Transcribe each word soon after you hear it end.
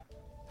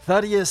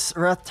Thaddeus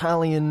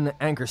Rathtalion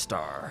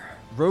Anchorstar,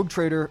 rogue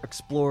trader,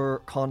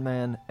 explorer,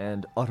 conman,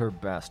 and utter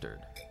bastard.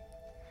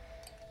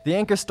 The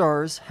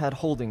Anchorstars had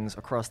holdings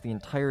across the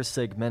entire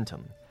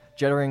segmentum,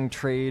 generating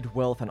trade,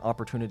 wealth, and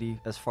opportunity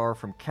as far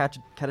from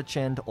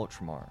Catachan to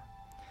Ultramar.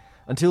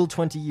 Until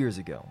 20 years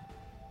ago,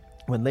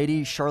 when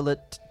Lady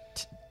Charlotte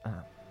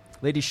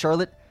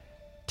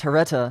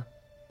Teretta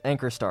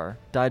Anchorstar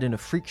died in a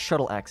freak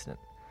shuttle accident,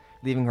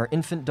 leaving her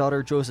infant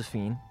daughter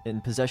Josephine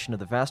in possession of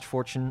the vast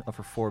fortune of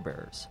her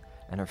forebears,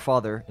 and her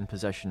father in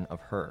possession of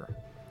her.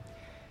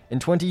 In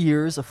 20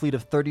 years, a fleet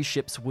of 30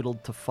 ships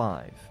whittled to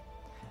 5,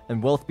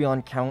 and wealth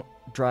beyond count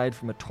dried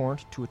from a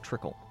torrent to a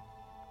trickle.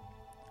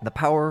 The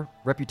power,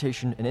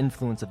 reputation, and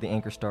influence of the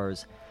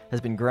Anchorstars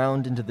has been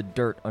ground into the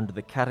dirt under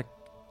the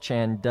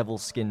Catachan devil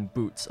skin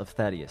boots of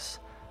Thaddeus,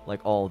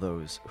 like all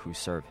those who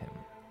serve him.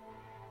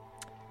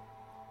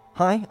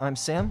 Hi, I'm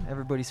Sam,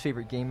 everybody's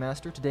favorite game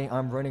master. Today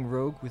I'm running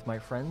rogue with my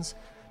friends.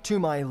 To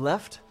my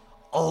left,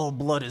 all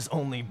blood is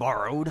only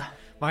borrowed.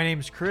 My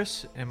name's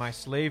Chris, and my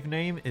slave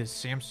name is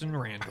Samson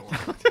Randall.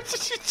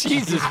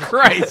 Jesus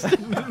Christ!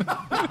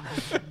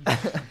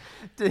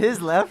 To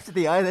his left,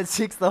 the eye that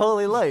seeks the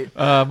holy light.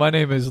 My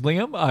name is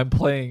Liam. I'm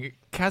playing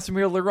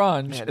Casimir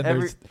Larange. Man,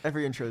 and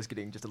every intro is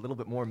getting just a little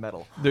bit more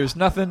metal. there's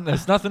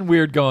nothing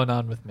weird going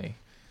on with me.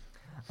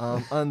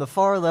 On the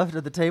far left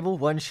of the table,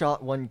 one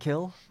shot, one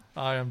kill.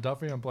 Hi, I'm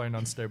Duffy. I'm playing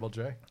Unstable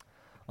J.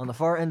 On the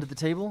far end of the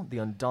table, the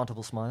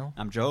undauntable smile.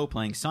 I'm Joe,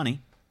 playing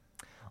Sonny.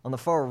 On the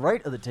far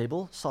right of the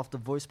table, soft of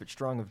voice but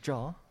strong of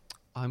jaw.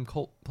 I'm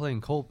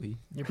playing Colby.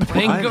 You're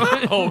playing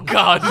good? Oh,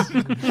 God.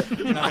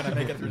 You're not gonna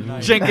make it through the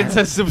night. Jenkins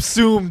has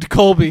subsumed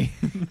Colby.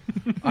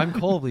 I'm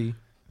Colby.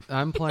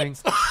 I'm playing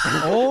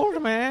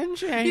Old Man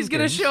Jenkins. He's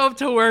gonna show up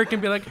to work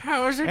and be like,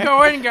 "How's it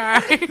going,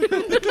 guys?"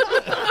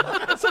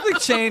 Something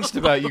changed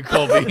about you,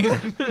 Colby.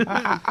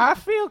 I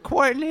feel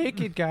quite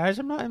naked, guys.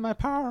 I'm not in my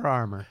power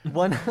armor.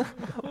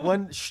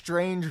 One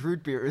strange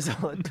root beer is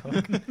all it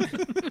took.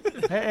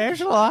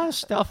 There's a lot of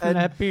stuff in And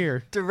that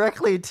beer.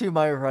 Directly to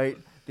my right,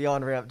 the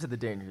on-ramp to the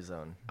danger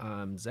zone.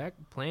 Zach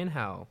playing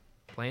Hal,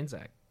 playing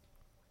Zach,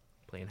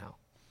 playing Hal.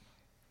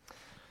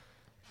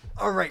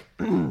 All right.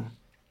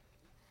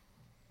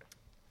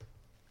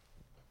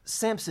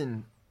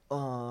 Samson,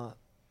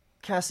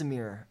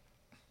 Casimir,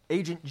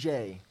 Agent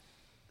J,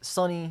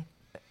 Sonny,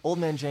 Old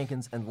Man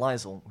Jenkins, and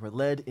Lizel were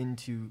led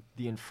into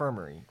the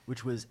infirmary,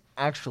 which was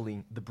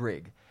actually the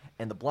brig,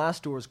 and the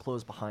blast doors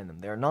closed behind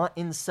them. They are not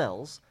in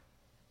cells,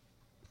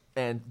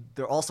 and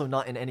they're also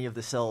not in any of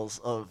the cells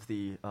of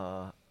the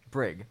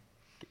brig.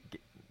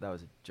 That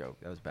was a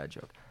joke. That was a bad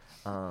joke.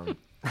 Oh,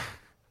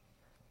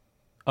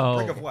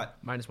 Brig of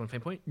what? -1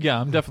 fame point. yeah,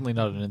 I'm definitely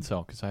not an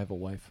incel because I have a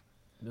wife.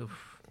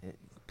 Oof.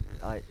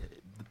 It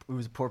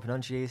was a poor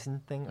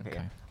pronunciation thing. Okay.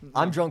 Okay.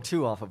 I'm drunk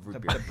too off of root The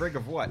beer. brig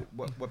of what?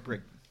 What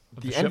brig?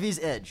 The ship? Envy's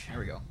Edge. There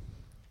we go.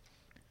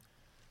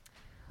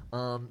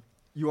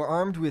 You are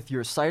armed with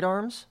your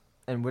sidearms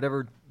and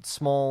whatever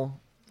small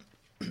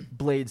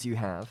blades you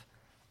have.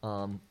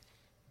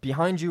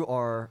 Behind you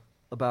are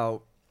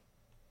about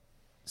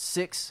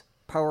 6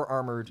 power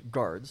armored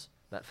guards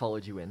that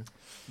followed you in.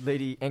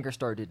 Lady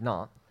Anchorstar did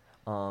not.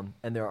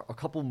 And there are a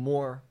couple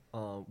more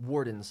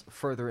wardens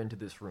further into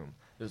this room.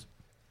 There's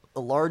a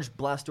large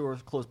blast door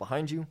closed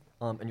behind you,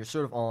 and you're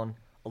sort of on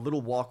a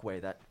little walkway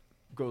that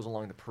goes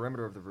along the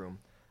perimeter of the room,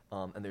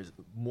 and there's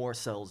more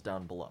cells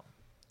down below.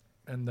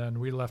 And then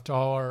we left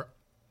all our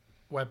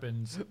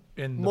weapons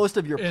in Most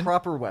of your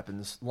proper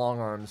weapons, long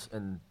arms,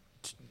 and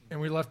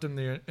and we left in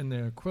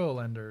the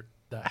quill ender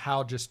that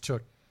Hal just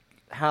took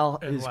Hal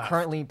And is left.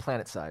 currently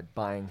planetside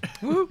buying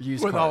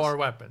used with cars. all our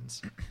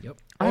weapons. Yep.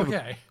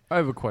 Okay. I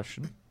have a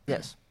question.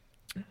 Yes.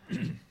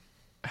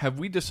 Have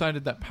we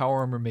decided that power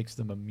armor makes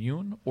them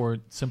immune, or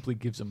it simply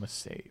gives them a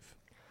save,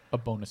 a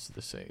bonus to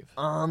the save?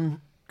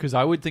 Because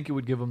I would think it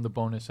would give them the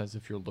bonus as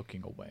if you're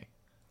looking away.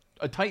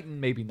 A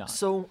Titan, maybe not.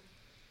 So,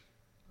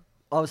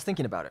 I was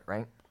thinking about it,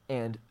 right?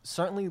 And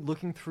certainly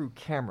looking through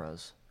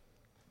cameras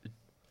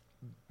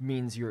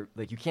means you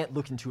can't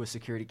look into a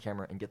security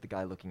camera and get the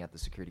guy looking at the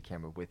security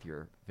camera with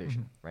your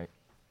vision, right?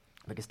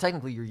 Because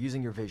technically you're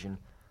using your vision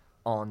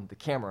on the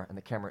camera, and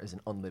the camera is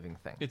an unliving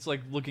thing. It's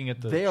like looking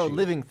at the. They are shield.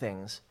 living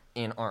things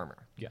in armor.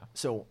 Yeah.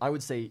 So I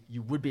would say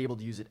you would be able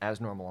to use it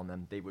as normal on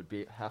them. They would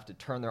have to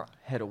turn their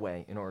head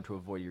away in order to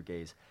avoid your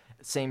gaze.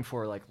 Same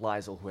for like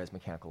Lizel, who has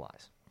mechanical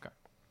eyes. Okay.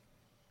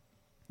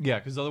 Yeah,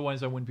 because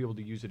otherwise I wouldn't be able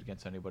to use it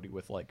against anybody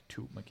with like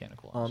 2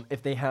 mechanical eyes.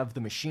 If they have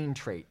the machine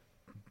trait,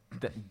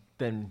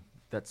 then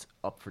that's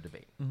up for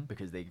debate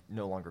because they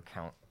no longer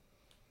count.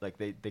 Like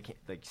they can't,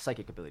 like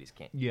psychic abilities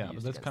can't. Yeah, be but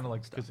used that's against kind of them like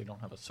and stuff. because they don't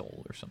have a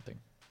soul or something.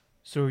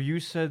 So you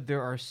said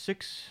there are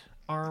 6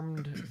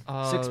 armed...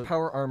 6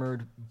 power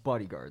armored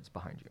bodyguards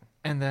behind you.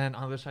 And then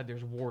on the other side,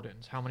 there's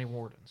wardens. How many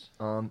wardens?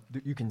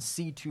 You can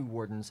see 2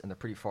 wardens, and they're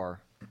pretty far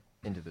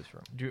into this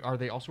room. Are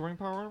they also wearing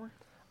power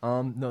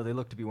armor? No, they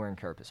look to be wearing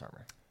carapace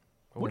armor.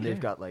 And they've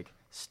got like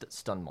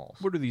stun mauls.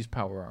 What are these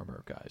power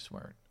armor guys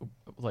wearing,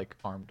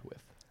 armed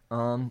with?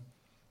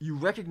 You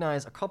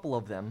recognize a couple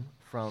of them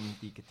from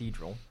the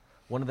cathedral.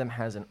 One of them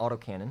has an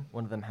autocannon.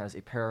 One of them has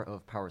a pair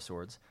of power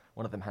swords.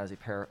 One of them has a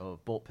pair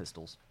of bolt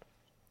pistols.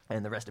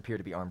 And the rest appear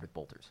to be armed with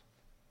bolters.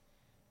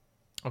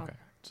 Okay,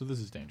 so this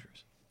is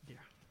dangerous. Yeah.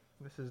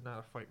 This is not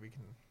a fight we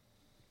can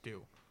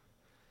do.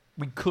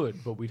 We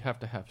could, but we'd have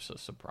to have a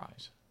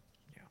surprise.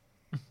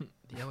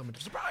 The element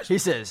of surprise. He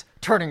says,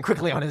 turning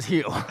quickly on his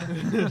heel.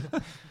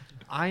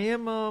 I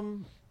am,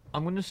 I'm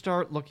going to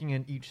start looking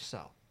in each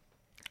cell.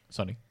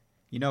 Sonny,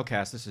 You know,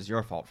 Cass, this is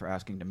your fault for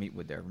asking to meet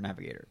with their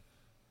navigator.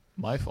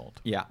 my fault.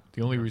 Yeah.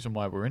 The only reason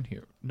why we're in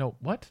here. No,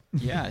 what?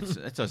 Yeah,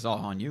 it's us all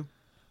on you.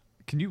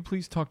 Can you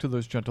please talk to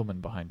those gentlemen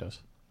behind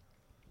us?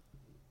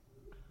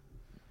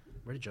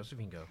 Where did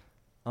Josephine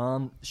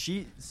go?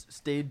 She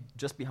stayed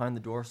just behind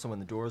the door, so when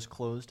the door is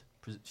closed,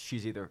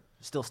 she's either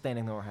still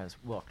standing there or has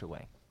walked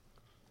away.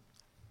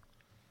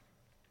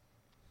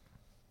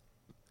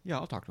 Yeah,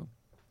 I'll talk to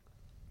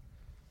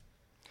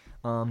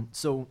him.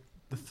 So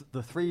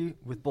the three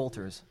with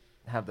bolters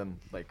have them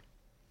like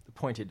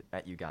pointed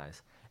at you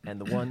guys,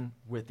 and the one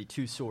with the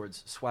two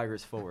swords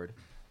swaggers forward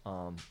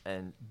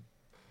and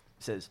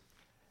says,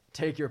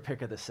 "Take your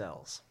pick of the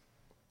cells."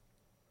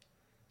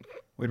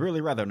 We'd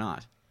really rather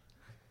not.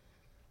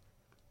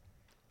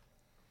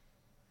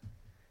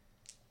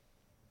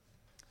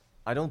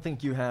 I don't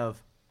think you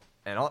have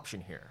an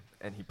option here.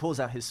 And he pulls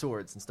out his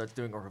swords and starts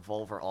doing a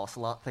revolver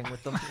ocelot thing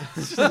with them.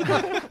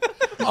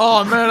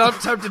 Oh man, I'm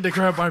tempted to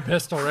grab my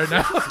pistol right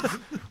now.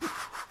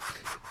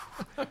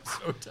 I'm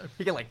so tempted.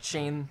 He can like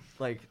chain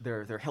like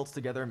their hilts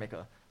together and make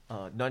a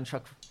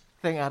nunchuck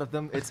thing out of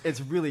them.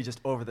 It's really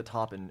just over the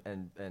top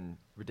and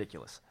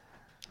ridiculous.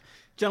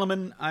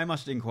 Gentlemen, I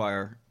must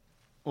inquire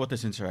what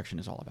this insurrection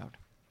is all about.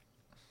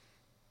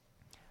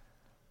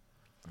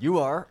 You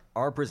are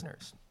our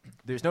prisoners.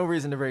 There's no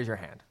reason to raise your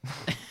hand.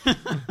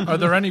 Are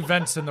there any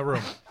vents in the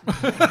room?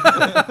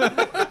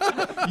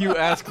 You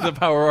ask the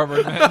power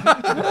armored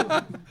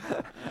man.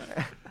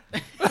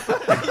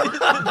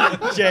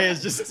 Jay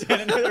is just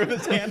standing there with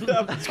his hand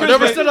up. I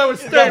never said I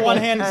was He's got stable. one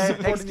hand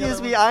supporting the Excuse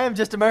other me, I am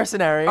just a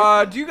mercenary.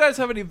 Do you guys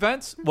have any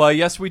vents? Well,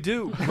 yes, we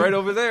do. Right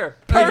over there.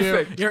 I do.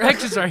 Perfect. Your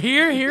exits are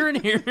here, here, and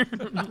here.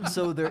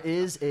 So there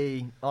is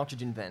a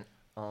oxygen vent,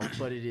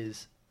 but it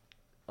is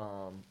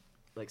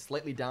like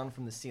slightly down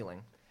from the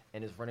ceiling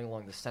and is running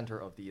along the center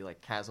of the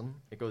like chasm.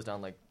 It goes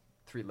down like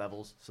 3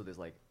 levels, so there's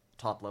like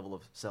top level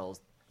of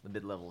cells, the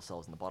mid level of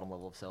cells, and the bottom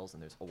level of cells,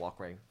 and there's a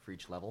walkway for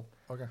each level.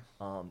 Okay.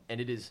 And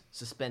it is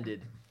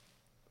suspended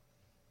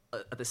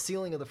at the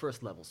ceiling of the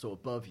first level, so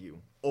above you,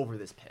 over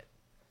this pit.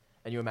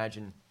 And you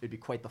imagine it'd be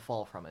quite the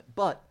fall from it.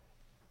 But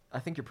I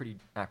think you're pretty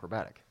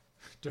acrobatic.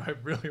 Do I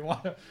really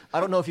want to? I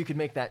don't know if you could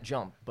make that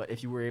jump, but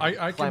if you were able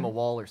to I climb a can-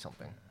 wall or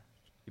something,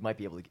 you might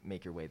be able to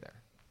make your way there.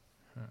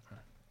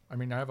 I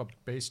mean, I have a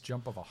base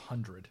jump of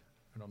 100.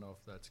 I don't know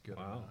if that's good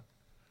or not.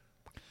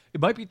 It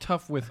might be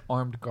tough with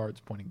armed guards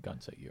pointing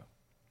guns at you.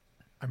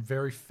 I'm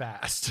very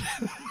fast.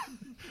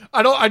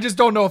 I just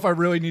don't know if I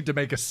really need to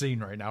make a scene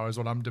right now. Is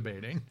what I'm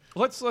debating.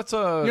 Let's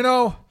You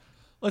know,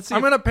 let's see. I'm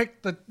if- gonna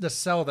pick the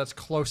cell that's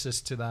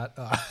closest to that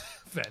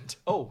vent.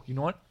 Oh, you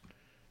know what?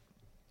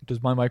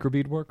 Does my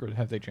microbead work, or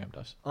have they jammed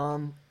us?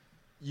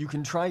 You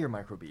can try your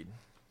microbead.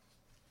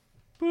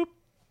 Boop.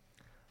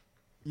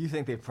 You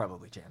think they've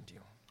probably jammed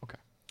you. Okay.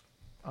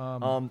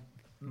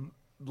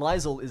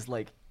 Lizel is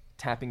like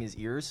tapping his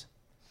ears,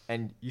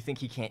 and you think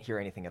he can't hear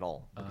anything at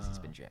all because it's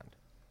been jammed.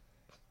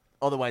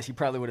 Otherwise, he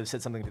probably would have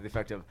said something to the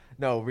effect of,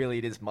 "No, really,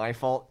 it is my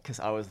fault because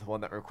I was the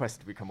one that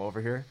requested we come over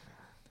here."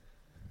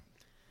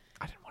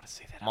 I didn't want to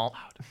say that Mop.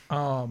 out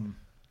loud.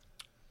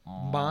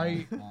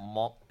 My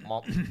Mop,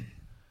 mop.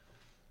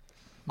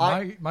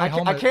 my I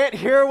helmet. can't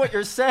hear what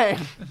you're saying.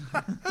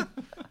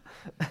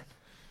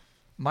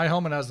 My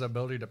helmet has the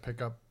ability to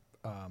pick up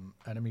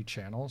enemy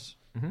channels.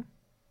 Mhm.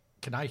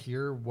 Can I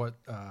hear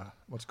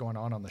what's going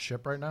on the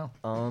ship right now?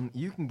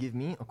 You can give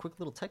me a quick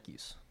little tech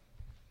use.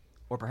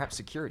 Or perhaps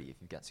security, if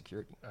you've got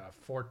security.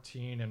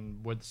 14,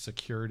 and with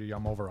security,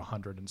 I'm over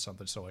 100 and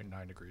something, so like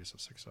 9 degrees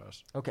of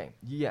success. Okay,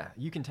 yeah,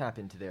 you can tap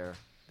into their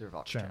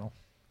Vox Channel.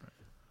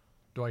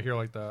 Do I hear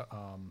like the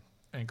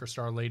Anchor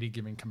Star lady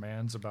giving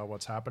commands about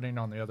what's happening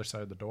on the other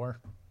side of the door?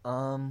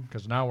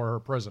 Because now we're her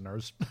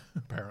prisoners,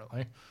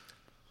 apparently.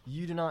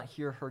 You do not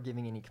hear her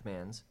giving any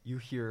commands. You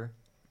hear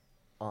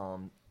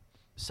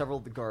several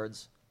of the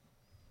guards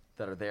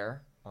that are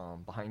there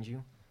behind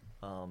you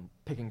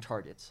picking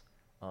targets.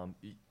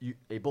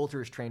 A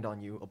bolter is trained on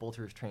you. A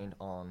bolter is trained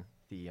on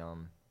the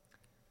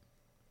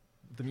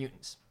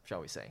mutants,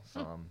 shall we say,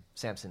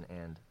 Samson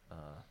and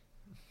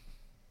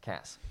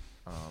Cass.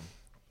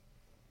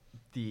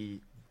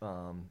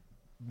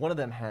 One of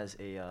them has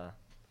a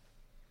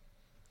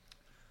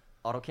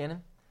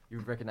autocannon. You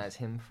would recognize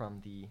him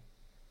from the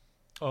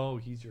Oh,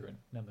 he's your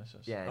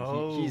nemesis. yeah. And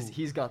Oh.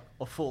 he's got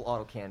a full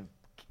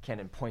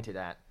cannon pointed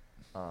at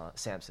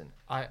Samson.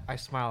 I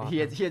smile. At He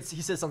him.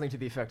 says something to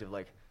the effect of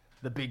like,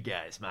 "The big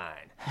guy's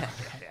mine."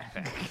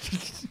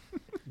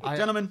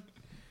 Gentlemen,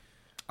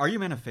 are you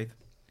men of faith?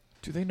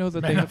 Do they know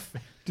that they have?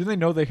 Do they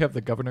know they have the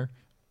governor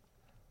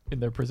in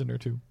their prison or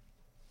two?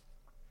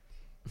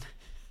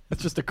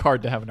 That's just a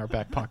card to have in our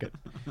back pocket.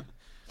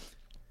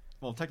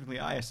 Well, technically,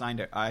 I assigned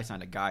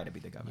a guy to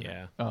be the governor.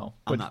 Yeah. Oh,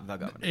 I'm not the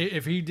governor.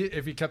 If he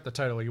kept the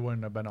title, he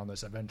wouldn't have been on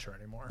this adventure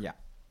anymore. Yeah.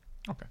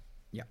 okay.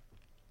 Yeah.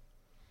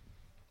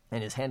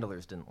 And his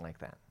handlers didn't like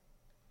that.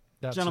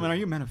 That's Gentlemen, who- are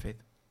you men of faith?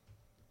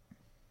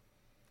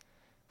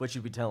 What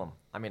should we tell him?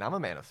 I mean, I'm a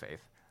man of faith.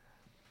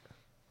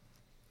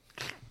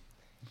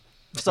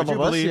 Some Would of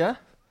you us, believe- yeah.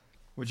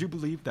 Would you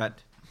believe that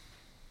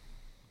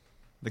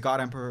the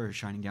God Emperor is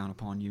shining down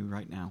upon you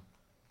right now,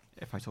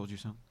 if I told you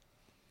so?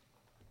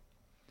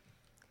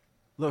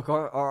 Look,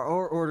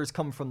 our orders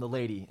come from the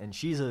lady, and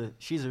she's a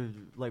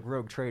like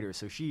rogue trader,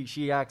 so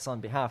she acts on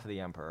behalf of the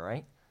emperor,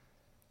 right?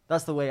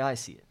 That's the way I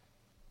see it.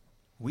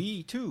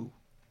 We, too,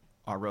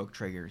 are rogue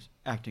traders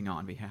acting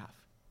on behalf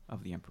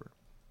of the Emperor.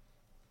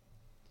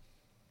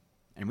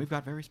 And we've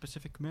got very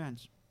specific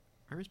commands,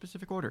 very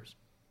specific orders.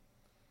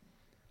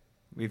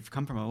 We've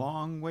come from a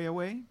long way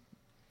away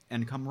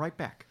and come right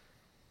back.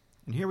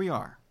 And here we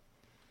are,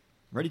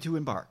 ready to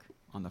embark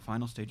on the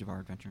final stage of our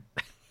adventure.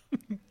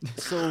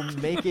 So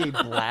make a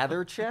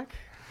blather check.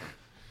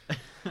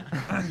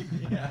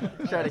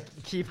 Try to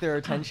keep their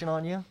attention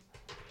on you.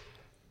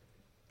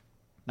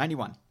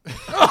 91.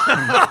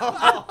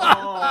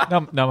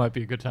 Now might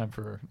be a good time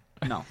for.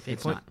 No,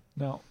 it's point. not.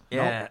 No.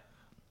 Yeah.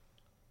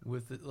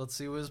 Let's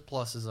see what his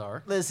pluses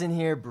are. Listen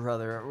here,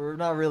 brother. We're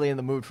not really in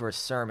the mood for a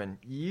sermon.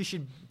 You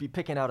should be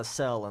picking out a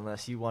cell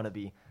unless you want to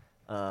be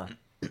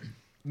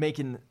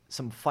making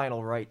some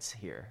final rites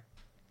here.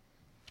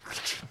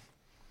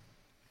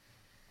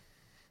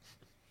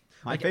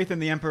 My faith in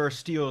the Emperor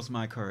steals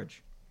my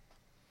courage,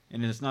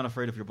 and it is not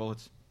afraid of your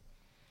bullets.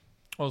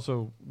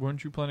 Also,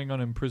 weren't you planning on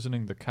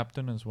imprisoning the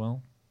captain as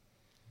well?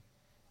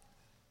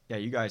 Yeah,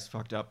 you guys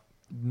fucked up.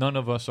 None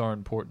of us are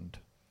important.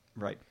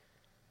 Right.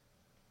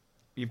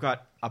 You've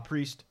got a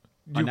priest,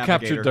 a You navigator,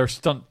 captured their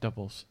stunt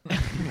doubles.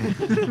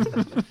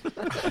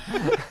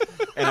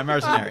 and a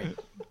mercenary.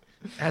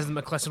 As the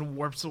McKlesson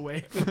warps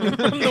away from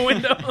the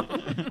window.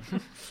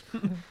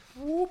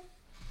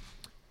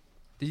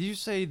 Did you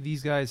say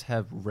these guys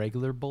have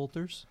regular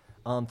bolters?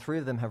 3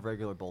 of them have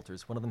regular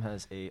bolters. One of them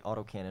has a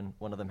autocannon.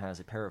 One of them has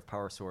a pair of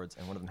power swords,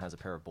 and one of them has a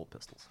pair of bolt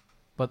pistols.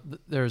 But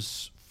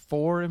there's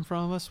 4 in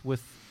front of us.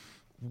 With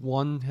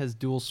 1 has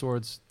dual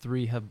swords,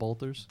 3 have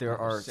bolters. There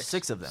are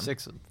 6 of them.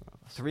 6 in front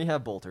of us. 3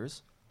 have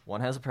bolters.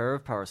 1 has a pair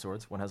of power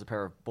swords. 1 has a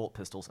pair of bolt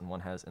pistols, and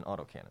 1 has an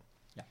autocannon.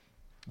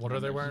 What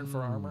are they wearing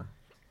for armor?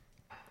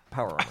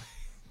 Power armor.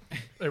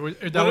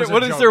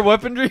 What is their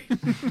weaponry?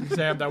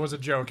 Sam, that was a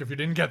joke. If you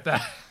didn't get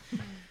that.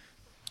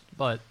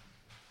 But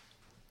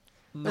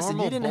Listen,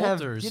 normal you didn't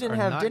bolters are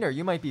have not- dinner.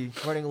 You might be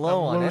running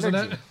low on losing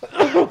energy.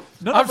 it.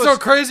 None I'm of so us,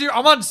 crazy.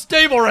 I'm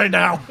unstable right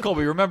now.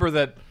 Colby, remember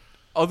that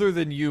other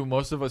than you,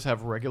 most of us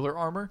have regular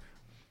armor.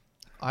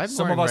 I'm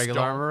Some wearing of us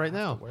regular don't armor right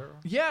now.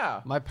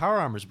 Yeah. My power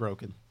armor's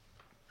broken.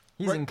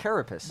 He's in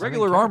Carapace.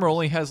 Regular armor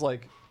only has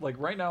like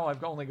right now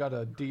I've only got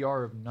a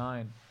DR of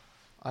 9.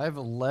 I have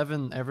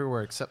 11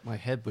 everywhere except my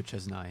head, which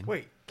has 9.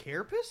 Wait,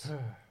 Carapace?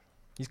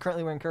 He's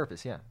currently wearing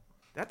Carapace, yeah.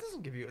 That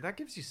doesn't give you. That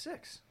gives you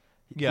 6.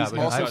 Yeah, He's but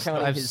also I have-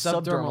 counting I have his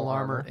subdermal subdermal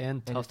armor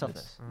and and his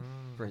toughness.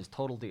 for his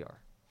total DR.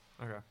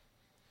 Okay.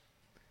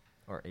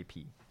 Or AP.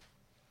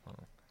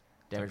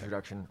 Damage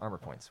reduction, armor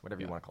points,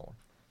 whatever you want to call them.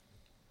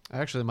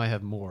 I actually might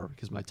have more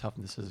because my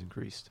toughness has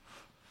increased.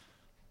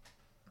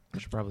 I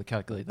should probably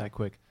calculate that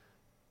quick.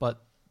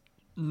 But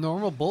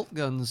normal bolt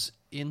guns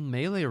in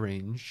melee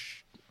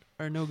range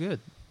are no good.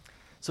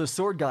 So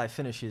sword guy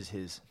finishes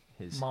his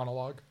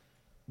Monologue.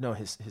 no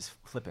his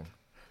flipping,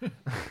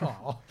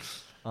 Oh.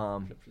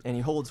 and he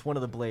holds one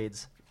of the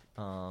blades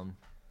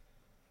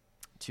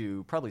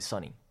to probably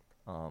Sunny,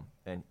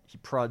 and he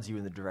prods you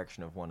in the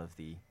direction of one of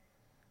the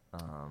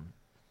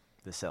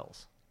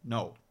cells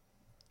No.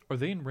 Are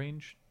they in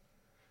range?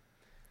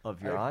 of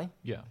your eye.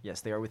 Yeah.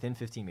 Yes, they are within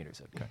 15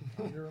 meters of you.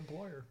 I'm your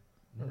employer.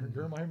 Or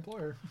you're my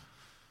employer.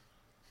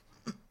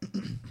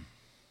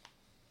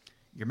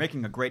 You're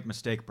making a great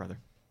mistake, brother.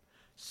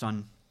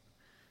 Son.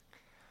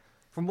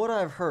 From what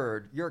I've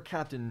heard, your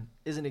captain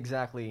isn't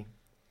exactly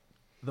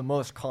the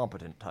most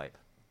competent type,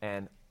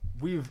 and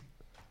we've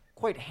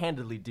quite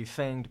handily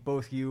defanged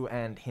both you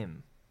and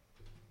him.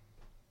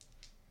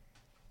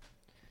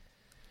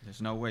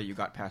 There's no way you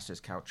got past his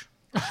couch.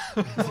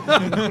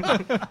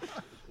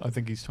 I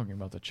think he's talking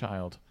about the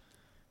child.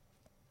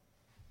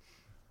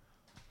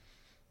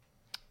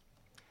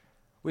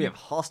 We have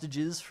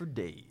hostages for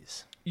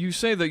days. You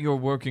say that you're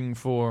working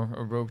for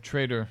a rogue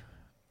trader.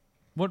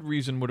 What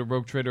reason would a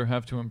rogue trader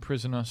have to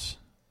imprison us?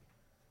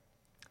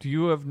 Do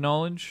you have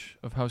knowledge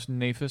of House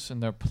Naphis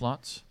and their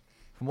plots?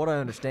 From what I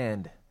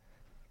understand,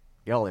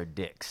 y'all are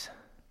dicks.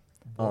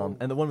 And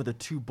the one with the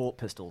 2 bolt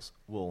pistols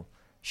will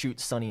shoot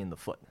Sunny in the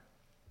foot.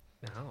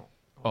 No.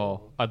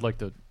 Oh, I'd like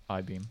the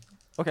I-beam.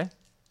 Okay.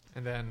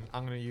 And then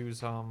I'm gonna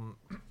use I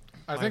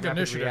my think rapid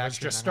initiative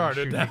has reaction just and I'm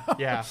started. shooting-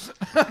 Yeah.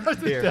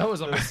 Here. That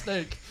was a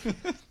mistake.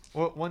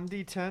 What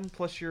 1d10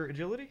 plus your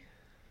agility?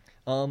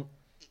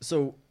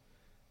 So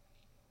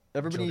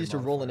everybody Agility needs to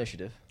roll modifier.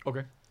 initiative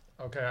Okay.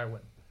 Okay, I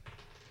win.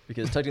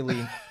 because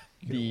technically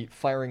The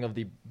firing of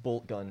the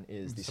bolt gun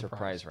is the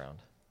Surprise. surprise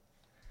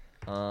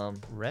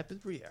round.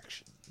 Rapid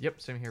reaction.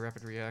 Yep, same here.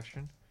 Rapid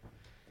reaction.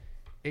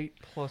 8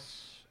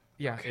 plus.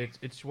 Yeah,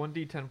 it's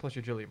 1d10 plus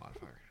your agility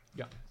modifier.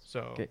 Yeah.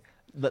 So. Okay.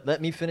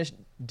 Let me finish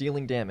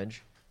dealing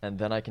damage, and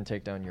then I can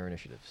take down your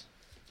initiatives.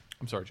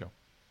 I'm sorry, Joe.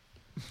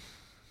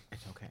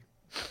 It's okay.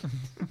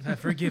 I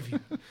forgive you.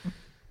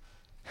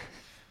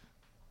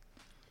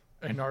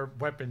 And our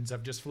weapons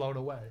have just flown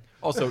away.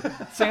 Also,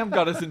 Sam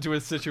got us into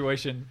a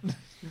situation.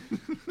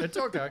 It's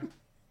okay.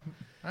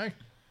 Hey,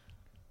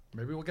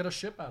 maybe we'll get a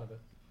ship out of it.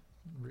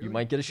 Really? You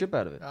might get a ship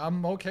out of it.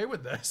 I'm okay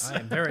with this. I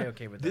am very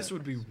okay with This that.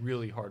 would be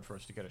really hard for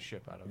us to get a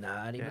ship out of.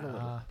 Not even a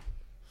little.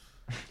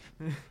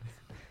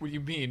 What do you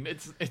mean?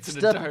 It's an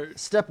entire.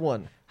 Step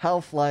 1. How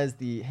flies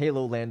the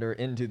Halo lander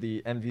into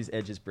the MV's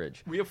Edges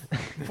Bridge? We have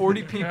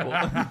 40 people.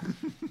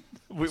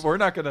 We're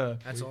not gonna.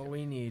 That's all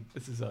we need.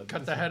 This is a.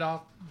 Cut the head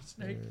off.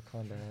 Snake.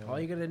 All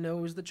you gotta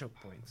know is the choke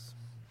points.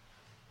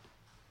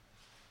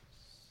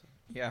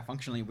 Yeah,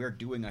 functionally, we're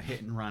doing a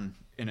hit and run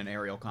in an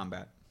aerial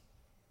combat.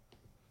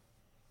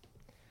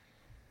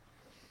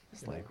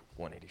 It's like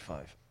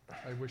 185.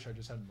 I wish I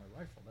just had my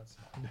rifle. That's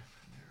not.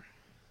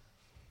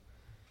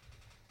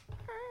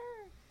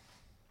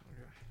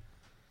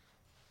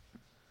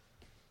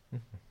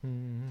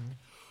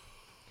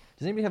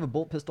 Does anybody have a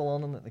bolt pistol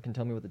on them that can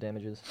tell me what the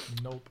damage is?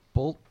 Nope.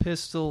 Bolt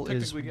pistol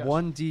is Technically, yes.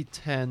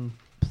 1d10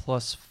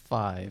 plus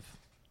 5.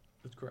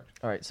 That's correct.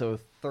 All right, so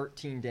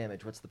 13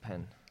 damage. What's the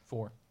pen?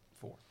 4.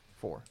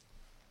 4.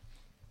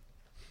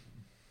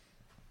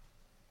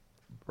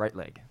 Right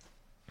leg.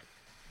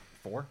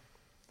 4?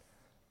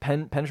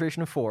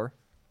 Penetration of 4,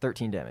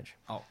 13 damage.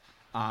 Oh.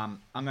 I'm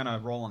gonna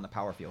roll on the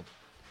power field.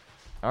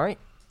 All right,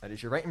 that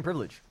is your right and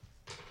privilege.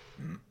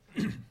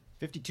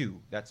 52.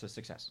 That's a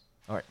success.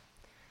 All right.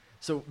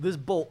 So this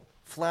bolt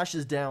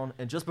flashes down,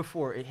 and just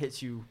before it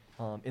hits you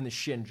in the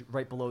shin,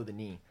 right below the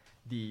knee,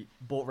 the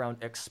bolt round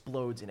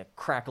explodes in a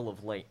crackle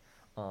of light,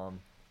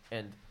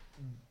 and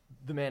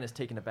the man is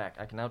taken aback.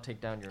 I can now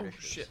take down your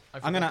initiative. Shit.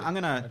 I'm gonna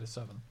I had a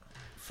 7.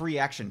 free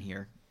action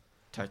here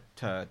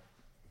to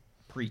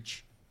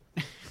preach.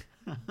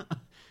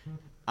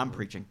 I'm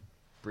preaching.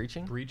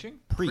 Breaching? Breaching?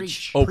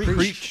 Preach. Oh, preach.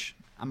 preach.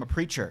 I'm a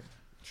preacher.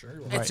 Sure.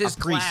 You will. It's A his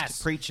priest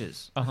class.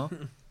 preaches. Uh huh.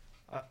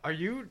 Are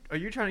you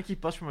trying to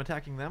keep us from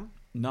attacking them?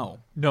 No.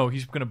 No,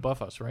 he's gonna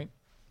buff us, right?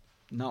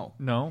 No.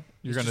 No,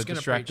 you're He's gonna just gonna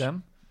distract preach.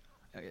 them.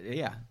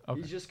 Yeah.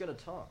 Okay. He's just gonna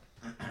talk.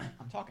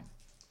 I'm talking.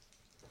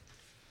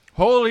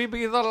 Holy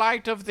be the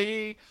light of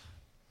thee.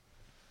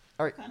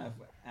 What kind of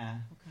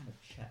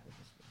chat would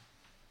this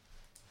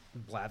be?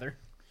 Blather.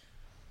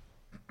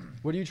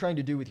 What are you trying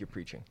to do with your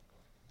preaching?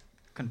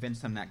 Convince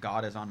them that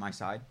God is on my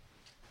side.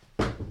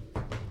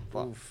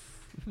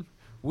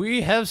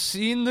 We have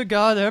seen the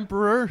God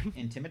Emperor.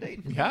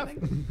 Intimidate. We have.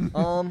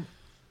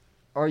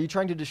 Are you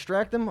trying to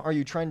distract them? Are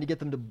you trying to get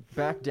them to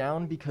back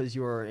down because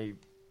you're a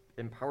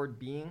empowered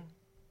being?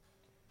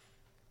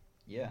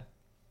 Yeah.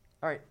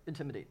 All right,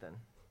 intimidate then.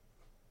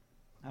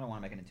 I don't want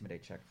to make an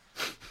intimidate check.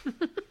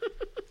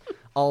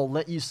 I'll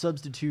let you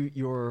substitute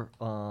your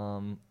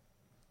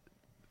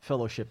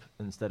fellowship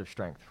instead of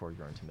strength for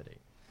your intimidate,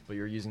 but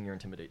you're using your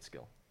intimidate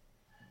skill.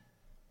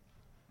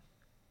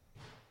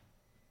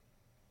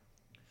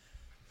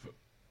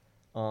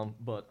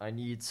 But I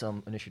need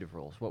some initiative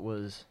rolls. What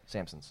was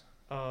Samson's?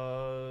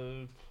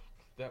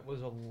 That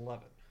was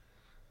 11.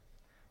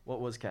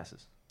 What was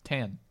Cass's?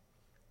 10.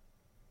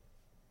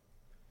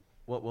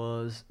 What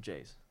was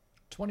Jay's?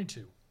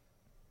 22.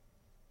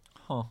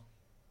 Huh.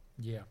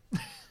 Yeah. I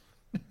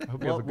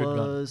hope you have a What good gun.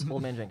 was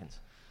Old Man Jenkins?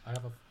 I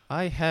have a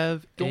I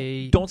have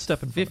a Don't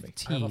step in front of me.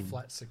 15. I have a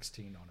flat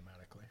 16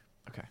 automatically.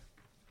 Okay.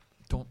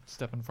 Don't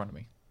step in front of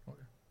me. Okay.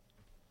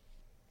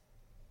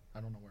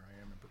 I don't know where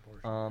I am in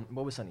proportion.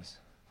 What was Sunny's?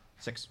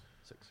 6.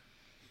 6.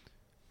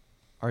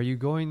 Are you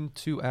going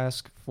to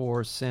ask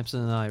for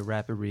Samson and I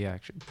rapid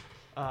reaction?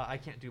 I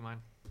can't do mine.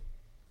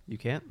 You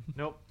can't?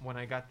 Nope. When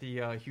I got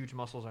the huge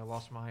muscles, I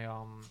lost my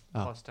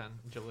plus 10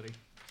 agility.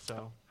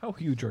 So How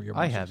huge are your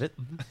I muscles? have it.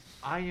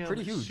 I am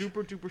Pretty huge.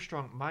 super duper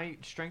strong. My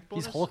strength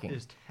He's bonus hulking.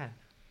 is 10.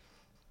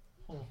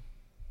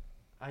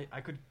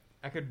 I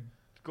could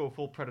go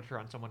full predator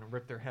on someone and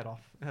rip their head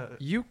off.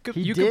 You could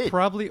He you did. could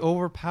probably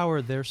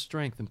overpower their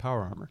strength and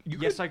power armor.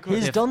 Yes, I could.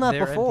 He's If done that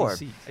they're before.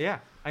 NPCs. Yeah,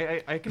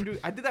 I can do.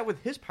 I did that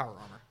with his power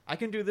armor. I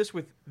can do this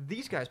with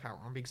these guys' power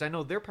armor because I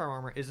know their power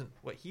armor isn't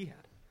what he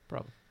had.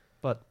 Probably.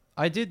 But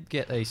I did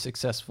get a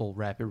successful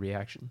rapid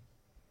reaction.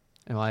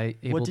 Am I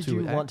able What did to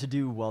you act? want to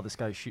do while this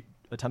guy's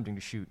attempting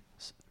to shoot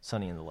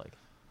Sunny in the leg?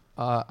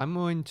 I'm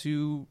going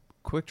to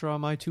quick draw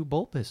my 2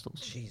 bolt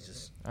pistols.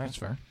 Jesus. That's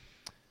fair.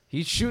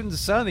 He's shooting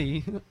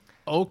Sonny.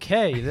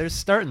 Okay, they're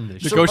starting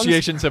this. shit.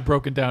 Negotiations have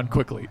broken down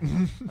quickly.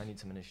 I need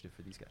some initiative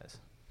for these guys.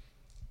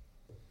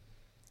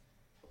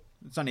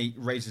 Sonny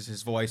raises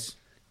his voice.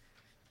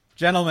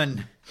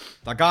 Gentlemen,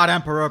 the God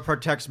Emperor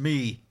protects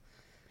me.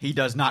 He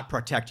does not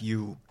protect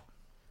you.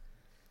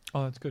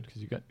 Oh, that's good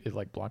because you got it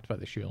like blocked by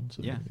the shield.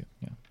 So Yeah.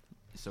 yeah.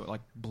 So it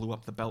like blew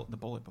up the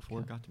bullet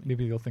before it got to me.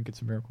 Maybe they'll think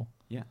it's a miracle.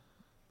 Yeah.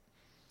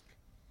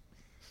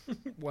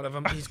 One of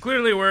them. He's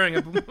clearly wearing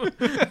a.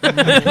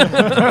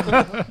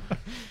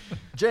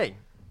 Jay,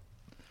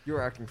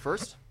 you're acting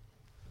first.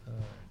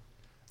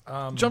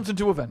 Jumps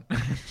into a vent.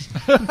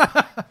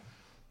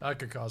 That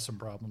could cause some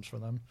problems for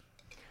them.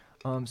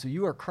 So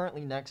you are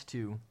currently next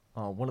to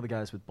one of the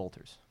guys with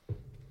bolters.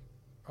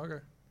 Okay.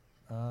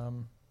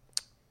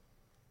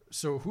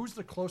 So who's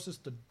the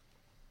closest to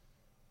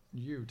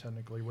you,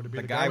 technically? Would it be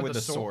The the guy with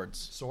the swords.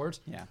 Swords?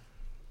 Yeah.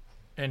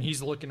 And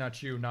he's looking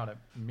at you, not at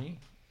me?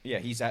 Yeah,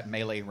 he's at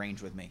melee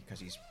range with me because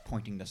he's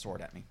pointing the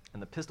sword at me.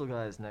 And the pistol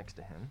guy is next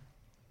to him.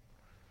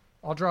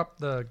 I'll drop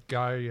the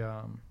guy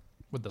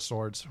with the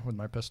swords with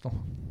my pistol.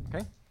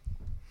 Okay.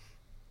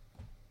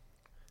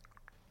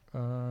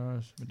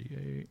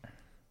 78.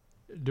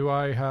 Do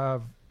I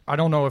have... I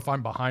don't know if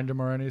I'm behind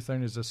him or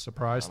anything. Is this a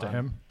surprise to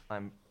him?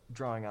 I'm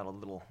drawing out a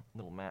little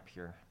map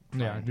here.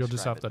 Yeah, you'll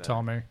just have to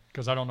tell me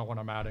because I don't know when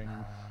I'm adding...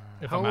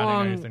 If How I'm long,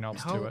 adding anything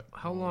else to it.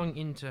 How long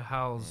into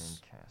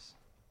Hal's And Cass.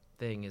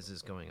 thing is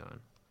this going on?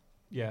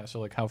 Yeah, so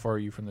like how far are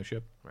you from the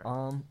ship?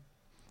 And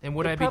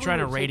would it I be probably trying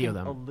to would've radio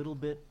taken them? a little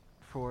bit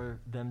for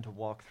them to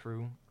walk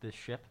through this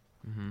ship.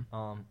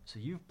 Mm-hmm. So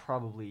you've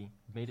probably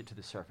made it to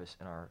the surface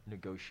and are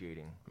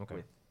negotiating Okay.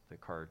 with the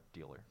car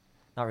dealer.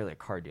 Not really a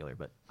car dealer,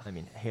 but I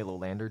mean Halo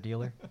Lander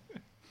dealer.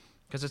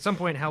 Because at some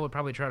point, Hal would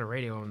probably try to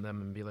radio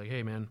them and be like,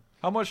 "Hey, man,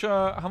 How much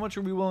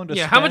are we willing to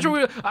yeah, spend? how much are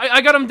we?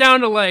 I got him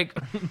down to like,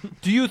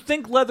 Do you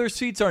think leather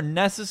seats are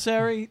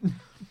necessary?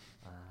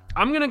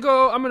 I'm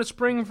gonna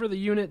spring for the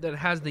unit that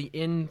has the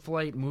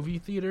in-flight movie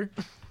theater.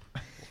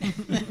 You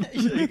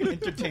can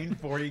entertain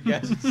 40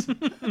 guests.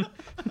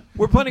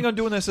 We're planning on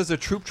doing this as a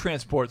troop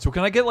transport, so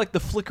can I get like the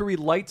flickery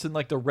lights and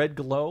like the red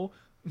glow?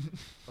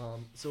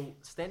 So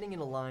standing in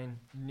a line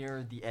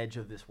near the edge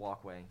of this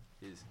walkway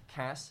is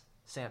Cass,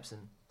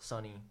 Samson,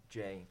 Sonny,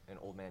 Jay, and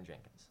Old Man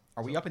Jenkins.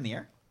 Are we up in the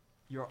air?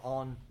 You're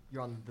on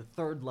the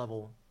third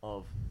level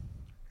of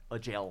a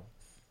jail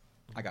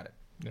I got it.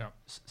 Yeah.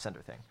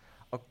 center thing.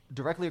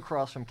 Directly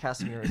across from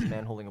Casimir is the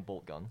man holding a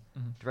bolt gun.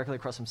 Directly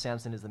across from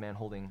Samson is the man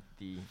holding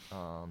the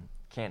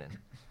cannon.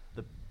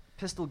 The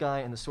pistol guy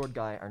and the sword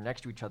guy are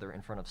next to each other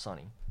in front of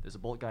Sonny. There's a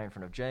bolt guy in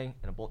front of Jay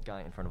and a bolt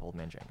guy in front of Old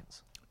Man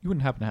Jenkins. You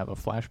wouldn't happen to have a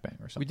flashbang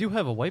or We something? do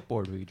have a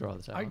whiteboard we could draw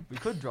this out. We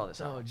could draw this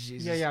out.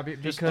 Jesus. Yeah,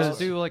 Just because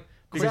do like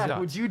quick Zach, dots.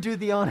 would you do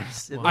the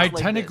honors? It I looks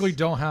like technically this.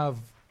 don't have...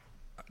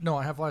 No,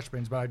 I have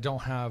flashbangs, but I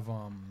don't have...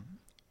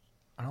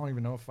 I don't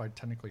even know if I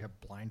technically have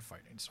blind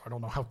fighting, so I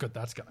don't know how good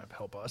that's going to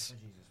help us.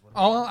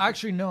 Oh,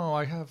 actually, no,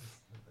 I have...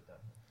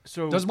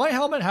 So Does my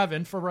helmet have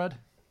infrared?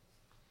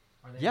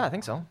 Yeah, I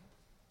think so.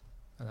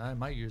 And I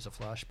might use a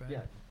flashbang.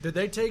 Yeah. Did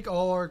they take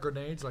all our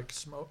grenades, like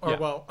smoke? Or, Yeah.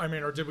 well, I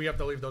mean, or did we have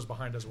to leave those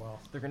behind as well?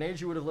 The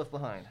grenades you would have left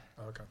behind.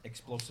 Okay.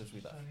 Explosives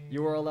we left.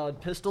 You were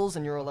allowed pistols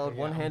and you're allowed Yeah, I'm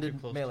too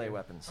one-handed close melee to-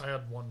 weapons. I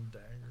had one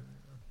dagger.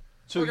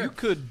 So Okay. you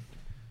could.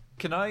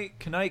 Can I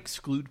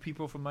exclude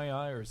people from my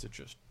eye, or is it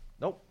just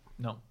Nope.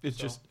 no? It's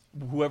So- just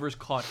whoever's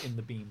caught in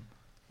the beam.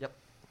 Yep.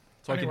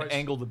 So I Anyways. can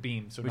angle the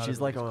beam, so Which not is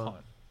like everybody's a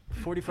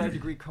caught.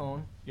 45-degree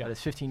cone Yeah. that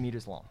is 15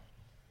 meters long.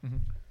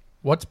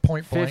 What's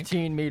point blank?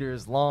 15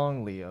 meters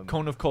long, Liam.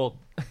 Cone of cold.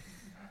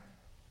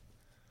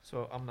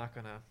 So I'm not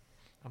gonna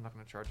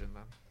charge in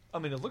then. I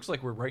mean, it looks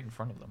like we're right in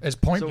front of them. Is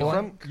point So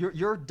blank?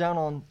 you're down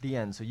on the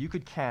end, so you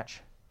could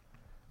catch.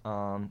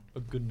 A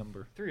good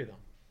number. 3 of them.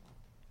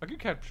 I could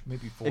catch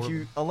maybe 4. If of you,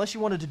 them. unless you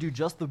wanted to do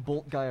just the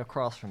bolt guy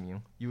across from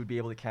you, you would be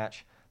able to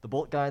catch the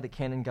bolt guy, the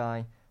cannon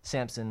guy,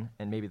 Samson,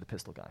 and maybe the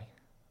pistol guy.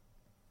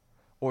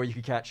 Or you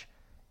could catch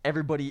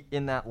everybody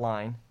in that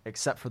line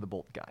except for the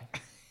bolt guy.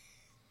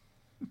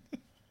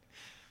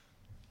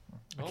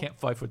 I can't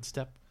 5-foot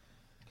step.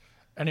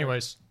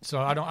 Anyways,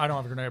 so I don't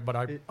have a grenade, but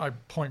I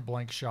point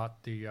blank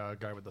shot the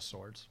guy with the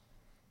swords.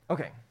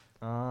 Okay.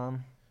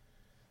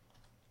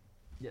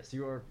 Yes,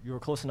 you are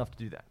close enough to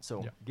do that.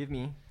 So Yeah. give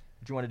me.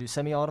 Do you want to do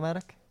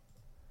semi-automatic?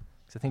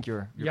 Because I think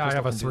your Yeah, I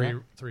have a pistol can do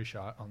that. three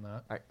shot on that.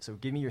 All right. So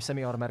give me your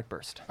semi-automatic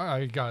burst.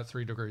 I got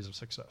 3 degrees of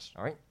success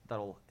All right.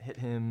 That'll hit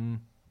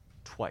him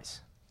twice.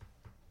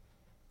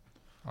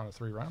 on a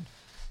 3 round.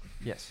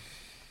 Yes.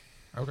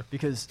 Okay.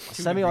 Because 2 degrees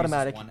is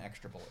semi-automatic. 1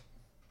 extra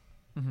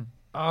bullet.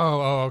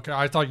 Oh, okay.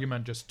 I thought you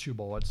meant just 2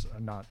 bullets,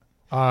 not.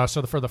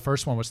 So for the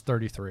first one was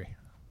 33.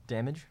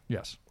 Damage.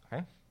 Yes.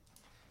 Okay.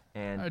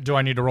 And Do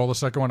I need to roll the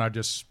second one? I'm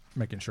just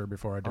making sure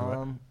before I do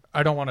it.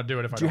 I don't want to do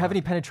it if I do don't you have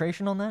any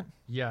penetration on that?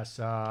 Yes,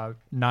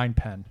 9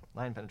 pen.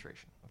 9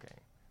 penetration. Okay.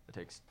 That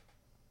takes.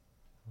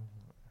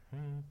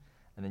 And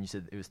then you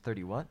said it was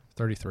 30 what?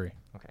 33.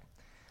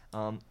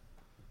 Okay.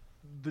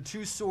 The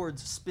 2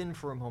 swords spin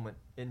for a moment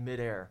in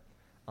midair,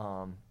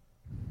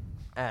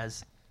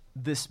 as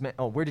this man.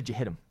 Oh, where did you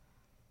hit him?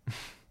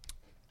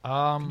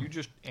 Can you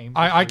just aim?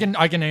 I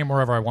can aim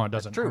wherever I want. It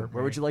doesn't True. hurt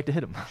Where me. would you like to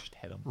hit him? just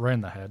hit him. Right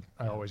in the head.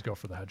 I always go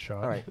for the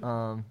headshot. All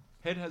right.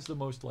 Head has the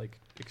most like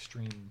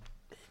extreme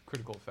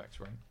critical effects,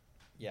 right?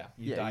 Yeah,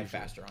 you Yeah, die usually.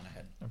 faster on a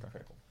head. Okay.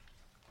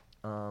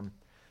 Critical.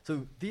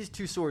 So these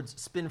 2 swords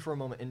spin for a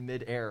moment in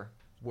midair,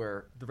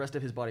 where the rest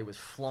of his body was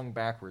flung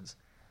backwards.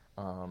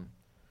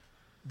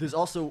 There's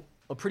also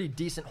a pretty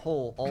decent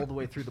hole all the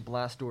way through the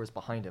blast doors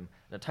behind him,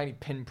 and a tiny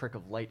pinprick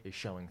of light is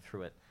showing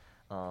through it.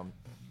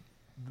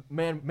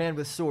 Man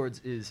with swords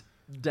is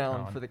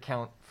down for the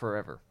count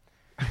forever.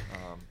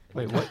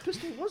 Wait, What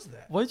pistol was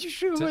that? what did you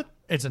shoot with?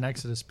 It's an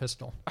Exodus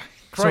pistol.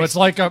 So it's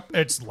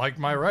like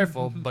my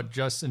rifle, but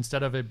just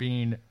instead of it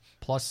being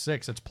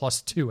 +6, it's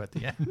 +2 at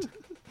the end.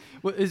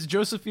 What, is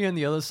Josephine on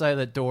the other side of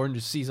that door and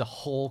just sees a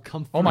hole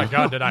come through? Oh my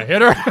God, did I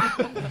hit her?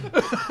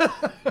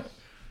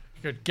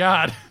 Good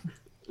God.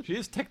 She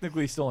is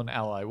technically still an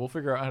ally. We'll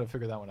figure out how to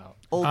figure that one out.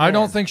 Old I man.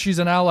 don't think she's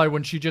an ally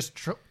when she just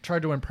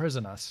tried to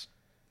imprison us.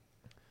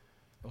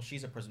 Well,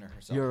 she's a prisoner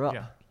herself. You're up.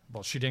 Yeah.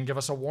 Well, she didn't give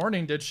us a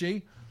warning, did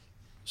she?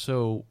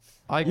 So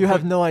You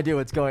have no idea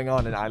what's going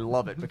on, and I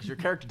love it because your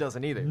character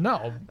doesn't either.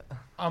 No.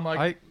 I'm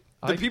like,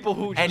 The people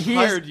who And just he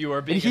hired is, you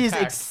are being and he is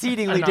attacked.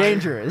 exceedingly And I-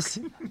 dangerous.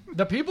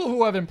 the people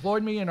who have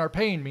employed me and are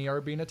paying me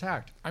are being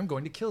attacked. I'm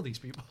going to kill these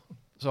people.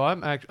 So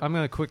I'm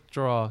gonna quick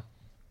draw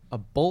a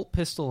bolt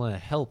pistol and a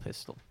hell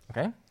pistol.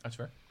 Okay, That's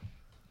fair.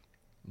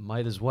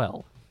 Might as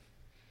well.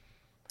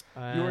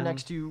 you are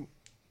next to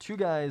two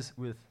guys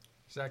with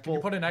Zach, can you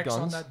put an X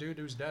guns on that dude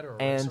who's dead or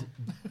and erase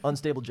him?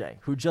 Unstable J,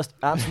 who just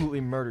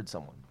absolutely murdered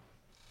someone.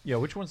 Yeah,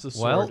 which one's the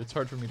sword? Well- It's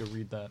hard for me to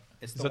read that.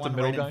 It's Is the that one the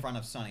middle right guy? in front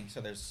of Sunny. So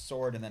there's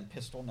sword and then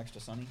pistol next to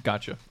Sunny.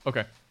 Gotcha.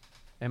 Okay.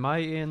 Am I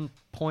in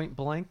point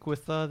blank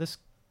with the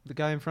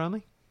guy in front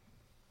of me?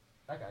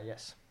 That guy,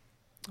 yes.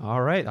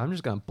 All right, I'm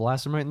just gonna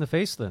blast him right in the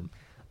face then.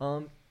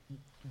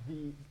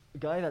 The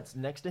guy that's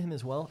next to him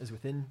as well is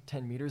within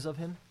 10 meters of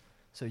him,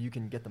 so you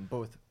can get them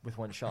both with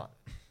one shot.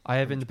 I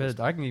have independent.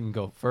 I can even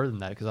go further than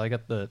that because I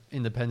got the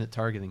independent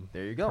targeting.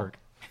 There you go. perk.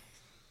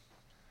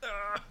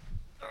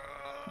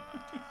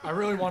 I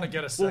really want to get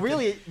a Well, second.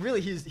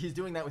 really, he's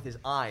doing that with his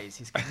eyes.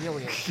 He's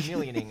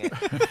chameleoning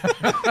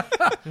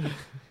it.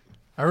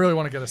 I really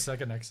want to get a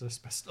second Exodus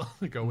pistol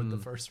to go with the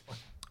first one.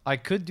 I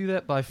could do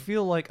that, but I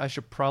feel like I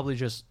should probably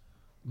just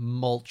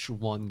mulch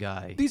one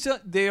guy.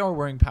 They are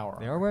wearing power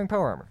They armor. are wearing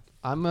power armor.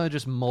 I'm gonna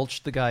just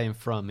mulch the guy in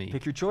front of me.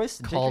 Pick your choice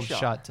and Called take your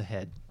shot to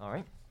head. All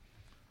right.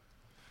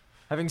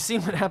 Having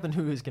seen what happened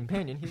to his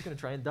companion, he's going to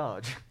try and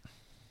dodge.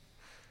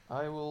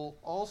 I will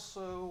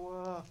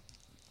also.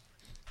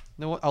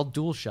 You know what? I'll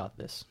dual shot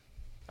this.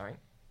 All right.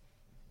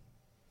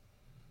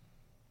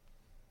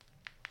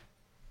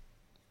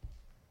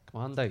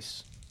 Come on,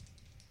 dice.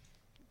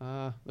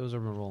 Those are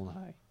rolling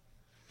high.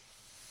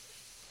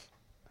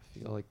 I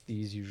feel like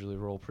these usually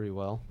roll pretty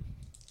well.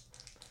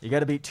 You got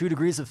to beat 2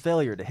 degrees of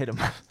failure to hit him.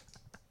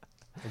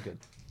 Oh, good.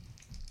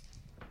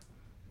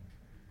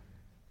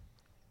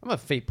 I'm gonna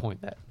fate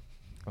point that.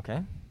 Okay.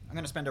 I'm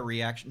going to spend a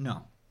reaction.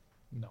 No.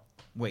 No.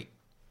 Wait.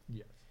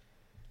 Yes.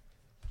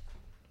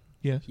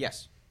 Yes.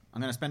 Yes.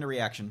 I'm going to spend a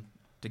reaction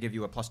to give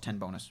you a +10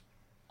 bonus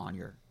on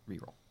your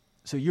reroll.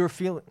 So you're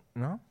feeling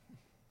no?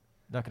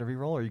 Not going to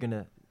reroll, or are you going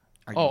to?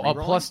 Are you Oh, a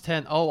rerolling?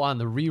 +10. Oh, on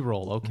the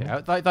reroll. Okay,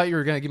 I thought you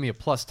were gonna give me a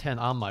 +10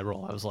 on my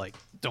roll. I was like,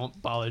 don't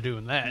bother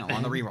doing that. No,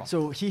 on the reroll.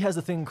 So he has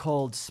a thing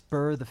called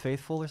Spur the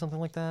Faithful or something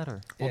like that,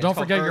 or Well, It's don't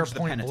called forget your Urge the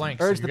point Penitent.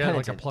 blank. Urge so the you get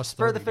Penitent. like a +30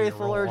 Spur the to your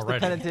Faithful, roll Urge the already.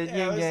 Penitent,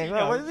 yin yang.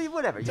 Well,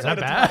 whatever. Is that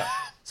bad?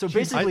 So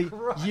basically,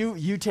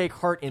 you take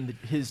heart in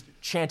his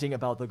chanting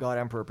about the God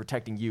Emperor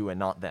protecting you and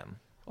not them.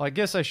 Well, I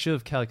guess I should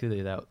have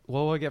calculated out.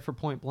 What will I get for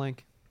point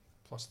blank?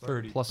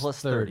 +30.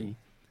 Plus 30.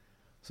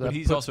 So But that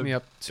he's puts also me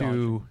up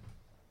to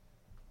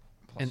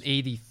an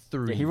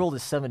 83. Yeah, he rolled a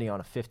 70 on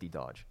a 50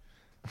 dodge.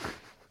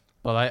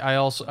 But I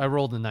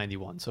rolled a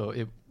 91, so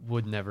it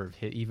would never have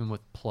hit, even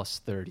with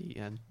 +30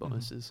 and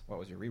bonuses. What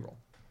was your reroll?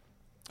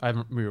 I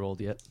haven't rerolled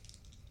yet.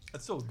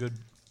 That's still good.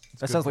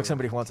 That sounds like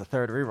somebody who wants a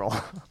third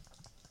reroll.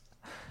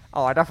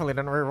 Oh, I definitely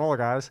didn't reroll,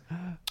 guys.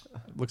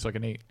 Looks like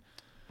an 8.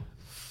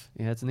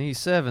 Yeah, it's an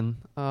 87.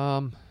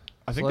 I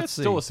think let's that's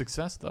still see. a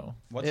success, though.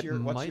 What's It your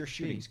might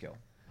shooting be. skill?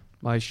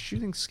 My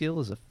shooting skill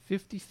is a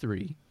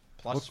 53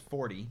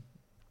 +40.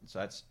 So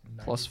that's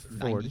plus 40.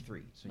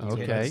 93. So you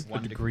Okay. get The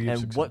 1 degree degree.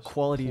 of And what success.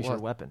 quality is your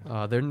What?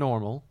 weapon? They're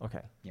normal.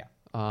 Okay.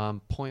 Yeah.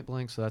 Point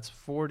blank, so that's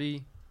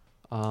 40.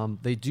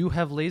 They do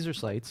have laser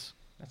sights,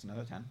 That's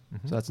another 10.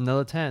 so that's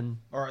another 10.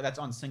 Or that's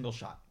on single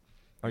shot.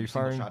 Are you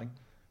single firing? shotting?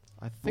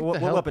 I think What the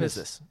hell weapon is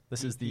pist- this?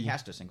 This is He the.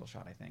 has to single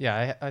shot, I think.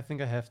 Yeah, I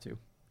think I have to.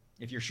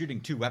 If you're shooting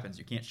 2 weapons,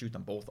 you can't shoot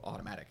them both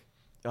automatic.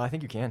 Oh, I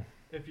think you can.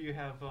 If you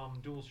have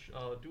dual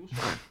shot.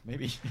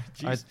 Maybe. I,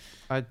 Jeez.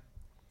 I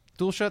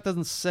dual shot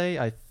doesn't say.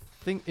 I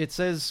think it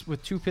says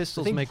with 2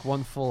 pistols think- make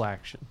 1 full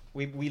action.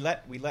 We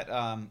let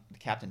the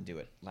captain do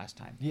it last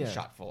time. Yeah.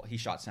 He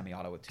shot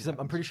semi-auto with 2 Because I'm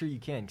weapons. pretty sure you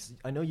can. Because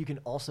I know you can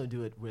also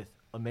do it with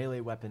a melee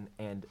weapon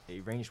and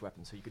a ranged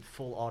weapon. So you could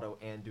full auto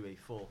and do a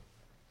full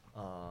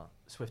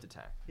swift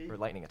attack or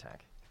lightning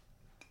attack.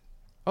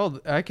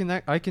 Oh, I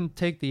can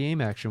take the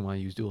aim action when I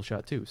use dual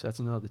shot too. So that's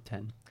another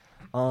 10.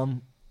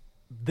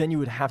 Then you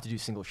would have to do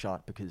single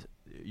shot because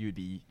you'd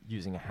be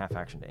using a half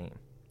action to aim.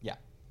 Yeah.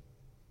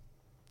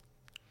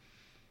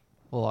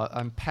 Well,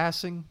 I'm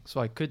passing,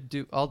 so I could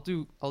do. I'll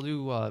do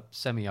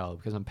semi-auto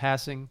because I'm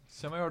passing.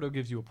 Semi-auto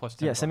gives you a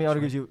 +10. Yeah, bonus, semi-auto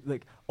right? gives you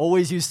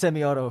always use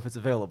semi-auto if it's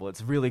available.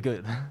 It's really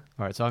good. All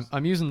right, so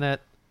I'm using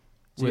that.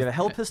 So you With have a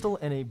hell pe- pistol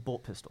and a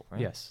bolt pistol,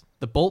 right? Yes.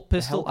 The bolt The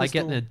pistol, hell I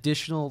get an pistol-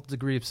 additional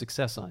degree of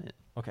success on it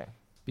Okay.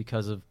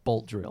 because of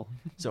bolt drill.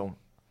 So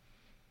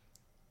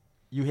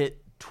you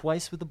hit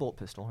twice with the bolt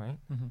pistol, right?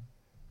 Mm-hmm.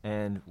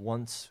 And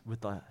once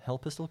with the hell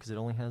pistol because it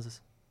only has.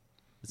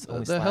 It's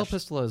only The hell slash.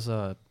 pistol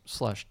is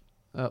slash.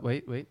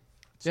 Wait.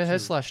 Yeah, it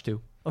has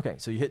 /2. Okay,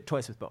 so you hit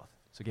twice with both.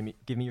 So give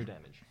me your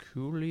damage.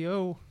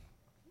 Coolio.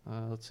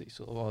 Let's see.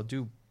 So I'll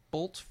do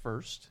bolt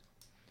first.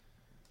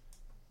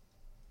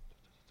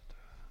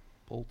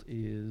 Bolt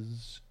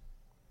is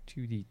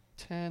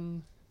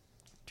 2d10.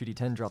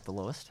 2d10, drop the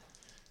lowest.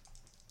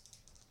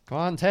 Come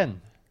on,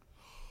 10.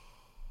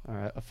 All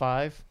right, a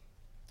 5.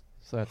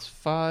 So that's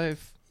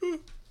 5.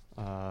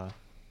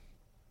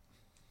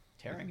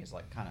 Tearing is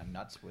like kind of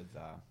nuts with.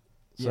 So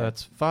Yeah.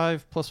 that's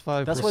 5 plus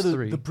 5 That's plus why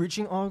 3. the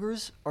breaching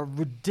augers are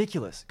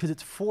ridiculous because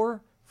it's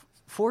four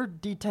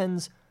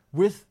d10s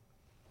with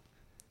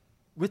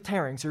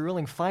tearing. So you're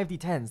rolling 5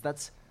 d10s.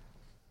 That's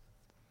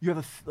you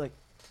have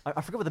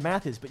I forget what the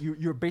math is, but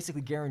you're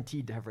basically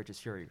guaranteed to have Righteous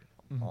Fury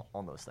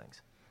on those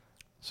things.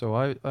 So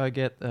I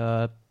get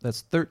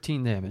that's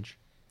 13 damage,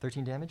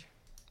 13 damage.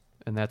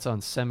 and that's on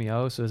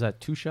semi-auto. So is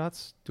that 2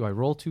 shots? Do I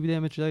roll 2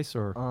 damage dice,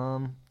 or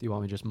do you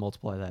want me to just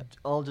multiply that?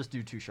 I'll just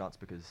do 2 shots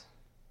because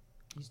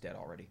He's dead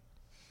already.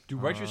 Do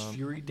Righteous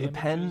Fury the damage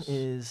pen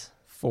is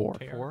 4.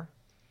 tear? 4.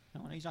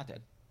 No, he's not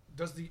dead.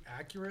 Does the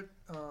accurate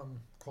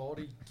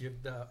quality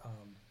give the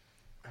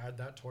add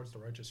that towards the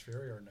Righteous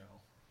Fury or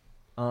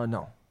no?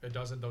 No, It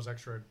doesn't. Those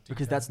extra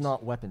because that's D10s?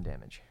 not weapon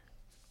damage.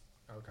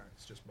 Okay,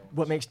 it's just bonus.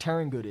 What makes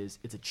tearing good is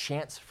it's a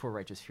chance for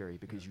Righteous Fury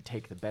because you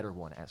take the better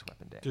one as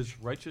weapon damage. Does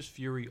Righteous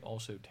Fury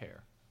also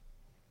tear?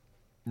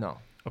 No.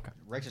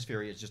 Righteous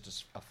Fury is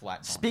just a flat.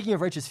 Bonus. Speaking of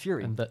Righteous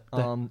Fury, And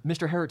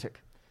Mr. Heretic,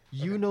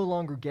 you no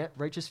longer get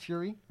Righteous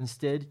Fury.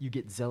 Instead, you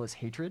get Zealous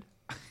Hatred.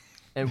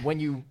 And when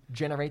you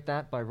generate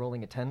that by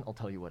rolling a 10, I'll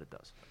tell you what it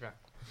does.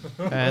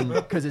 And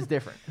Because it's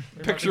different.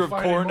 You're Picture not of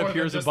fighting Korn more than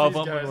appears just above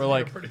these them, and guys we're here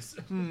like, pretty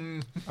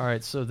soon. all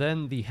right, so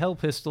then the hell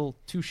pistol,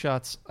 2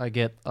 shots. I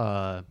get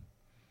I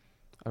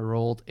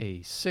rolled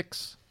a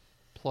 6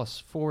 plus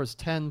 4 is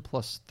 10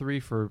 plus 3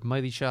 for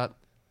mighty shot,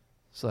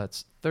 so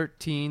that's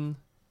 13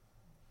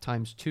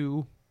 times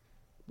 2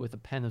 with a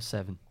pen of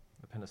 7.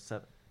 A pen of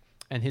 7.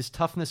 And his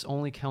toughness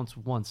only counts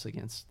once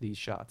against these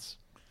shots.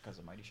 Because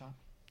of Mighty Shot.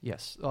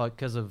 Yes,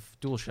 because of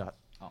dual shot.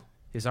 Oh.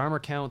 His armor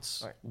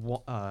counts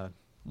Right.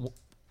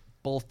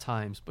 both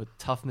times, but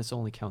toughness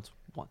only counts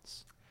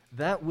once.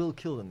 That will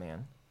kill the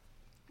man.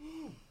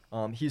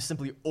 He's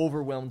simply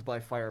overwhelmed by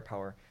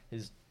firepower.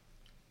 His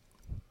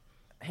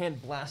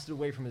hand blasted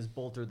away from his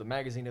bolter, the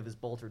magazine of his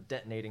bolter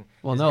detonating.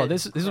 Well, his no, head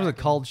this was a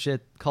cracking.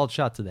 called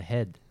shot to the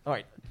head. All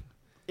right.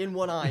 In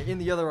one eye, in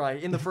the other eye,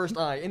 in the first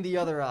eye, in the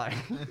other eye.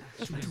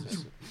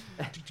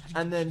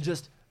 And then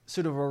just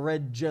sort of a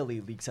red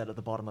jelly leaks out of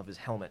the bottom of his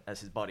helmet as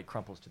his body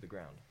crumples to the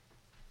ground.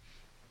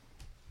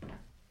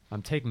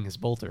 I'm taking his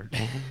bolter.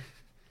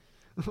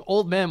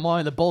 Old man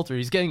wanted a bolter.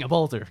 He's getting a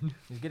bolter.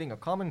 He's getting a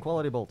common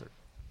quality bolter.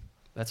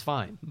 That's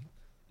fine.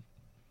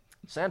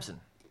 Samson,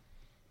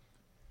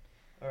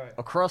 All right.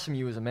 across from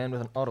you is a man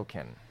with an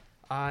autocannon.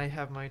 I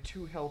have my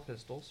 2 hell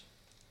pistols.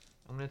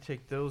 I'm going to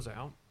take those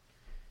out.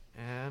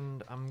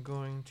 And I'm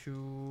going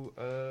to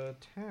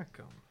attack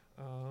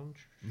them.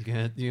 You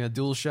gonna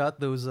dual shot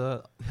those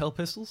hell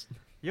pistols?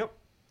 Yep.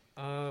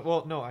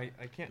 Well, no, I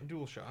can't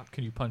dual shot.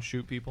 Can you punch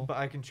shoot people? But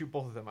I can shoot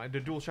both of them. The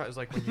dual shot is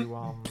like when you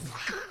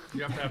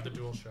You have to have the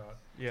dual shot.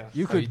 yeah.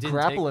 You you could didn't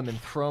grapple take- him and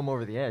throw him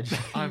over the edge.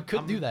 You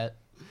could do that.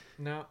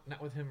 No,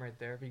 not with him right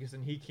there because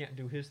then he can't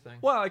do his thing.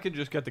 Well, I could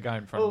just get the guy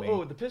in front of me.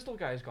 Oh, the pistol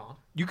guy's gone.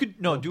 You could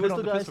do it on pistol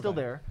the guy's pistol still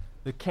guy. there.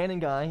 The cannon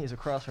guy is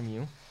across from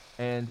you,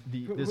 and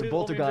there's who a did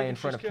bolter Old Man guy in Jenkins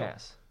front of just kill?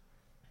 Cass.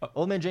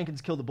 Old Man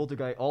Jenkins killed the bolter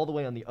guy all the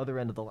way on the other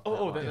end of the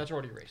line. Then that's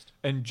already erased.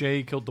 And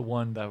Jay killed the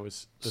one that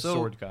was the So-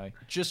 sword guy.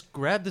 Just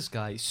grab this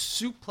guy,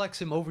 suplex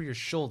him over your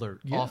shoulder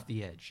Yeah. off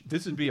the edge.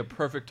 This would be a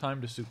perfect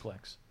time to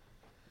suplex.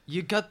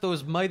 You got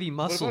those mighty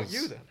muscles. What about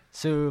you then?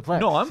 Suplex.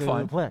 No, I'm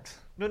fine. Suplex.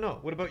 No.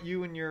 What about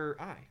you and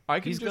your eye? I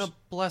can He's just. gonna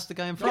blast the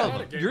guy in Yeah, front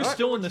of him. you're Alright,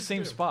 still what in the you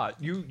same do?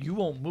 spot. You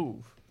won't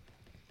move.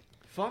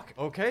 Fuck.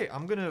 Okay,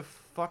 I'm gonna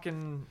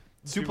fucking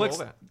do all Suplex.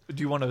 that.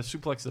 Do you want to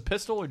suplex the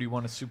pistol or do you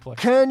want to suplex?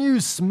 Can you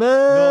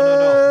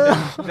smell?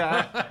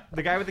 No.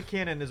 The guy with the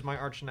cannon is my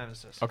arch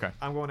nemesis. Okay.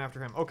 I'm going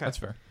after him. Okay. That's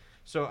fair.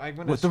 So I'm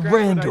gonna What the scrap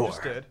what I Randor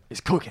just did.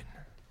 is cooking.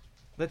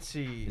 Let's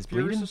see. Is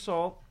Furious bleeding?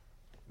 assault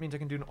means I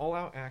can do an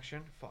all-out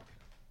action. Fuck.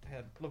 I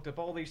had looked up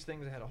all these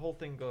things. I had a whole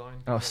thing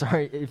going. Oh,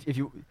 sorry. If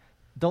you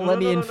don't No, let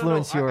no, me no,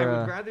 influence I your.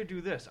 would rather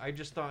do this. I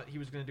just thought he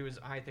was gonna do his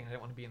eye thing. I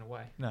didn't want to be in the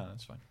way. No,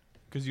 that's fine.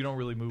 Because you don't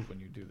really move when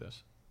you do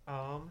this.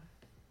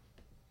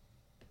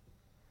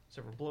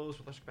 Several blows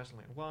with electric capacity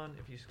land 1.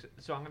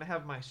 So I'm gonna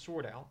have my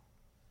sword out.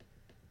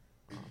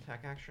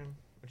 Attack action,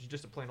 which is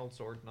just a plain old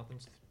sword. Nothing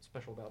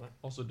special about it.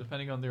 Also,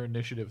 depending on their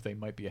initiative, they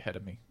might be ahead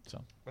of me. So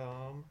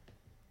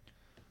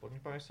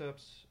Bludgeoning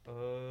biceps.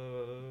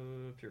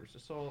 Furious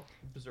assault.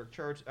 Berserk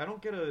charge. I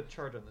don't get a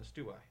charge on this,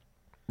 do I?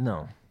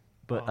 No,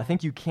 but I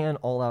think you can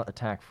all-out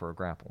attack for a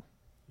grapple.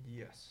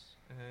 Yes.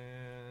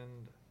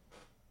 And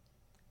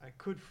I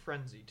could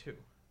frenzy too.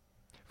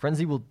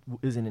 Frenzy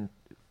is an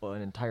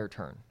entire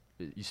turn.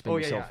 You spend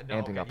yourself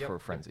amping up for a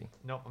frenzy.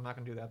 No, I'm not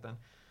gonna do that then.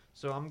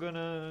 So I'm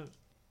gonna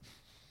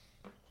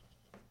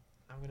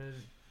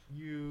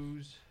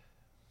use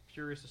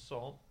Furious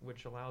Assault,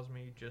 which allows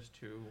me just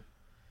to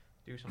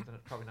do something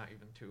that's probably not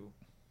even too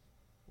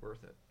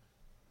worth it.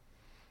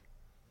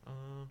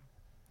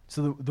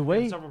 So the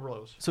way several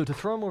blows. So to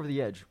throw him over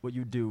the edge, what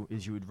you'd do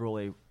is you would roll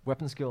a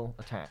weapon skill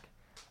attack,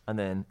 and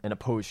then an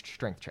opposed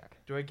strength check.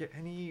 Do I get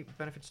any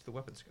benefits to the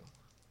weapon skill?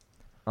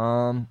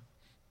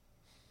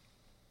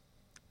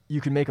 You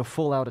can make a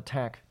full out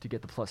attack to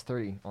get the plus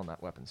 30 on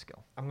that weapon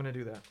skill. I'm gonna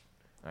do that.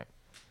 All right.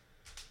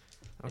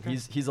 Okay.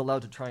 He's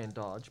allowed to try and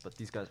dodge, but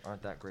these guys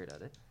aren't that great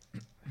at it.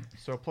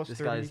 So plus This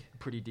 30, guy's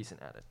pretty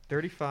decent at it.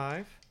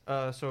 35.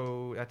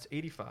 So that's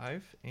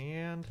 85,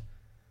 and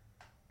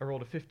I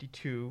rolled a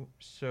 52,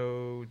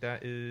 so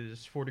that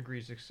is 4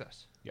 degrees of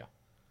success.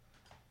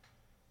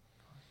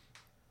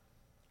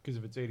 Because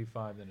if it's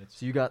 85, then it's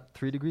So you got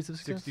 3 degrees of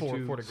success?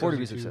 62, 4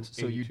 degrees of 62, success.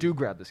 So you 82. do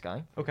grab this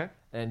guy, Okay.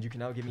 and you can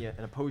now give me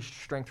an opposed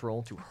strength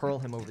roll to hurl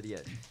him over the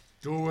edge.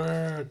 Do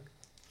it.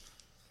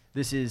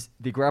 This is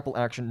the grapple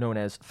action known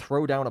as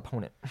throw down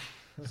opponent.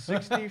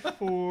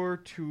 64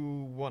 to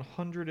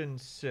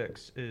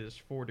 106 is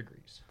 4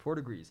 degrees. 4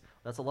 degrees.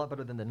 That's a lot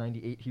better than the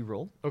 98 he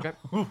rolled. Okay.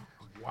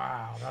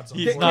 Wow, that's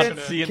He's unfortunate.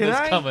 not seeing can this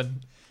I-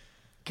 coming.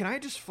 Can I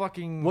just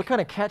fucking... What kind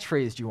of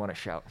catchphrase do you want to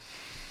shout?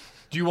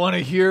 Do you want to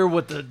hear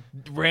what the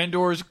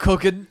Randor's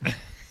cooking?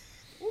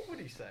 What would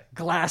he say?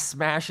 Glass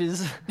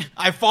smashes.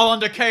 I fall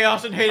into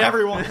chaos and hate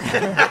everyone.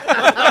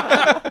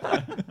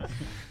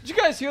 Did you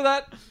guys hear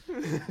that?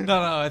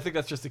 No, I think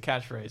that's just a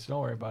catchphrase. Don't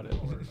worry about it.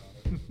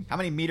 How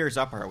many meters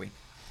up are we?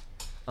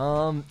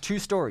 2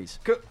 stories.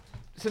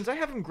 Since I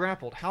haven't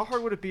grappled, how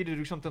hard would it be to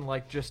do something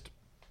like just...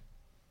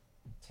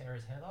 Tear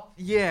his head off?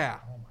 Yeah.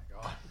 Oh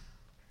my god.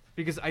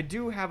 Because I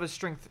do have a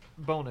strength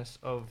bonus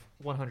of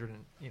 100 and,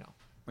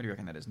 What do you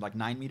reckon that is? Like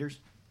 9 meters?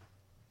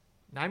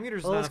 9 meters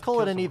is Well, not let's enough to call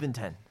kill it an someone. even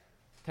 10.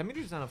 10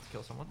 meters is not enough to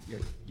kill someone.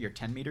 You're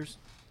 10 meters?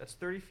 That's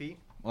 30 feet.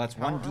 Well, that's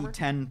Power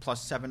 1d10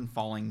 plus 7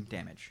 falling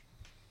damage.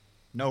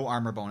 No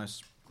armor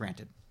bonus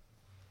granted.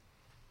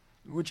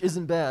 Which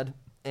isn't bad,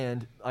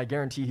 and I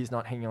guarantee he's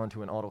not hanging on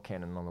to an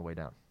autocannon on the way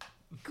down.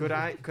 Could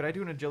I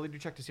do an agility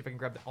check to see if I can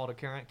grab the auto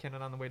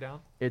cannon on the way down?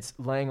 It's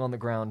laying on the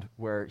ground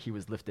where he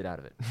was lifted out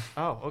of it.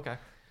 Oh, okay.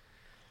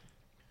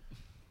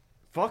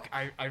 Fuck,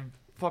 I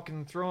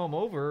fucking throw him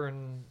over,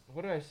 and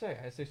what did I say?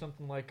 I say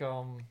something like,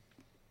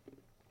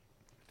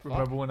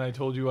 Remember when I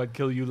told you I'd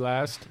kill you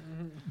last?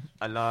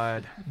 I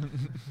lied.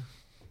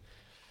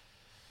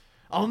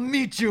 I'll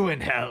meet you in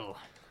hell.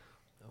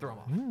 Throw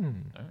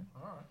him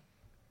off.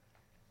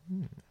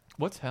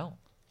 What's hell?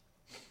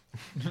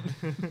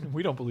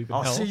 We don't believe in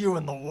I'll hell. see you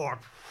in the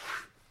warp.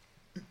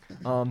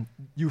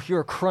 You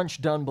hear a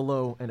crunch down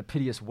below and a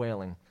piteous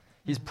wailing.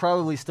 He's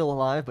probably still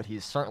alive, but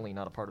he's certainly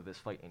not a part of this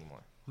fight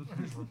anymore.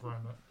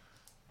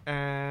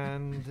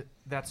 And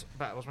that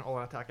was my all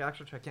attack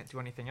action, so I can't do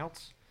anything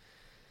else.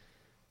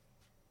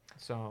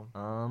 So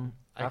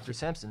After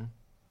Samson,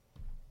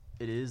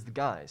 it is the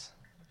guys.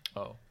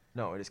 Oh.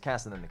 No, it is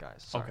Cass and then the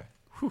guys. Sorry.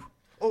 Okay.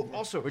 oh,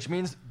 also, Which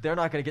means they're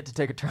not going to get to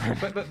take a turn.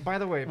 but by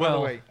the way,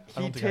 Well, I he don't think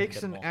I can takes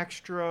get an them all.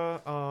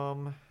 extra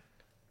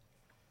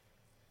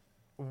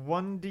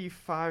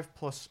 1d5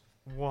 plus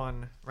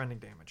 1 rending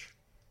damage.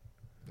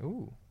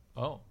 Ooh.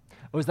 Oh.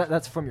 Oh, is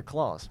that's from your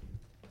claws?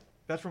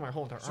 That's for my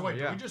whole entire So armor. wait,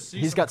 Yeah. did we just see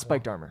He's some got clo-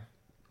 spiked armor.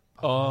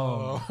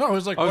 Oh. I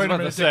was like, I was wait a about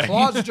to minute, say. did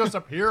claws just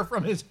appear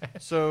from his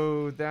head?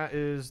 So that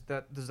is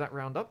that. Does that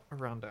round up or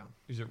round down?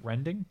 Is it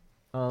rending?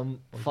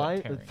 Um, Or is that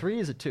 5, tearing? 3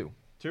 is a 2.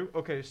 2.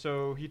 Okay,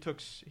 so he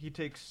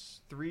takes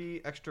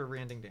 3 extra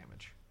rending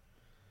damage.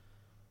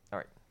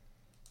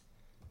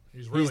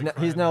 He's really He's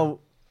crying now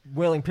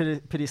wailing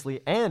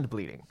piteously and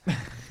bleeding.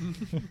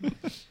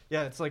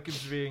 Yeah, it's like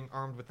it's being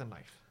armed with a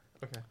knife.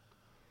 Okay.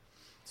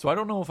 So I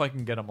don't know if I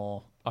can get them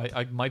all.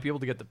 I might be able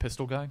to get the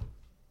pistol guy.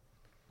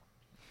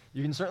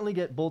 You can certainly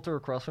get Bolter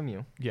across from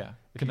you. Yeah.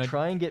 If Can you I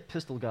try and get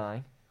Pistol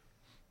Guy,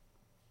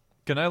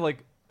 can I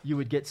like you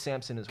would get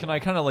Samson as can well. I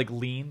kind of like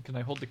lean? Can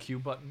I hold the Q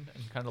button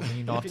and kind of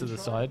lean off to the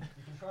side?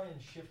 You can try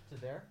and shift to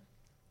there.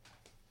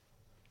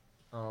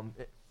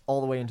 All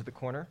the way into the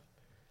corner,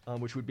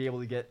 which would be able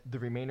to get the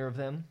remainder of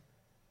them.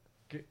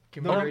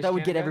 Can No, we that would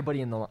raise get Canada?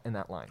 everybody in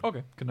that line.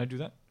 Okay. Can I do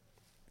that?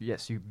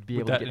 Yes, you'd be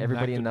Would able to that get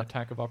everybody in enact that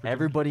an attack of opportunity?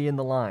 everybody in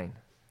the line.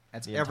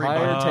 That's The everybody.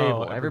 entire Oh, table,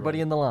 everybody.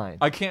 everybody in the line.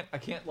 I can't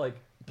like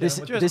This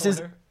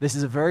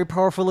is a very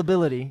powerful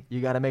ability. You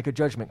got to make a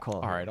judgment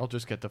call. All right, I'll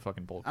just get the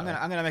fucking bolt. I'm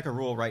gonna make a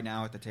rule right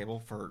now at the table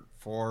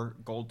for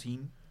gold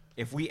team.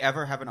 If we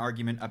ever have an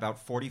argument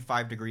about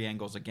 45-degree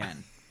angles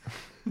again,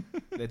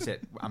 that's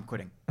it. I'm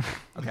quitting.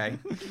 Okay.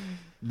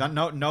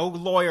 No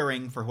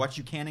lawyering for what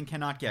you can and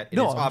cannot get.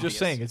 No, is I'm obvious. just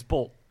saying it's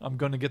bolt. I'm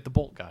gonna get the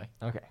bolt guy.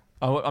 Okay.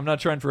 I'm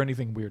not trying for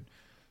anything weird.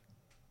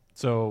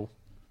 So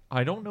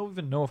I don't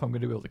even know if I'm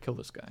gonna be able to kill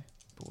this guy,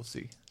 but we'll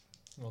see.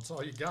 Well, that's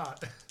all you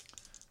got.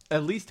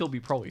 At least he'll be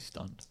probably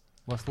stunned.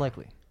 Most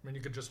likely. I mean,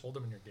 you could just hold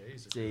him in your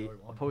gaze if It's you a really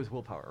want. opposed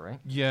willpower, right?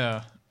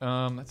 Yeah.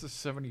 That's a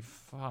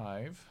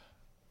 75,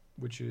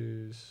 which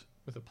is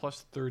with a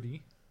plus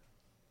 30.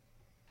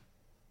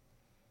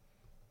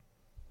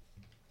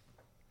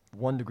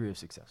 1 degree of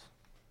success.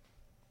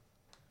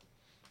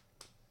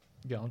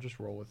 Yeah, I'll just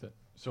roll with it.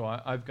 So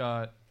I've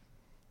got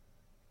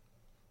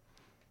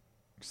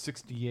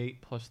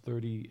 68 plus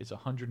 30 is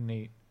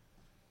 108,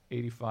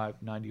 85,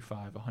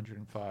 95,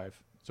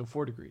 105. So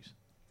 4 degrees.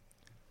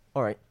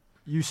 All right.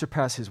 You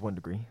surpass his 1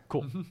 degree.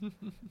 Cool.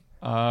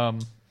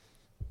 And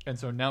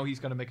so now he's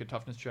going to make a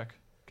toughness check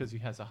because he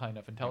has a high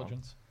enough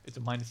intelligence. It's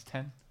a minus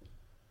 10.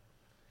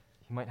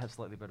 He might have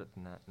slightly better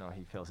than that. No,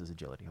 he fails his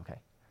agility. Okay.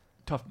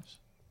 Toughness.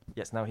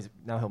 Yes, now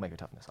he'll make a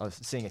toughness. I was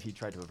seeing if he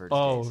tried to avert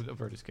his gaze.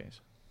 Avert his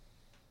gaze.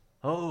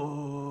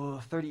 Oh,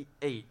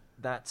 38.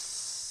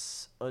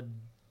 That's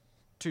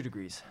 2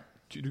 degrees.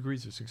 2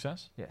 degrees of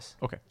success? Yes.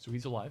 Okay, so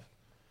he's alive.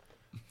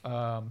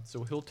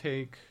 So he'll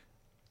take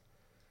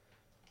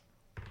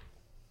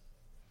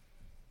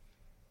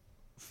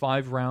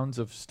 5 rounds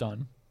of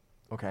stun.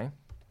 Okay.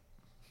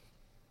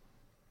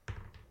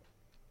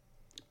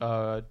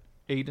 8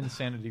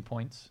 insanity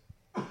points.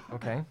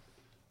 Okay.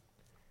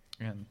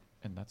 And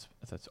that's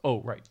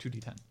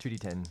 2d10.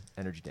 2d10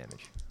 energy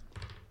damage.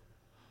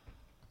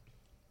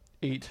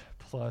 8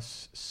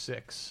 plus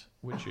 6,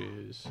 which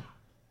is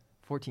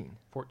 14.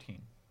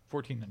 14.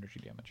 14 energy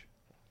damage.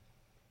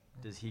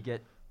 Does he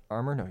get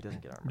armor? No, he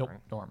doesn't get armor. Nope, Right?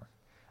 no armor.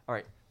 All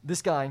right.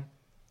 This guy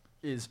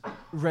is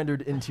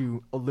rendered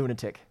into a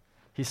lunatic.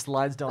 He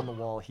slides down the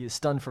wall. He is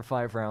stunned for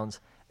 5 rounds,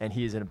 and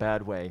he is in a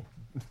bad way.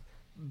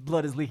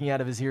 Blood is leaking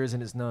out of his ears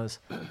and his nose.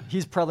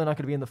 He's probably not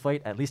going to be in the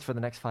fight, at least for the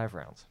next 5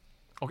 rounds.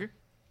 Okay.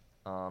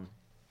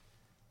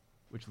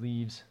 Which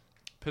leaves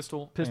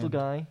Pistol pistol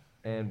guy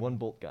and 1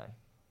 bolt guy.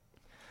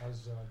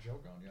 Has Joe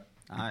gone yet?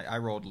 I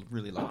rolled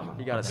really low.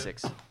 He got a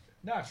 6. All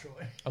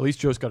Naturally. At least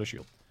Joe's got a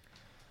shield.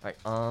 right.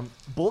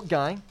 Bolt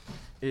guy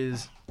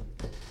is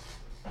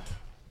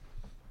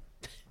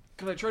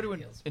Can I try to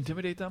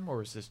intimidate them,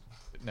 or is this...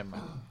 Never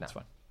mind. That's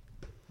fine.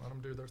 Let them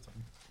do their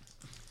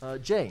thing.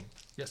 Jay.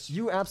 Yes.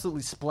 You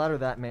absolutely splatter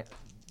that man.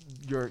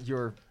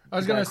 Your. I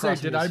was the guy gonna say,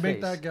 across from did I his make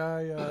face. that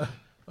guy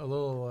a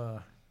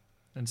little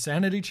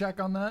insanity check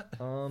on that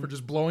for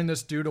just blowing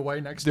this dude away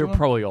next They're to him?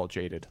 probably all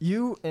jaded.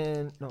 You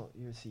and no,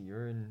 you see,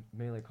 you're in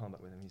melee combat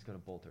with him. He's got a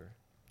bolter.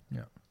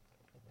 Yeah.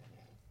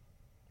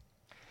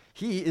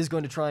 He is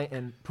going to try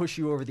and push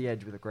you over the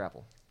edge with a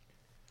grapple.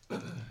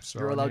 So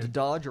You're I allowed to need-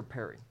 dodge or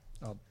parry.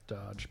 I'll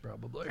dodge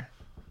probably.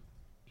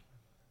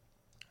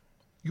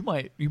 You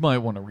might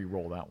want to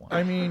re-roll that one.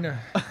 I mean,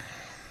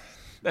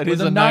 That with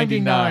is a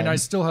 99, I I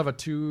still have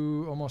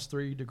almost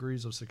 3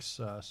 degrees of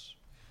success.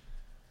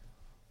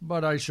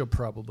 But I should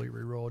probably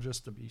re-roll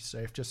just to be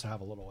safe, just to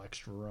have a little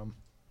extra room.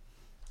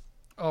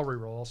 I'll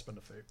re-roll. I'll spend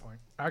a fate point.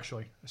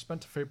 Actually, I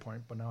spent a fate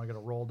point, but now I got to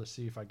roll to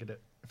see if I get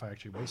it. If I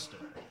actually waste it.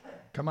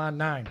 Come on,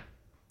 9.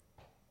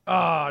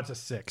 Ah, it's a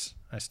 6.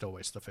 I still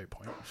waste the fate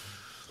point. All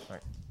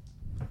right.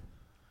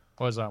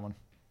 What is that one?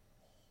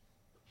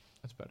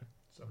 That's better.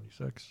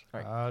 76.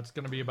 All right. It's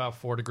going to be about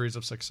 4 degrees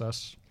of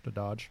success to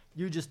dodge.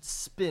 You just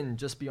spin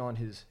just beyond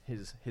his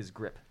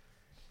grip.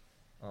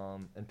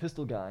 And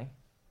pistol guy.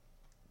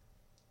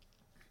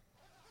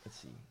 Let's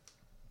see.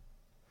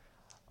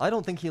 I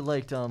don't think he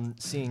liked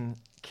seeing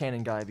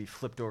cannon guy be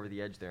flipped over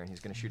the edge there, and he's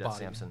going to shoot at Body.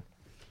 Samson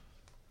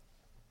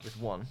with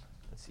 1.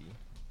 Let's see.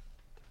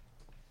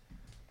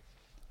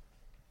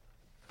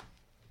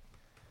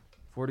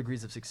 4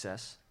 degrees of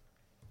success.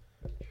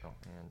 Oh,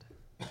 and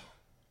All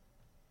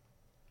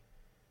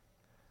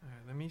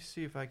right, let me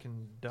see if I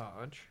can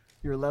dodge.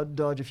 you're allowed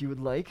to dodge if you would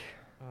like.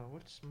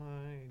 What's my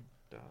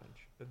dodge?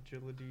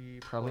 Agility.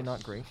 Probably plus-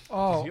 not great.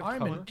 Oh, have I'm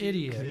cover? an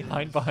idiot.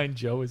 Hide behind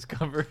Joe is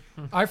cover.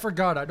 I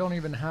forgot. I don't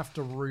even have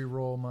to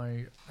re-roll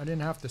my... I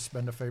didn't have to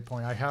spend a fate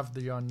point. I have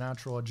the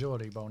unnatural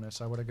agility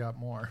bonus. I would have got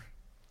more.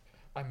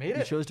 I made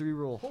You it. chose to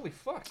reroll. Holy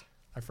fuck!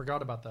 I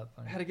forgot about that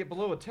I thing. had to get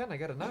below a 10. I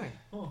got a 9.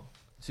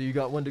 So you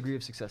got 1 degree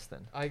of success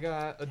then. I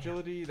got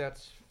agility.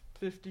 That's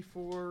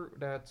 54.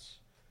 That's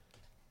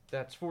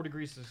 4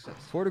 degrees of success.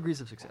 4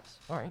 degrees of success.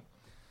 All right.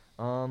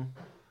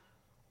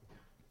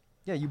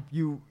 Yeah,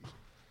 you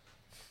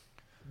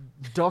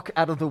duck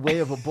out of the way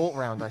of a bolt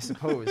round, I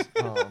suppose,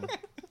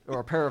 or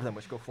a pair of them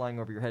which go flying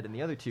over your head, and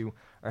the other 2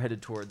 are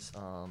headed towards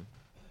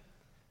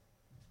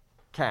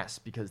Cass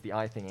because the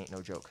eye thing ain't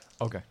no joke.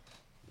 Okay.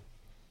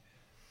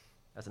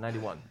 That's a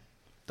 91.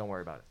 Don't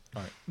worry about it.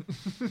 All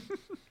right.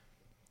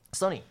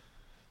 Sonny.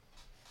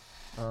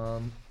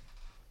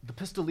 The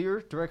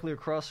pistolier directly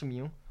across from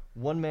you,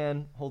 one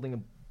man holding a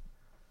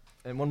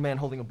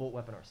bolt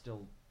weapon are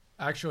still.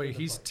 Actually,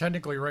 he's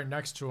technically right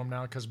next to him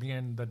now because me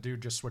and the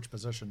dude just switched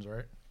positions,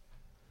 right?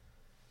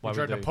 Why He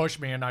would tried to they- push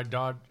me and I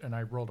dodged and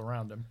I rolled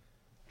around him.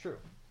 True.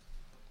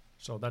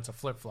 So that's a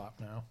flip-flop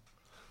now.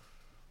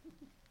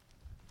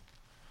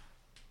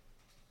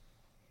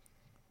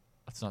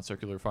 That's not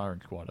circular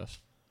firing squad us.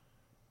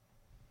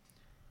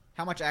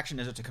 How much action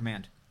is it to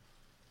command?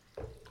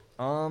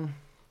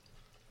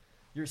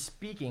 You're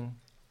speaking,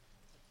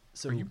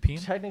 So Are you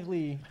peeing?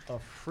 technically a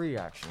free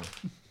action.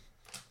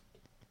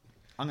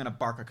 I'm gonna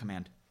bark a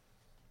command.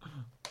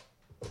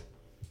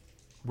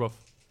 Roof.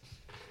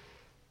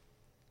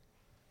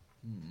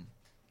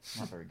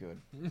 Not very good.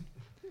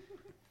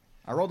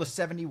 I rolled a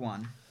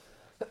 71,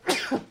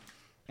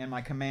 and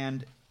my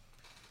command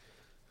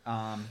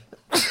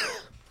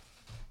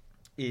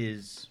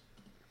is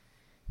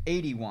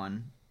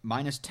 81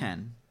 minus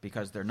 10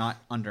 because they're not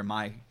under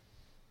my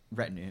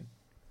retinue.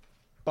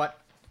 But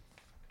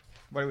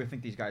what do we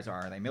think these guys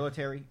are? Are they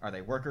military? Are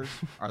they workers?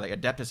 Are they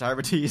Adeptus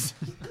Arbites?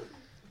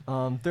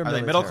 They're Are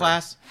they middle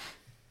class?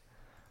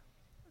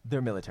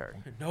 They're military.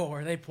 No,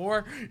 are they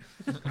poor?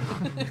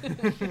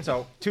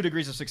 So 2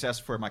 degrees of success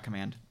for my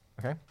command.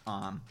 Okay.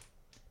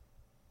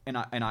 And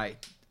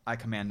I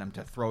command them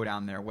to throw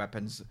down their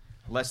weapons,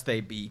 lest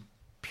they be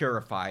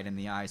purified in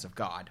the eyes of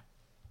God.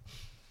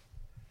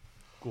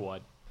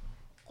 God.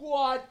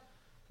 What?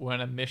 We're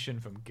on a mission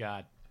from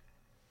God.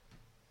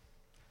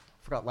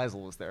 Forgot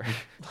Lizel was there.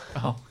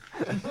 Oh.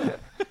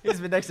 He's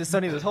been next to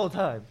Sonny this whole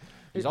time.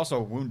 He's also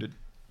wounded.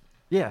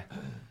 Yeah.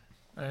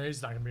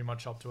 He's not going to be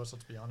much help to us,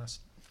 let's be honest.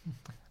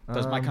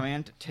 Does my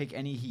command take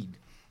any heed?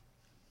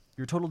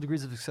 Your total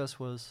degrees of success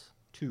was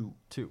 2.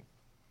 2.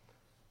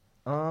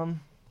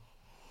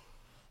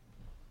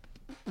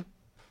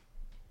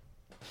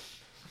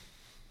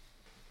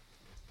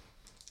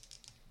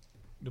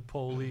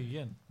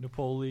 Napoleon.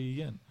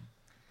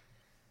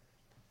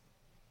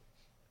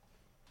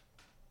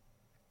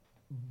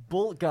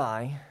 Bolt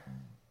guy,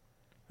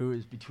 who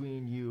is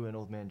between you and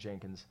Old Man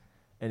Jenkins,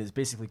 and is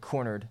basically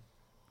cornered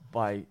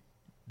by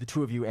the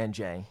two of you and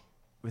Jay,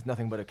 with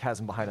nothing but a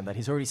chasm behind him that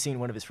he's already seen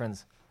one of his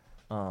friends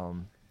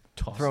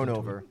Tossed thrown into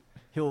over.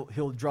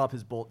 He'll drop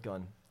his bolt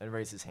gun and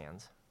raise his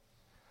hands.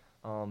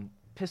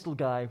 Pistol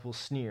guy will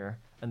sneer,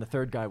 and the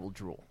third guy will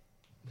drool.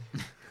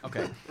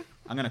 Okay.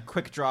 I'm going to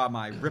quick draw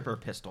my Ripper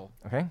pistol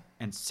Okay?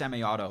 and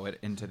semi-auto it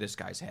into this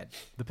guy's head.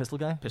 The pistol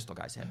guy? Pistol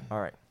guy's head.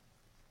 All right.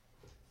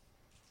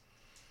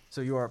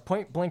 So you are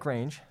point blank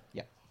range.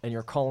 Yep. And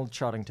you're called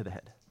shotting to the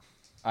head.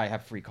 I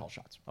have free call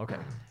shots. Okay.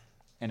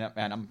 And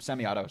I'm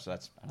semi-auto, so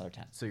that's another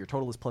 10. So your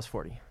total is plus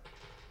 40.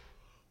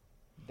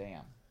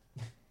 Damn.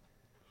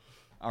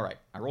 All right.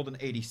 I rolled an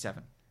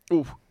 87.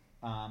 Ooh.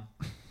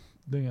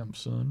 Damn,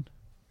 son.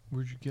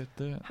 Where'd you get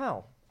that?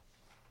 How?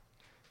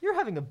 You're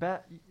having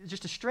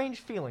just a strange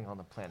feeling on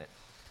the planet.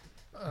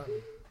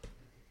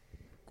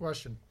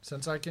 Question.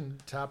 Since I can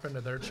tap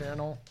into their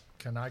channel,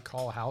 can I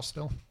call Hal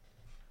still?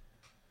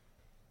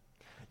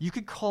 You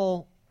could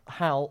call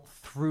Hal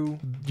through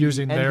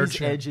Using their Envy's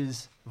channel.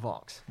 Edge's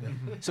Vox.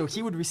 So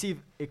he would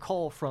receive a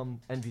call from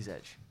Envy's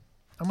Edge.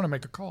 I'm going to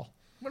make a call.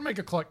 I'm going to make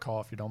a collect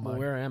call if you don't Well, mind.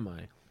 where am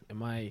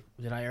I?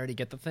 Did I already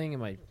get the thing?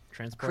 Am I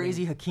transporting?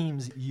 Crazy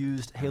Hakim's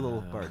used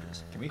Halo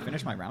barges. Can we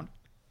finish my round?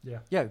 Yeah.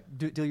 Yeah,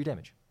 deal your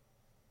damage.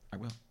 I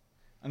will.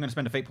 I'm going to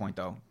spend a fate point,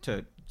 though.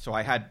 So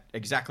I had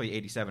exactly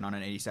 87 on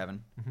an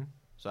 87. Mhm.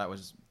 So that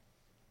was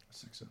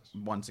Success.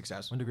 1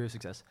 success. 1 degree of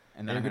success.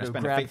 And then And I'm you're going to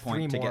gonna spend a grab fate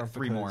point to three more get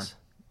 3 more. because-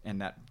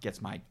 And that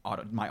gets my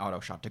auto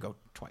shot to go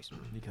twice.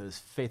 Because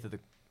faith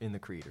in the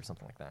creed or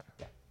something like that.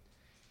 Yeah.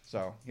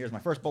 So here's my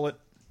first bullet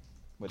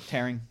with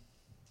tearing.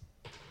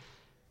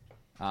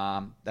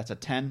 That's a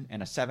 10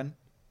 and a 7.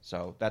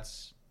 So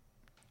that's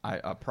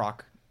a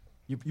proc.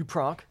 You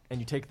proc and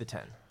you take the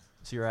 10.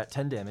 So you're at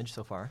 10 damage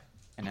so far.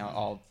 And now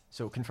I'll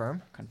So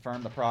confirm.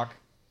 confirm the proc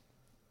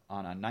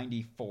on a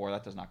 94.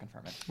 That does not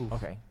confirm it.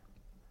 Okay.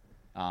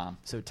 Um,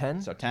 So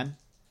 10 so 10.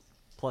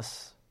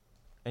 plus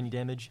any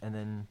damage and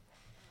then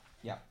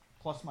Yeah.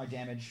 Plus my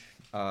damage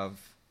of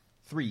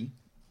 3,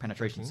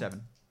 penetration 13.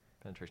 7.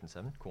 penetration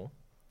 7. Cool.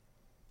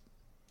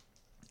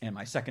 And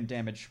my second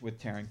damage with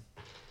tearing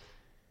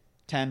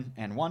 10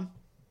 and 1.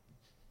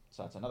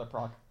 So that's another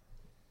proc.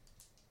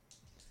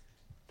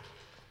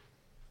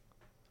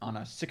 On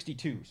a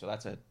 62, so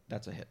that's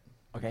a hit.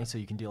 Okay, so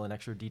you can deal an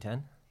extra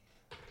d10.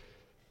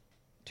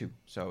 2.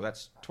 So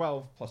that's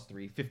 12 plus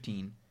 3,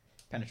 15,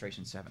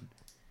 penetration 7.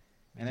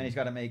 And then he's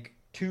got to make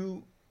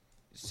 2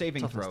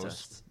 saving Toughness throws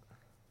tests.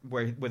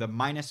 with a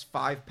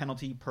 -5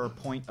 penalty per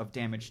point of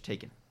damage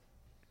taken.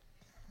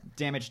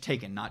 Damage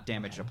taken, not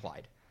damage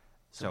applied.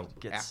 So he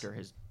gets-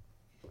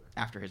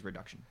 after his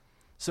reduction.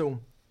 So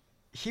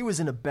he was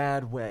in a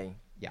bad way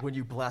Yeah. when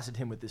you blasted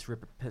him with this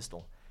Ripper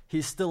pistol.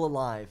 He's still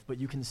alive, but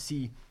you can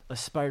see a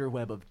spider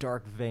web of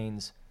dark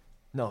veins.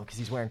 No, because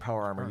he's wearing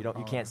power armor.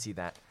 You can't see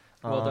that.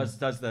 Well,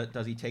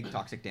 does he take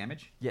toxic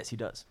damage? Yes, he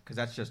does. Because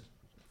that's just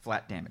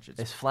flat damage.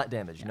 It's flat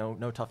damage. Yeah.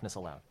 No toughness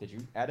allowed. Did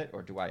you add it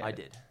or do I add I it?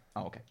 did.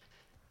 Oh, okay.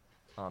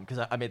 Because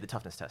I made the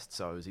toughness test,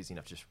 so it was easy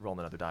enough to just roll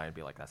another die and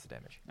be like, that's the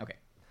damage. Okay.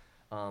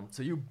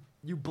 So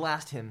you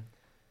blast him.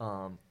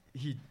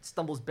 He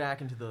stumbles back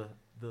into the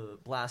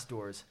blast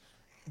doors,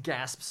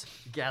 gasps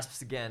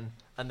again,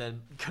 and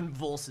then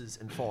convulses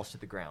and falls to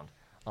the ground.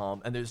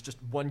 And there's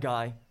just one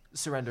guy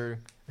surrender,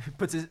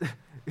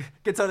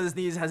 gets on his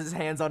knees, has his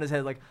hands on his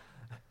head, like,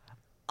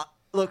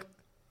 look,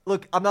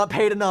 I'm not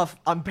paid enough.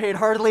 I'm paid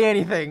hardly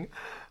anything.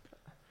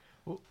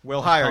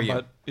 We'll hire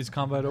you. Is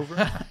combat over?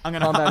 I'm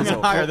gonna Combat is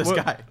over. hire this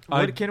guy.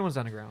 What cannon was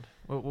on the ground?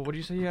 What did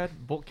you say you had?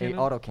 Bolt A cannon?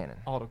 autocannon.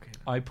 Autocannon.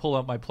 I pull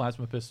out my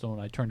plasma pistol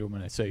and I turn to him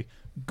and I say,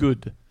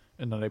 "Good,"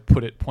 and then I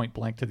put it point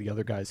blank to the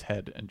other guy's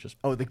head and just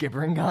Oh, the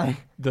gibbering guy.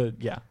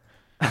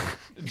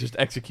 just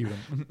execute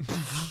him.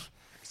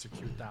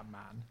 Execute that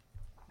man.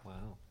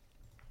 Wow.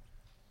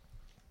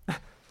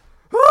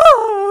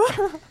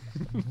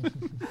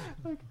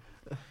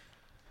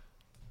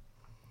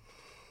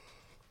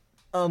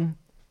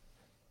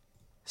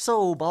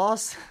 So,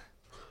 boss,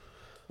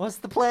 what's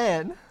the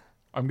plan?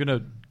 I'm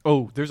gonna.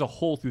 Oh, there's a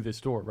hole through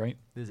this door, right?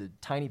 There's a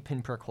tiny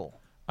pinprick hole.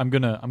 I'm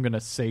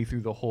gonna say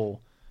through the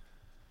hole.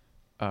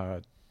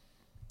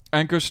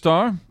 Anchor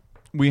Star,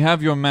 we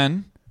have your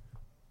men.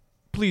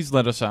 Please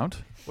let us out.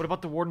 What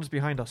about the wardens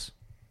behind us?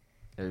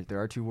 There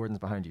are 2 wardens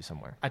behind you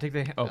somewhere. I take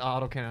the Oh.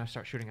 autocannon and I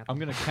start shooting at them. I'm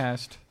gonna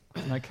cast.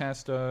 Can I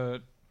cast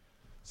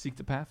Seek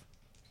the Path?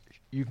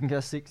 You can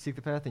guess seek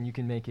the path, and you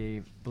can make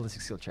a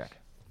ballistic skill check.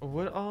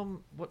 What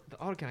the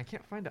autocannon? I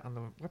can't find it on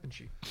the weapon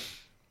sheet.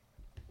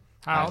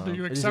 How do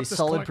you It is accept a this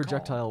solid collect call?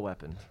 projectile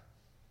weapon.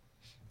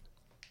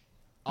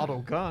 Auto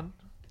gun.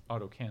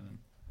 Auto cannon.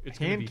 It's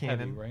Hand gonna be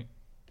heavy, cannon. right?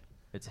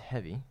 It's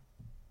heavy.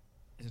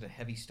 Is it a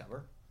heavy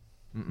stubber?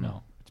 Mm-mm.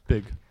 No, it's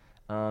big.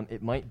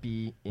 It might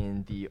be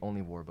in the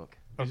only war book.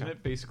 Isn't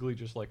it basically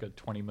just like a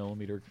 20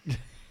 millimeter?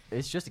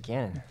 It's just a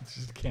cannon. It's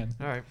just a cannon.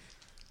 All right.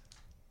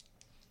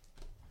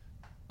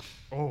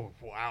 Oh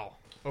wow.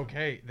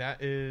 Okay,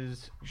 that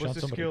is Shot what's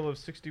the somebody. skill of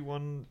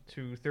 61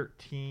 to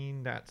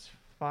 13? That's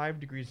 5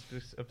 degrees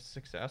of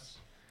success.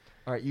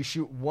 All right, you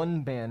shoot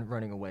one man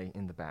running away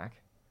in the back,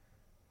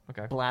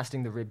 Okay.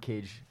 blasting the rib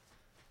cage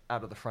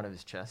out of the front of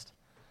his chest.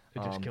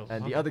 It just kills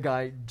and him. the other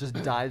guy just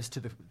dives to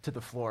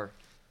the floor,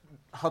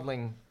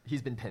 huddling.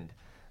 He's been pinned.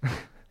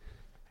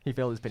 He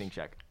failed his pinning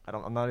check.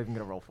 I'm not even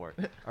gonna roll for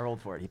it. I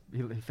rolled for it.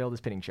 He failed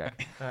his pinning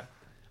check.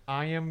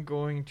 I am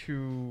going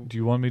to. Do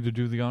you want me to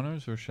do the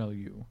honors, or shall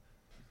you?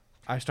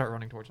 I start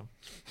running towards him.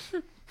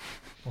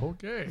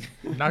 Okay.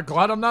 Not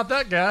glad I'm not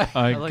that guy.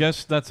 I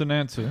guess that's an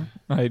answer.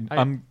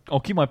 I'll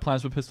keep my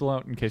plasma pistol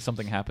out in case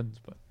something happens.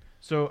 But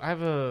So I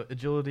have a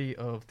agility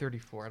of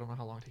 34. I don't know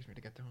how long it takes me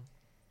to get to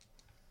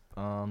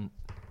him.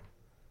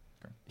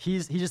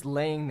 He's just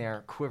laying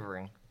there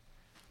quivering,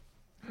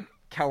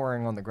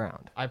 cowering on the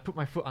ground. I put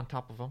my foot on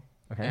top of him,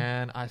 Okay.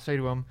 and I say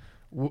to him,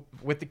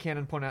 with the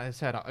cannon pointed at his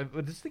head,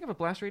 does this thing have a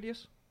blast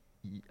radius?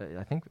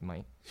 I think it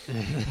might.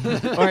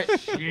 All right.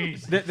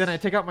 Then I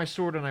take out my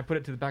sword and I put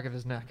it to the back of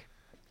his neck.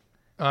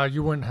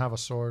 You wouldn't have a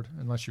sword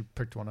unless you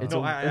picked one up.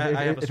 No, I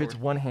have a if it's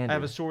sword. one-handed. I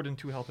have a sword and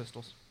 2 hell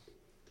pistols.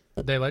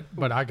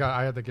 But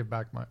I had to give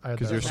back my. I had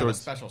 'Cause to- your It's sword's-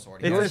 a special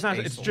sword. It's Yours not- is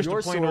a it's sword. just a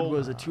Your plain sword old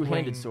was a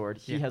two-handed plain- sword.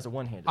 He yeah. has a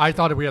one-handed. I sword.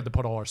 thought we had to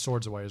put all our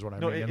swords away. Is what I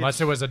No, mean. it- Unless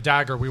it was a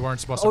dagger, we weren't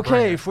supposed to bring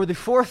Okay, it. for the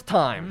 4th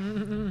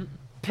time,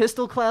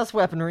 pistol class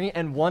weaponry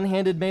and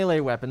one-handed melee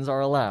weapons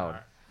are allowed.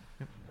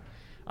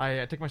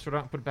 I take my sword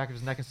out and put it back of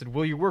his neck and said,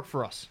 "Will you work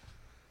for us?"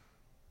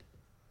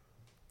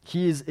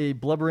 He is a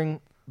blubbering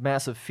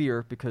mass of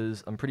fear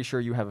because I'm pretty sure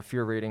you have a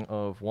fear rating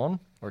of 1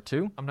 or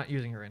 2. I'm not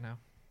using it right now.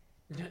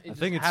 I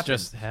think it's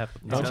just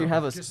happened. Don't you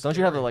have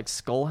a like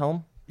skull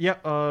helm?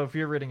 Yep,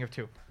 fear rating of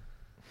 2.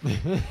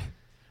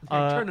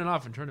 Turn it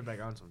off and turn it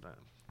back on sometime.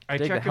 I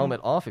Take the check him.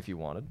 helmet off if you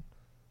wanted,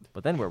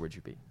 but then where would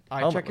you be?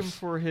 I check him Helmetless.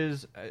 for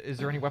his. Is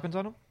there any weapons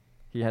on him?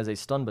 He has a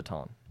stun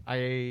baton.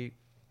 I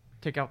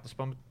take out the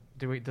spun.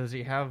 Does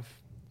he have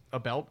a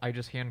belt? I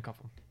just handcuff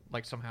him,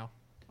 like somehow.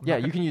 I'm Yeah, not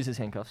you gonna- can use his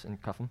handcuffs and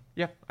cuff him.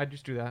 Yeah, I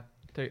just do that.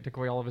 Take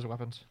away all of his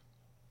weapons,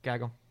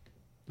 gag him,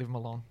 leave him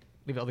alone,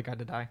 leave the other guy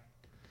to die.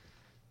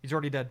 He's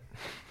already dead.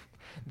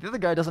 The other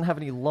guy doesn't have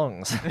any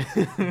lungs.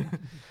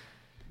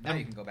 Now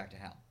you can go back to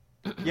hell.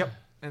 Yep,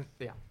 and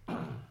yeah.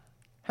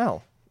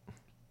 How?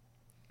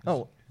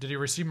 Oh, Did he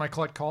receive my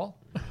collect call?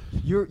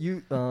 you're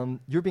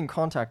being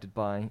contacted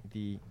by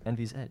the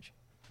Envy's Edge.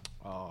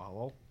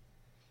 Hello?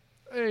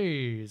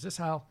 Hey, is this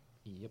Hal?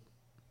 Yep.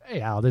 Hey,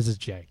 Hal, this is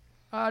Jay.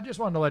 I just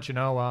wanted to let you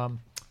know,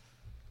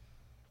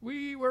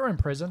 we're in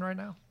prison right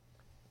now.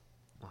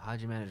 Well, how'd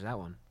you manage that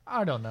one?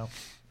 I don't know.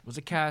 Was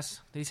it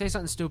Cass? Did he say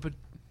something stupid?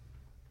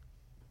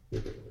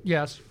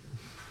 Yes.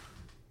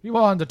 He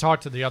wanted to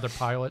talk to the other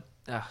pilot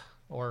Ugh.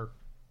 or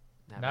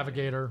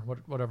navigator,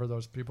 whatever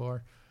those people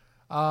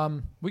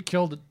are. We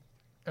killed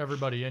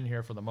everybody in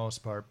here for the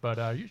most part,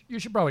 but you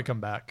should probably come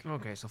back.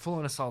 Okay, so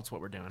full-on assault's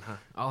what we're doing, huh?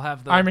 I'll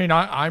have the. I mean,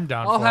 I'm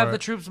down I'll for have it. the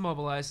troops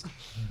mobilized.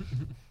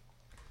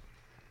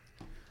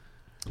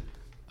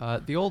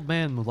 The old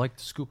man would like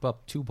to scoop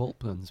up 2 bolt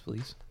guns,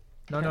 please.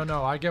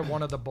 No. I get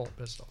one of the bolt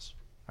pistols.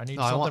 I need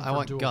No, I something want- for I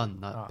want dual. gun,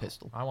 not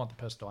pistol. I want the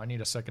pistol. I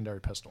need a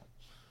secondary pistol.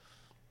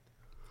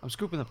 I'm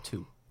scooping up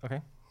 2.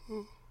 Okay.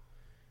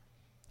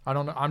 I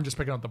don't know. I'm just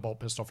picking up the bolt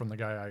pistol from the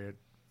guy I had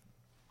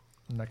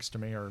next to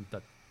me, or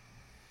that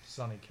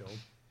Sonny killed,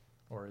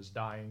 or is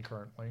dying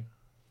currently.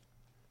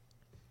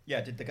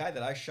 Yeah, did the guy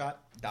that I shot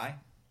die?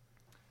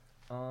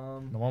 The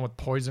one with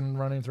poison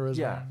running through his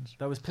Yeah, veins.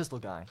 that was pistol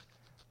guy.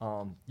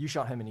 You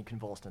shot him and he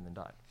convulsed and then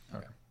died.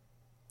 Okay.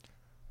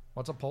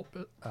 What's a bolt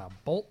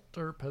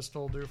or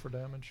pistol do for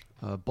damage?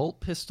 Bolt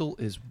pistol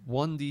is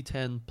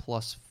 1d10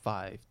 plus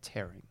 5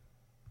 tearing.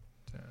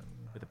 10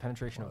 With a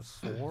penetration of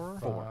plus 4?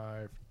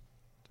 5.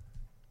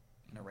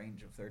 In a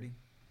range of 30.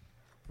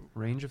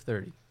 Range of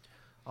 30.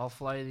 I'll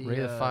fly the Rate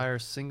of fire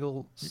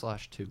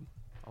single/2.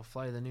 I'll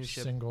fly the new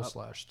ship Single up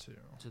 /2.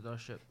 to the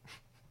ship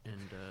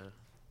and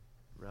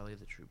rally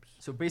the troops.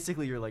 So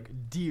basically, you're like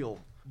deal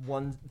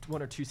one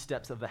or two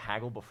steps of the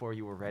haggle before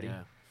you were ready.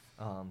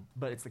 Yeah.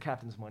 But it's the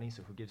captain's money,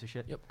 so who gives a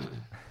shit? Yep.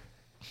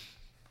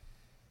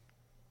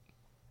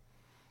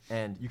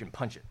 And you can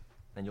punch it,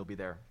 and you'll be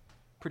there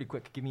pretty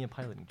quick. Give me a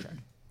piloting check.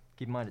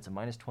 Keep in mind, it's a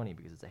 -20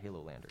 because it's a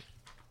Halo lander.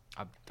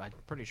 I'm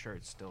pretty sure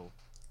it's still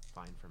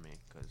fine for me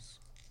because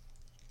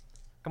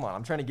Come on,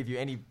 I'm trying to give you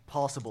any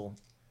possible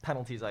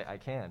penalties I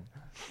can.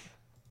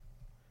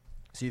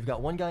 So you've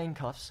got one guy in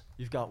cuffs.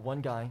 You've got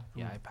one guy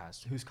I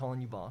passed. who's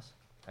calling you boss.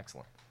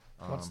 Excellent.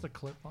 What's the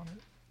clip on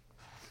it?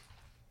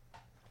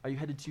 Are you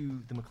headed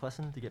to the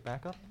McKlesson to get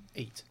backup?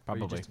 8. Or are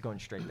Probably. you just going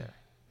straight there?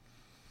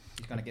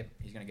 He's gonna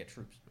get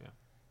troops.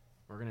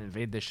 We're gonna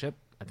invade this ship.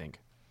 I think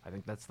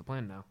that's the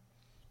plan now.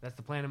 That's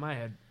the plan in my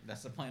head.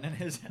 That's the plan in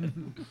his head.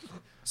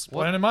 It's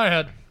playing in my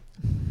head.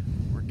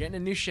 We're getting a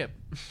new ship.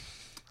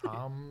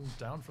 I'm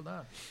down for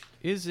that.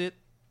 Is it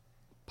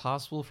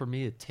possible for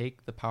me to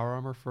take the power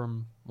armor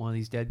from one of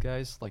these dead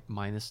guys, like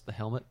minus the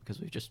helmet, because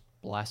we've just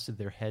blasted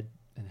their head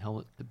and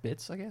helmet to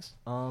bits, I guess?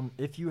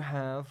 If you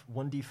have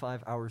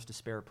 1d5 hours to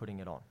spare putting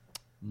it on.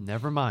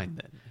 Never mind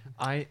then.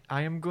 I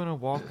am going to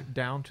walk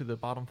down to the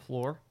bottom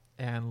floor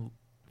and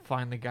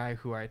find the guy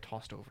who I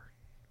tossed over.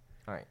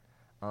 All right.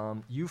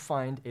 You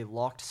find a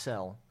locked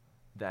cell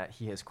that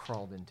he has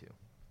crawled into.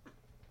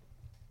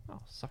 Oh,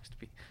 sucks to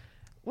be.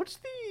 What's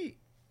the...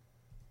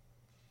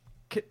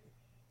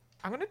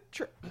 I'm going to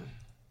try...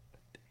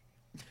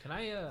 Can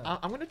I?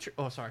 I'm going to try...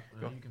 Oh, sorry.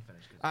 No, Go. you can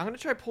finish. I'm going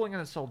to try pulling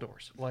on the cell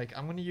doors. Like,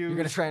 I'm going to use... You're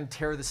going to try and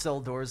tear the cell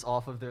doors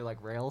off of their,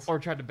 like, rails? Or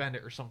try to bend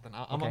it or something.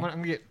 I'm Okay.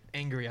 going to get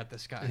angry at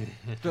this guy.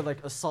 They're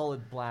like a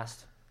solid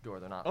blast door.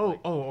 They're not. Oh,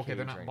 like, okay. They're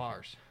cage or not anything.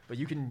 bars. But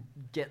you can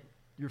get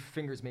your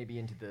fingers maybe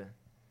into the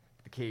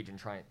cage and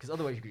try it, because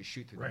otherwise you could just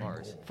shoot through the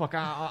bars. Fuck,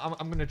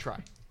 I'm going to try.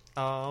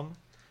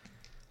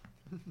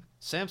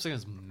 Samson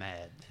is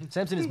mad.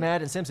 Samson is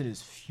mad, and Samson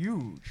is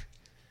huge.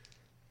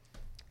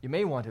 You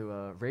may want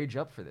to rage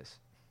up for this.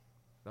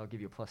 That'll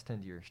give you a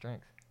 +10 to your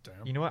strength.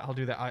 Damn. You know what? I'll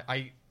do that.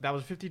 I that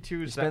was 52.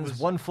 He That spends was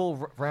one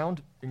full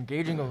round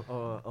engaging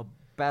a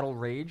battle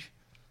rage,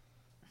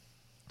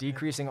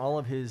 decreasing all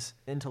of his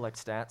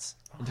intellect stats,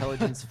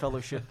 intelligence,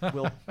 fellowship,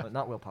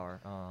 not willpower.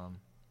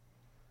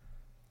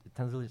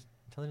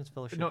 Intelligence,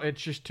 fellowship. No,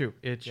 it's just 2.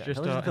 It's Yeah, just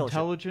intelligence and fellowship.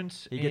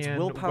 intelligence He gets and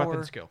willpower,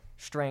 weapon skill.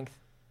 strength,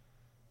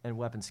 and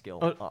weapon skill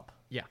up.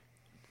 Yeah.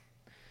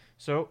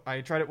 So I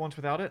tried it once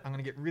without it. I'm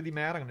gonna get really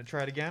mad. I'm gonna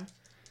try it again.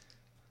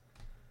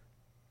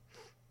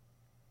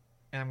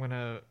 And I'm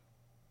gonna...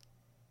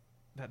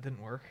 That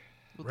didn't work.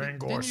 Well,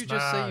 Rangor didn't you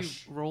just say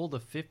smash. you rolled a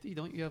 50?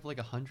 Don't you have like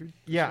 100?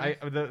 Yeah,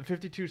 the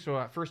 52. So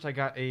at first I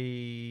got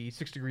a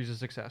 6 degrees of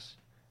success.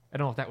 I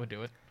don't know if that would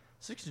do it.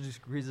 60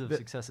 degrees of The-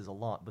 success is a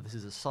lot, but this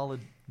is a solid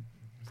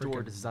door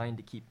Freaking- designed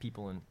to keep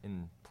people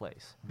in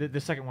place.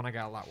 The second one I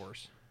got a lot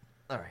worse.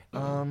 All right.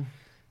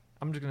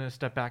 I'm just gonna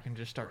step back and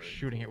just start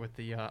shooting it with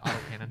the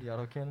autocannon. The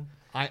autocannon.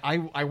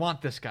 I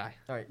want this guy.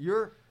 All right,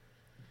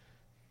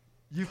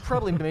 you've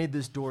probably made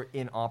this door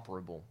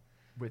inoperable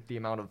with the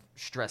amount of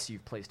stress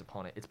you've placed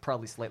upon it. It's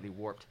probably slightly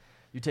warped.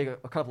 You take a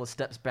couple of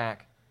steps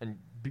back and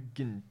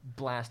begin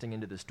blasting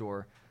into this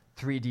door.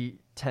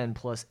 3d10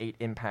 plus 8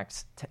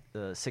 impacts,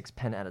 6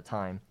 pen at a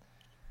time.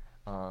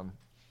 Probably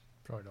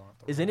don't have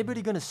to. Is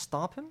anybody going to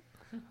stop him?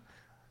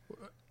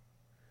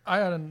 I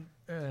had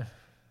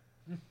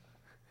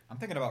I'm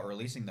thinking about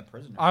releasing the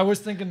prisoner. I was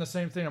thinking the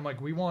same thing. I'm like,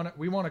 we want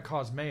to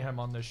cause mayhem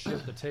on this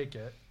ship to take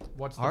it.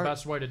 What's the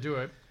best way to do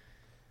it?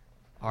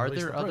 Are Release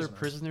there the other prisoners.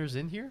 prisoners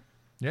in here?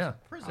 Yeah,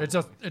 Prison.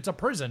 it's a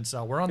prison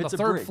cell. We're on It's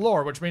the a 3rd brig.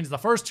 floor, which means the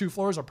first 2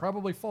 floors are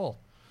probably full.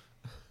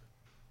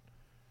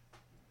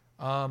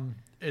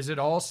 Is it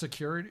all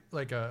security,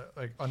 like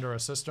under a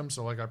system?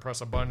 So like I press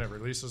a button, it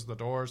releases the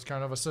doors,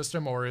 kind of a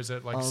system, or is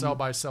it like cell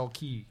by cell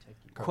key?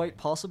 Quite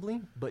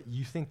possibly, but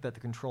you think that the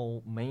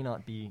control may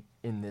not be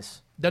in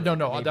this. No,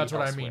 room, it may be that's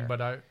what I elsewhere. mean.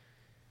 But all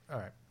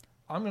right,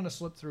 I'm gonna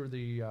slip through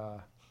the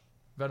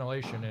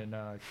ventilation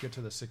and get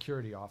to the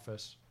security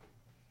office.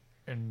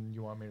 And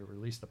you want me to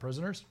release the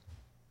prisoners?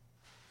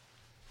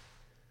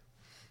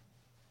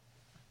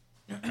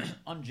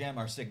 Unjam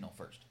our signal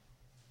first.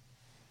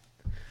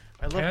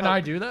 Can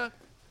I do that?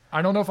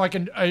 I don't know if I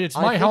can. It's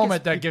I my think helmet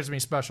it's- that gives me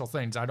special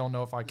things. I don't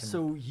know if I can.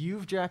 So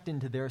you've jacked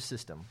into their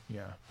system,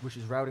 yeah, which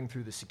is routing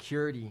through the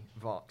security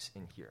Vox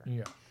in here.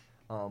 yeah.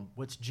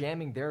 What's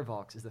jamming their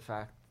Vox is the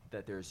fact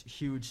that there's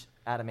huge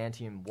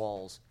adamantium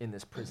walls in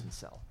this prison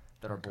cell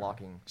that are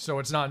blocking. So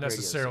it's not Radio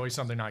necessarily signals.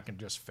 something I can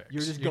just fix.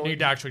 You're just you going, need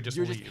to actually just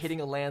You're leave. just hitting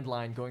a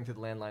landline, going through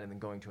the landline, and then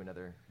going to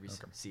another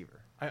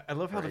receiver. I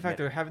love how Or the admit fact it.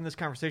 they're having this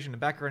conversation in the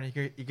background.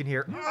 You can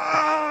hear.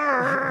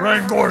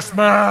 Rangor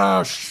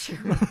smash!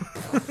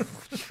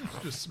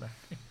 just smack.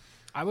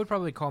 I would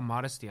probably call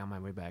Modesty on my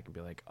way back and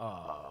be like,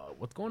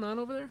 what's going on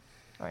over there?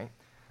 All right.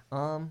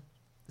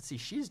 Let's see.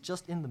 She's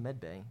just in the med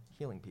bay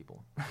healing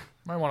people.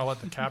 Might want to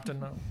let the captain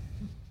know.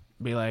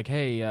 Be like,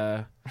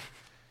 hey,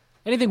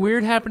 anything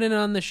weird happening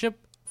on the ship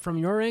from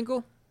your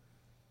angle?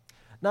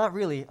 Not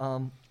really.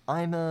 I'm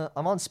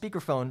on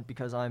speakerphone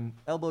because I'm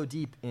elbow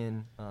deep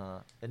in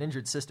an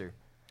injured sister.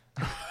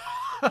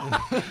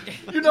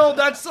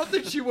 That's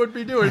something she would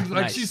be doing.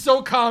 Like, Nice. she's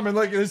so calm and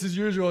like, this is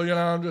usual,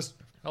 I'm just,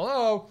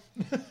 hello.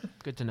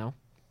 Good to know.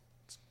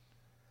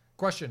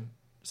 Question.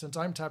 Since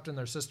I'm tapped in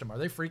their system, are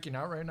they freaking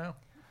out right now?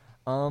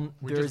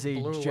 We There's just a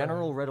blew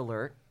general away. red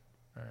alert.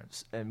 All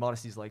right. And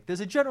Modesty's like,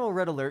 there's a general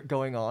red alert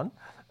going on.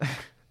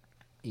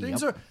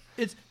 Things are,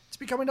 it's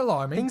becoming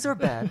alarming. Things are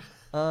bad.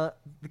 The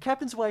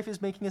captain's wife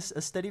is making a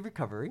steady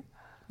recovery.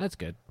 That's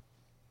good.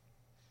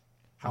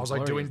 How's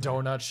like doing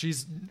donuts?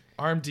 She's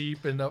arm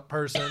deep in the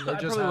person. They're I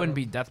just probably wouldn't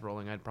be death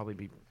rolling. I'd probably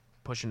be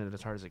pushing it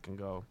as hard as it can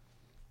go.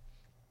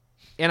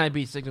 And I'd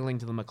be signaling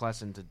to the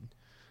McKlesson to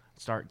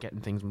start getting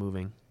things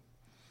moving.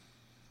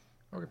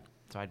 Okay.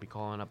 So I'd be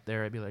calling up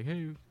there. I'd be like,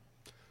 hey,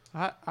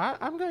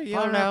 I'm going to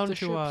yell fire up down the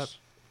to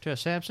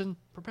ships. Samson.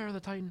 Prepare the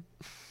Titan.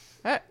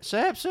 Hey,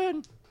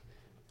 Samson.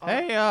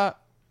 Hey,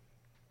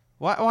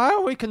 why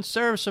don't we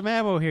conserve some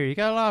ammo here? You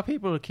got a lot of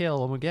people to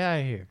kill when we get out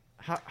of here.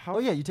 Oh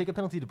yeah, you take a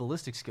penalty to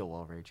ballistic skill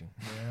while raging.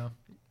 Yeah.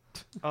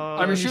 I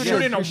mean, You're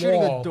shooting a shooting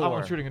wall. a door.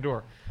 I'm shooting a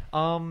door.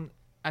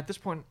 At this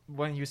point,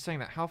 when you were saying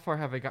that, how far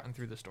have I gotten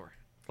through this door?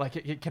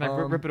 Like, can I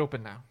rip it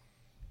open now?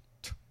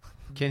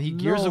 Can he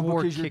Gears of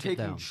War because you're kick it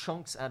taking down?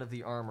 chunks out of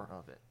the armor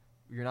of it.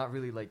 You're not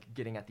really like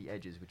getting at the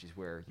edges, which is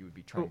where you would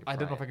be trying to. I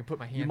don't know pry if I can put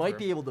my hand. You might through.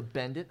 be able to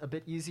bend it a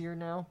bit easier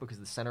now because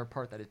the center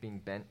part that is being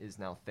bent is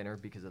now thinner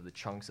because of the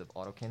chunks of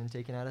autocannon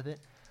taken out of it.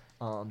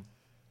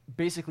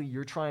 Basically,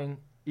 you're trying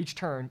each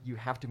turn. You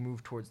have to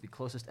move towards the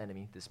closest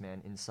enemy, this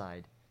man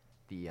inside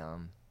the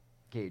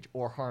gauge,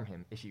 or harm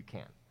him if you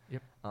can.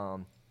 Yep.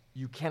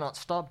 You cannot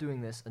stop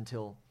doing this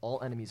until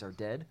all enemies are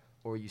dead,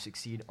 or you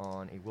succeed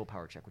on a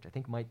willpower check, which I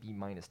think might be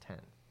 -10.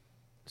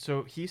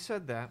 So he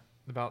said that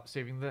about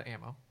saving the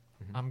ammo.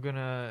 I'm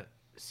gonna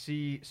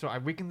see. So I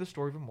weakened the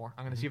store even more.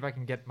 I'm gonna see if I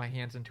can get my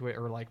hands into it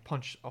or like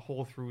punch a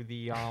hole through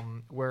the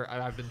where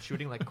I've been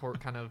shooting, like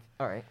kind of.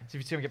 All right. See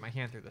if I can get my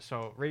hand through this.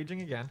 So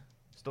raging again,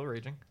 still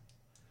raging.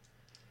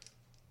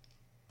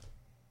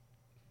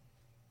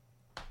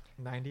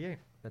 98.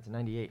 That's a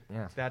 98.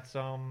 Yeah. That's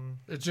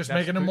It's just that's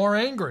making him three- more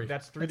angry.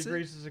 That's 3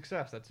 degrees of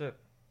success. That's it.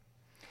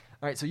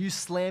 All right, so you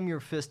slam your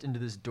fist into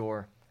this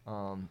door,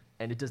 and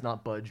it does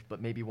not budge,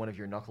 but maybe one of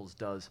your knuckles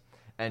does.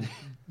 And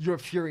your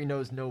fury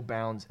knows no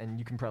bounds, and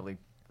you can probably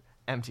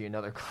empty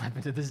another clip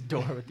into this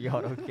door with the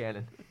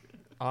autocannon.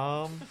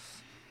 I'm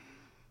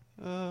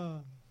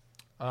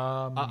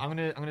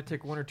gonna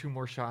take 1 or 2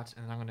 more shots,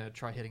 and I'm gonna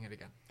try hitting it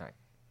again.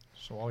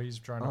 So while he's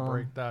trying to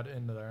break that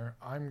into there,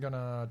 I'm going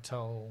to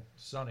tell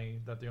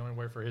Sonny that the only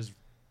way for his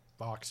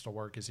box to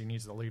work is he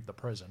needs to leave the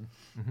prison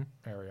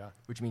area.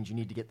 Which means you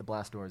need to get the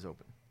blast doors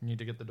open. You need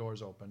to get the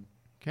doors open.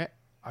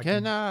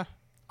 I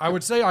I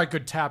would say I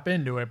could tap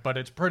into it, but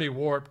it's pretty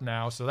warped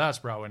now, so that's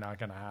probably not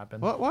going to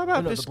happen. what No,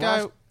 about no, this the guy?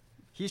 blast-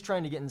 He's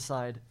trying to get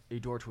inside a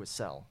door to a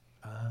cell.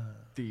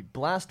 The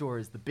blast door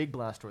is the big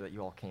blast door that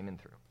you all came in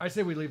through. I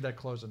say we leave that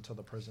closed until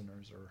the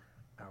prisoners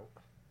are out.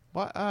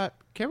 What?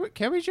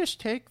 Can we just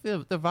take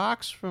the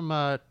Vox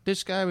from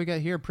this guy we got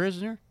here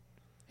prisoner?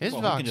 His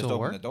Well, we Vox can just will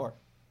open work. the door.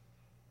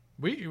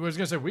 I was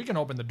going to say we can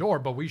open the door,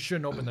 but we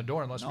shouldn't open the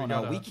door unless we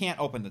got we can't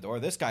open the door.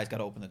 This guy's got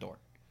to open the door.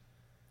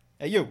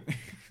 Hey, you.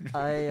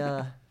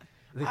 The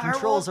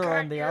controls are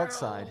on the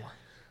outside.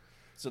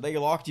 So they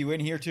locked you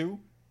in here too?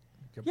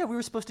 Yeah, we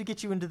were supposed to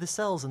get you into the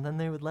cells, and then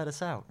they would let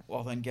us out.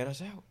 Well, then get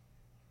us out.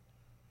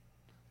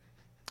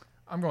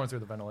 I'm going through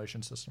the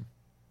ventilation system.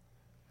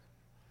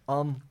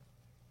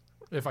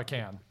 If I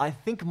can. I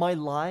think my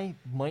lie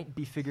might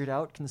be figured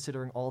out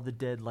considering all the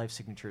dead life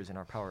signatures in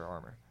our power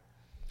armor.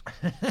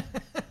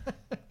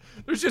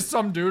 There's just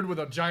some dude with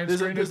a giant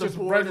screen. There's just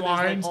board red and there's,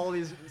 like, lines. all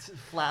these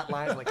flat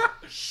lines, like,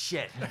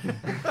 shit.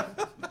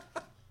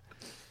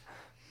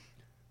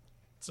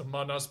 It's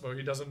Among Us, but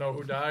he doesn't know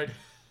who died.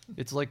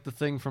 It's like the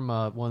thing from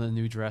one of the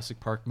new Jurassic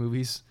Park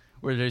movies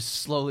where they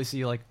slowly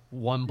see like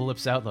one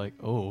blips out, like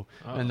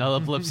another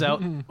blips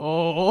out,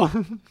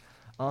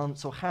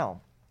 So how?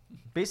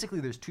 Basically,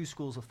 there's 2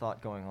 schools of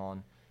thought going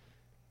on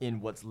in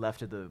what's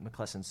left of the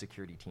McKlesson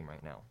security team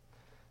right now.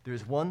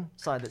 There's one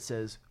side that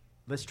says,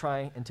 let's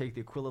try and take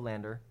the Aquila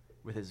lander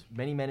with as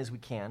many men as we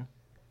can,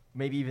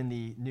 maybe even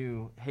the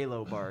new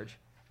Halo barge,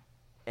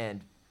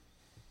 and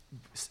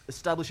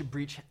establish a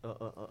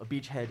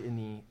beachhead in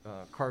the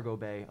cargo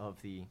bay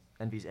of the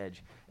Envy's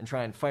Edge and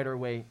try and fight our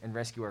way and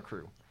rescue our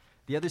crew.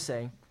 The others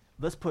say,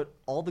 let's put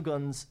all the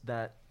guns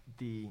that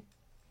the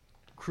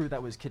crew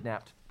that was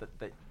kidnapped,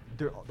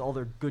 all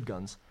their good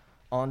guns,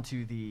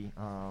 onto the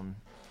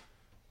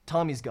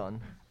Tommy's gun,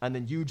 and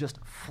then you just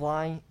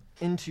fly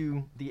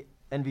into the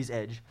Envy's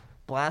Edge,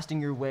 blasting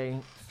your way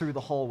through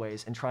the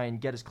hallways and try and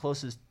get as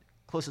close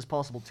as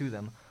possible to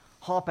them,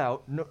 hop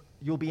out. No,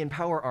 you'll be in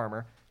power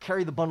armor.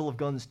 Carry the bundle of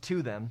guns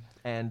to them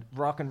and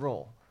rock and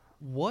roll.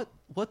 What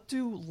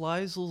do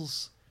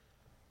Lysel's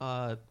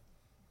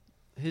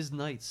his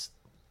knights?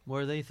 What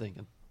are they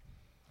thinking?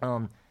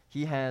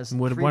 He has three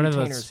one of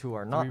those- retainers who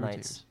are not three knights.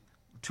 retainers.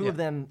 Two of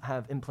them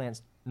have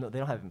implants. No, they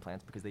don't have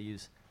implants because they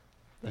use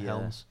The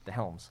helms. The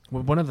helms.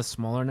 Would one of the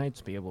smaller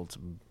knights be able to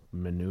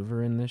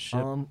maneuver in this ship?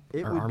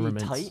 It Or would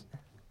armaments? be tight.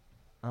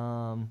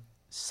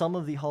 Some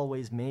of the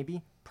hallways,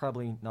 maybe.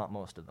 Probably not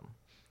most of them.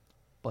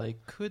 But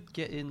it could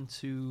get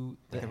into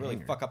They the could really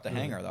hangar. fuck up the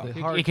hangar, though. The It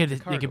hard-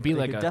 could cargo be They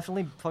like could a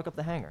definitely fuck up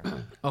the hangar.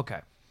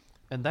 okay.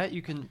 And that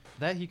he can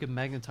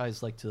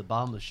magnetize like to the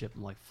bottom of the ship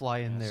and like fly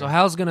in there. So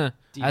Hal's gonna,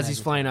 as he's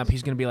flying up,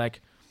 he's gonna be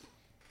like,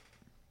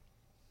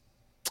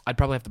 I'd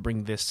probably have to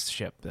bring this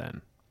ship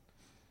then,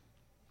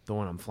 the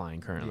one I'm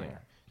flying currently. Yeah.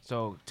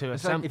 So to In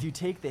fact, assemble, if you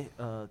take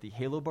the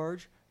Halo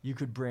barge, you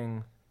could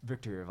bring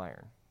Victory of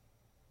Iron.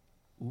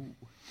 Ooh.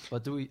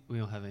 But we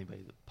don't have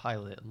anybody to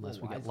pilot it unless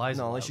we get No,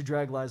 Lysel. unless out. you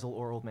drag Lysel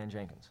or Old Man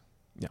Jenkins.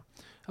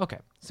 okay.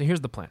 So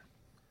here's the plan.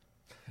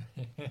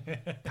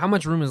 How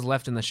much room is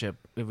left in the ship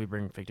if we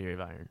bring Victory of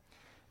Iron?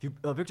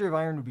 Victory of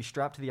Iron would be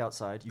strapped to the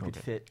outside. You could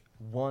Okay. fit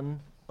one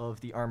of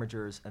the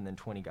armigers and then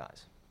 20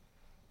 guys.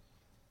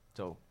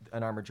 So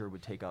an armiger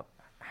would take up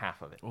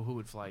half of it. Well, who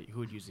would fly? Who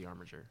would use the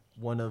armiger?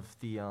 One of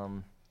the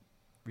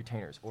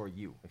retainers, or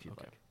you, if you'd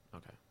Okay.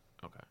 like.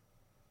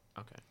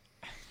 Okay.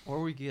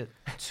 Or we get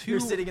two. You're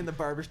sitting in the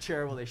barber's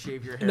chair while they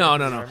shave your hair. No.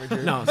 with the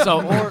armiger. No.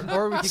 So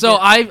or we could so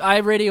get, I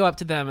radio up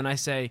to them and I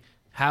say,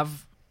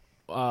 have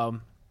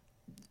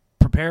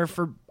prepare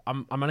for.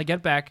 I'm gonna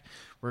get back.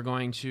 We're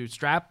going to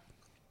strap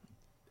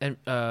and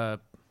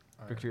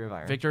Victory of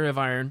Iron. Victory of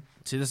Iron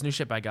to this new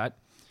ship I got.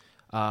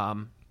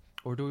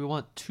 or do we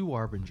want two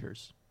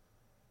Arbingers?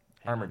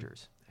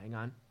 Armigers. Hang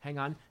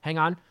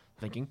on.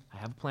 Thinking. I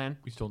have a plan.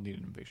 We still need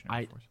an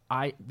invasionary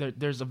force.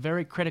 There's a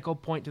very critical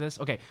point to this.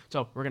 Okay,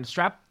 so we're gonna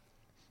strap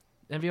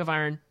Envy of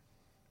Iron,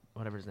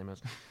 whatever his name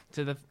is,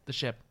 to the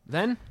ship.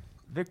 Then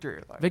Victory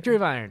of Iron. Victory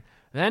of Iron.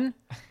 Then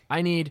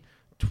I need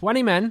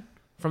 20 men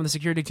from the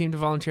security team to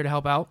volunteer to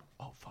help out.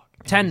 Oh fuck.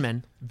 10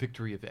 men.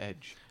 Victory of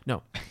Edge.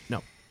 No.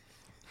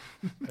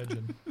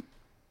 Edging.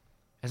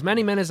 As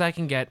many men as I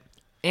can get,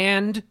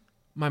 and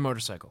my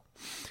motorcycle.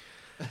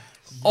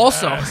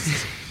 Also,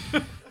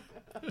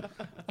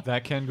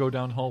 That can go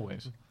down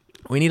hallways.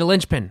 we need a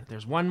linchpin.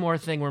 There's one more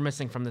thing we're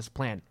missing from this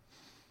plan.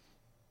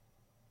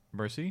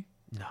 Mercy?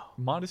 No.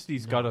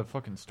 Modesty's got a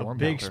fucking storm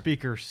Big belter.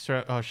 speaker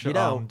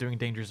doing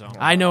Danger Zone.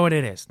 I know what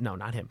it is. No,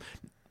 not him.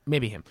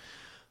 Maybe him.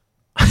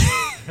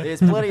 There's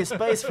plenty of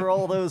space for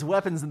all those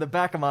weapons in the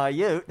back of my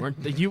ute.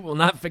 You will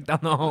not fit down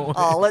the hole.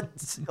 Oh, let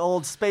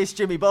old Space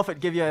Jimmy Buffett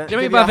give you.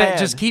 Jimmy give you a Buffett, hand.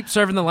 just keep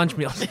serving the lunch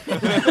meals. We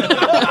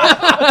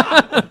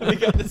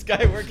got this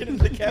guy working in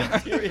the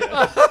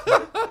cafeteria.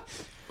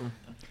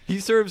 He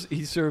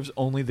serves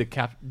only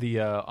the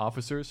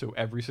officers, so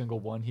every single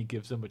one he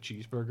gives them a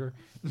cheeseburger.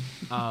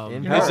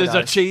 In This is a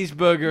paradise.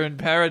 cheeseburger in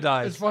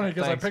paradise. It's funny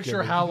because I picture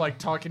Thanksgiving. Hal like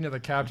talking to the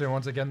captain.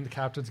 Once again, the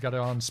captain's got it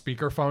on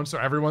speakerphone, so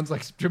everyone's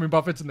like, Jimmy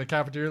Buffett's in the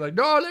cafeteria, like,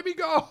 no, let me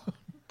go.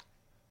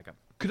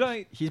 Could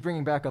I, He's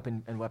bringing backup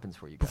and weapons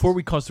for you guys. before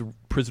we cause a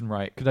prison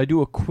riot, could I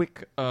do a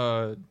quick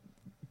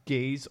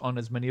gaze on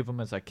as many of them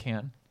as I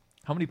can?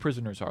 How many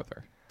prisoners are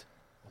there?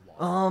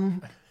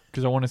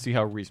 Because I want to see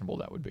how reasonable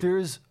that would be.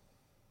 There's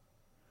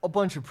a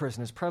bunch of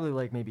prisoners, probably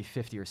like maybe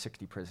 50 or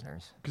 60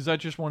 prisoners. Because I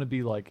just want to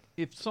be like,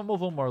 if some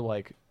of them are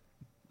like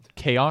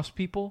chaos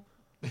people,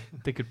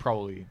 they could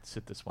probably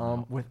sit this one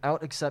out.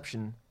 Without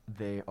exception,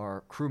 they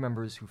are crew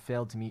members who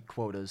failed to meet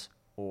quotas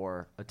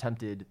or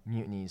attempted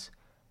mutinies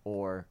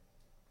or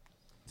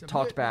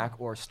talked back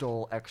or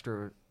stole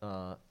extra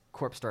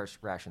corpse starch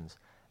rations.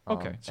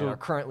 Okay, so- and are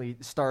currently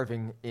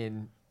starving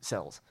in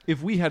cells.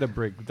 If we had a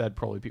brig, that'd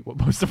probably be what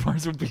most of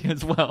ours would be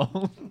as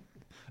well.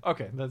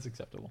 Okay, that's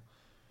acceptable.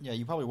 Yeah,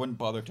 you probably wouldn't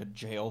bother to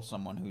jail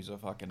someone who's a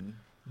fucking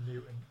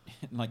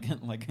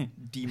Mutant. like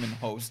demon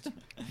host.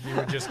 You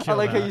would just I kill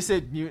like how that. you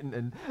said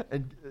mutant,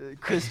 and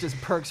Chris just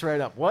perks right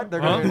up. What?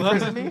 They're going to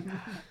imprison me?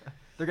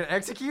 They're going to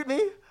execute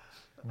me?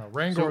 No,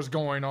 Rangor's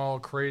going all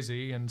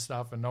crazy and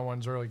stuff, and no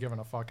one's really giving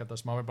a fuck at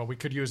this moment. But we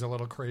could use a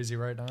little crazy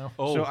right now.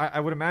 Oh, So I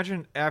would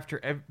imagine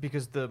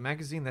because the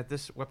magazine that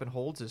this weapon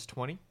holds is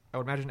 20. I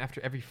would imagine after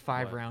every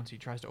 5 What? rounds he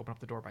tries to open up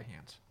the door by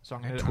hand. So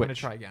I'm gonna Twitch.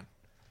 try again.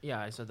 Yeah,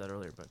 I said that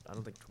earlier, but I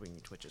don't think bringing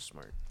Twitch is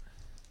smart.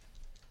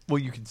 well,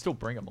 you can still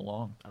bring them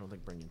along. I don't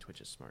think bringing Twitch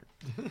is smart.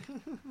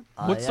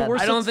 What's the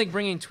worst? I don't think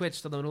bringing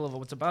Twitch to the middle of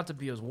what's about to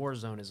be a war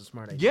zone is a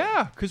smart idea.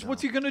 Yeah, because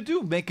what's he gonna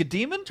do? Make a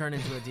demon? Turn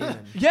into a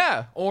demon.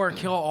 Yeah. Or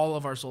kill all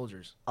of our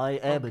soldiers. I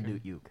am a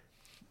Newt Uke.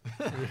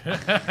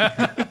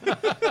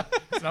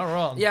 It's not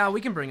wrong. Yeah,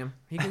 we can bring him.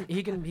 He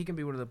can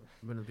be one of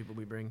the people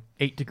we bring.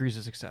 8 degrees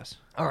of success.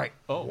 All right.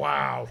 Oh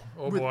Wow.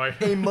 Oh With boy.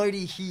 a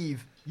mighty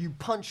heave, you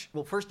punch.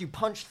 Well, first you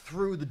punch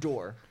through the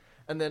door,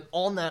 and then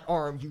on that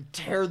arm you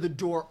tear the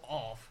door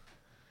off,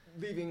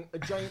 leaving a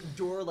giant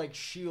door-like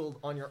shield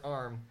on your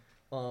arm.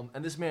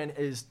 And this man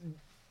is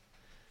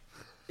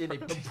in a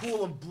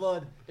pool of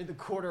blood in the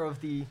corner of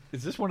the.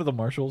 Is this one of the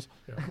marshals?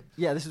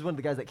 Yeah, this is one of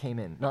the guys that came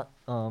in, not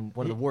one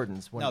of the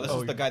wardens. No, this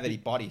is the guy that he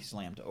body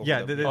slammed over.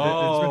 Yeah, the, it's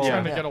been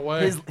Trying to get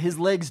away. His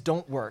legs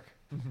don't work.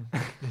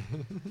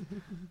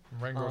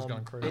 Rango's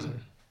gone crazy.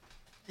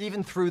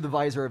 Even through the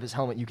visor of his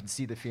helmet, you can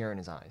see the fear in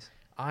his eyes.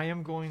 I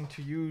am going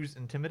to use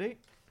Intimidate.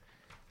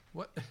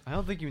 What? I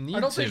don't think you need to.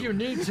 I don't think you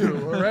need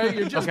to, all right?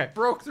 You just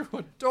broke through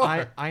a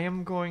door. I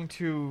am going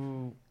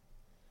to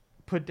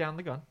put down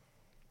the gun,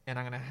 and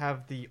I'm going to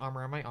have the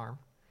armor on my arm,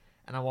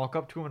 and I walk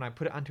up to him, and I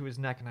put it onto his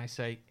neck, and I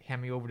say,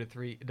 hand me over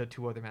the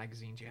 2 other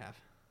magazines you have.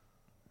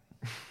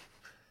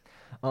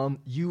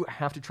 You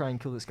have to try and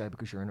kill this guy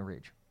because you're in a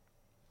rage.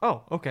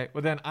 Oh, okay.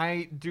 Well, then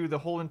I do the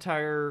whole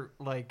entire,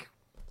 like,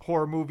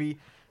 horror movie.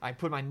 I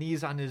put my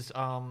knees on his,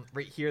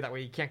 right here, that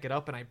way he can't get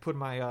up, and I put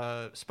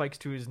my spikes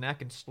to his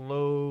neck and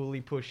slowly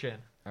push in.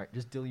 All right,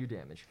 just deal your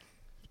damage.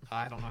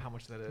 I don't know how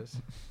much that is.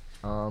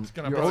 gonna You're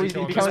probably always,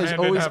 kill him because because he's I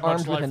didn't always have much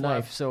armed with a life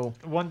knife, left. so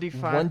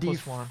 1d5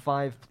 plus 1.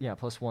 1d5, yeah,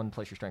 plus 1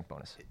 plus your strength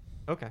bonus.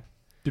 Okay.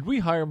 Did we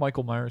hire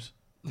Michael Myers?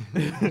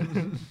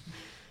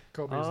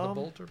 Kobe is the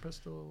bolter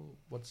pistol.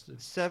 What's the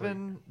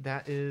 7,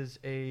 that is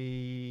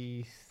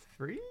a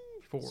 3?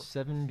 4.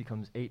 7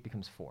 becomes 8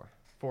 becomes 4.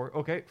 4.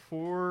 Okay,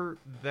 4,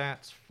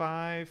 that's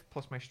 5,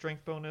 plus my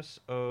strength bonus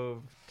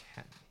of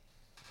 10.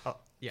 Oh,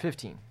 yeah.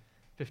 15.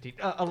 15.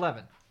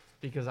 11,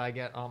 because I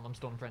get, I'm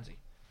still in frenzy.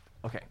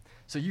 Okay,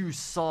 so you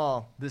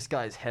saw this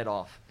guy's head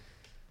off,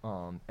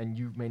 and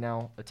you may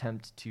now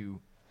attempt to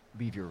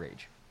leave your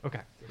rage. Okay.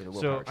 With a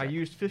willpower So I check.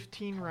 used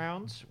 15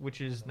 rounds,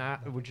 which is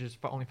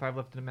only 5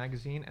 left in the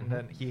magazine, and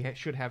then he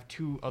should have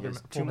 2 He other has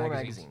full 2 more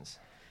magazines. magazines.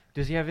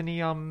 Does he have any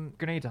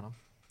grenades on him?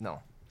 No.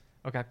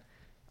 Okay.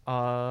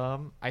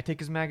 I take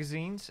his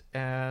magazines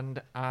and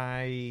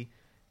I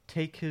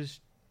take his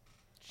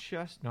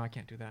chest. No, I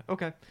can't do that.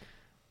 Okay.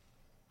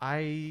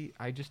 I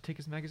just take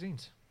his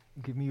magazines.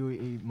 Give me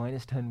a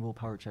minus 10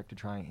 willpower check to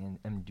try and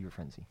undo your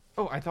frenzy.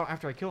 Oh, I thought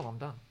after I kill him, I'm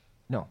done.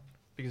 No.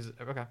 Because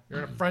okay,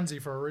 You're in a frenzy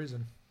for a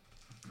reason.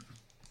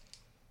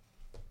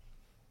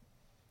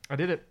 I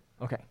did it,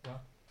 Okay.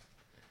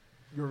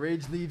 Your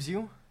rage leaves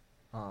you.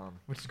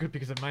 which is good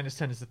because a minus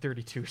 10 is a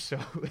 32, so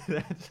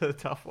that's a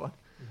tough one.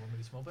 You want me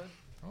to smell that?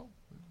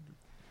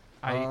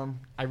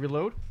 I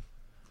reload.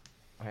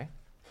 Okay.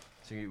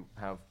 So you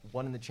have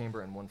 1 in the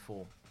chamber and 1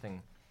 full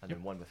thing, and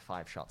then 1 with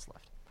 5 shots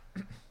left.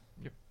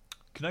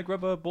 Can I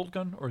grab a bolt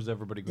gun, or is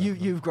everybody grabbing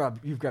them?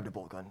 You've grabbed a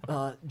bolt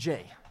gun.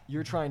 Jay,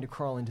 you're trying to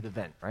crawl into the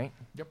vent, right?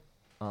 Yep.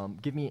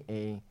 Give me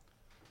a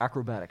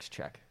acrobatics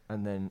check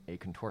and then a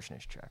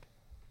contortionist check.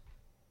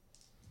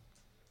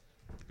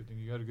 Good thing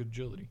you got a good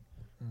agility.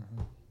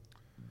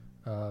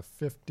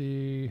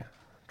 50.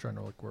 Trying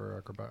to look where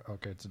acrobat.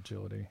 Okay, it's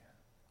agility.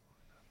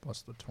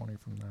 Plus the 20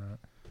 from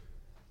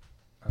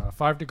that.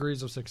 5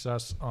 degrees of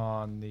success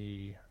on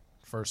the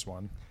first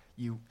one.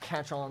 You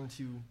catch on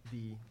to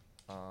the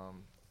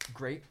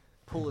grate,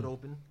 pull it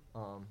open,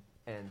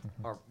 and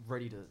are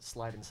ready to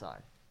slide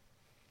inside.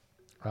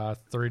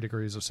 3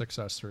 degrees of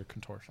success through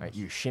contortion. All right,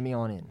 you shimmy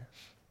on in.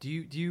 Do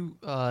you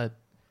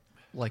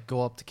like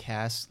go up to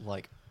cast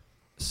like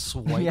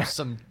swipe Yeah.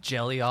 some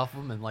jelly off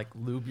him and like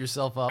lube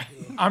yourself up?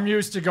 I'm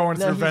used to going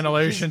No, through he's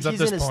ventilations at in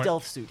this a point.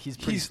 stealth suit. He's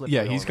pretty slippery.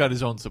 Yeah, he's all got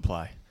his own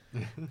supply.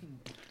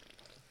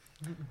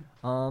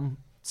 right.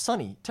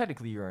 Sonny,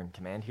 technically you're in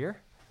command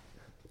here.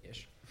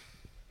 Ish.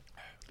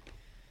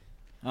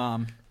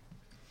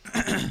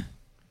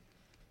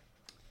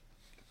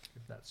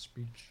 Give that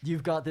speech.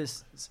 You've got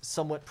this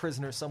somewhat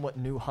prisoner, somewhat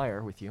new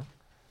hire with you.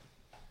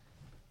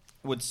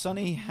 Would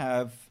Sonny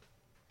have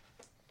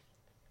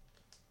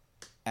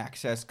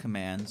access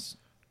commands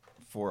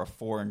for a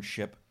foreign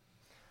ship?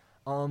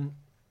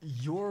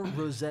 Your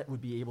Rosette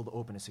would be able to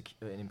open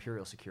an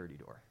Imperial security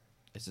door.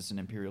 Is this an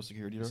Imperial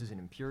security door? This is an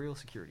Imperial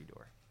security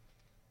door.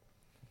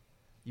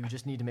 You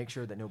just need to make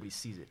sure that nobody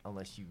sees it,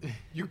 unless you.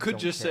 You could don't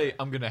just care. say,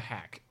 I'm going to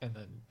hack, and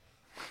then...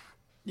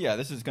 Yeah,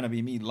 this is going to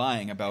be me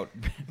lying about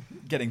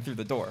getting through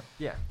the door.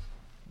 Yeah.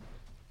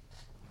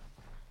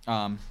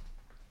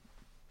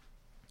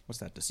 What's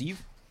that?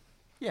 Deceive?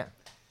 Yeah.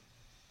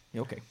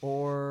 Yeah, okay.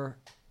 Or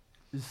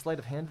is sleight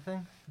of hand a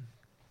thing?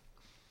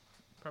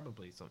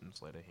 Probably something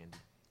sleight of hand.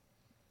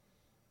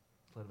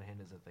 Sleight of hand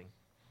is a thing.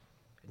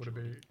 Would it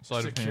be Sleight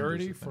of hand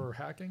security is a thing. for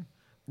hacking?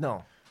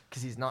 No,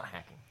 because he's not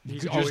hacking.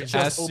 He's could always just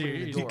just open see-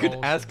 the he's door. You could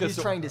always- ask He's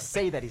us... trying to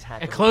say that he's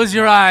hacking. And close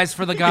your eyes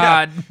for the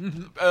god.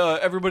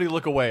 everybody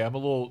look away. I'm a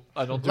little...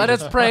 I don't do Let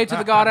this. us pray to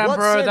the god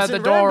emperor that the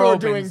door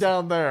opens.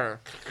 down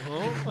there?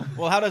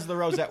 Well, how does the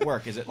rosette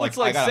work? Is it like, Looks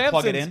like I gotta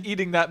plug it Samson's in?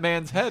 eating that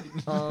man's head.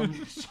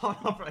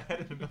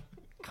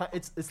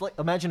 It's like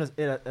imagine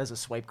it as a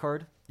swipe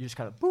card. You just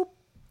kind of boop,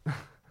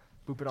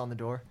 boop it on the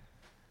door.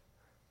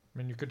 I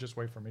mean, you could just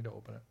wait for me to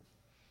open it.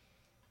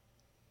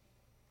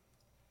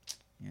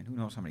 And who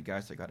knows how many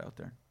guys they got out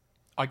there?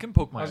 I can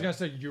poke my... I was gonna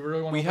say, you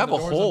really want to We open have the a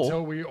doors hole.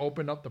 until we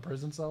open up the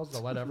prison cells to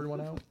let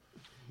everyone out?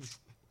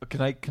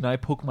 Can I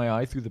poke my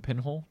eye through the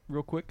pinhole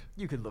real quick?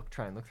 You could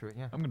try and look through it.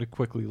 Yeah, I'm going to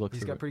quickly look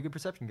he's through got it. pretty good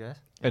perception, guys.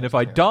 And if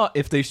I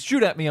if they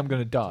shoot at me, I'm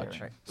going to dodge.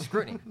 Right.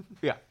 Scrutiny.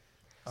 Yeah.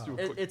 Let's do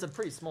a quick- It's a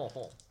pretty small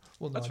hole.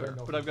 Well, no, That's I fair, didn't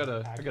know but if I've it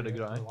was got a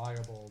good accurate, eye.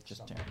 Reliable. Just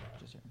stuff here. like that.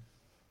 Just here.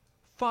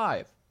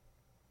 5.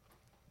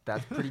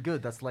 That's pretty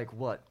good. That's like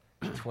what,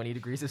 20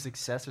 degrees of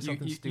success or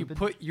something You stupid.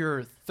 put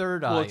your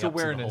third eye Well, it's up to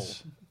the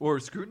awareness hole. or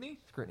scrutiny.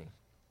 Scrutiny.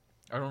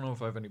 I don't know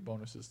if I have any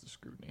bonuses to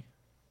scrutiny.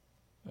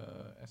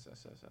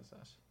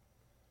 SSSSS.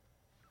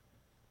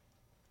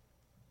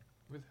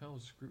 Where the hell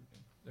is scrutiny?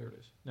 There it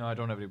is. No, I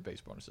don't have any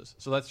base bonuses.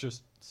 So that's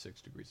just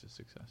 6 degrees of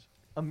success.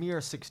 A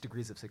mere 6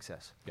 degrees of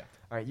success. Yeah.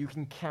 All right, you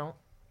can count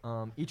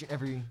each and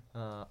every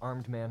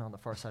armed man on the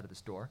far side of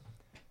this door.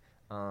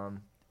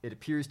 It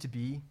appears to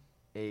be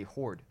a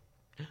horde.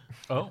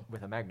 Oh.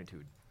 With a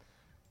magnitude.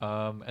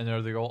 And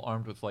are they all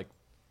armed with like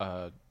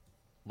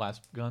las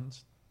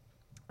guns?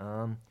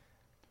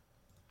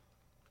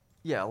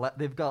 Yeah,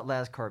 they've got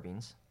las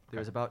carbines.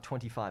 There's about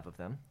 25 of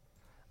them.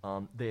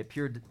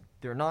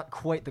 They're not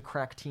quite the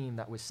crack team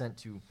that was sent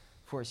to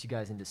force you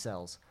guys into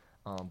cells,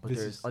 but This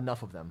there's is-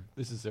 enough of them.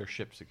 This is their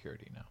ship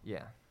security now.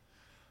 Yeah.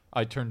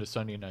 I turn to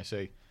Sunny and I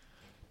say,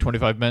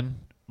 25 men,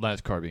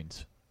 las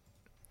carbines.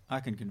 I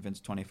can convince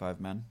 25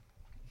 men.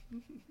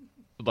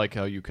 Like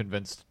how you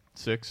convinced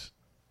 6.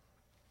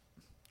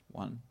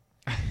 1.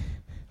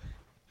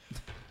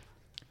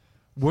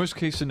 Worst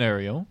case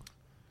scenario.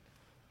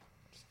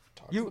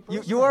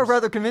 You are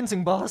rather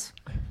convincing, boss.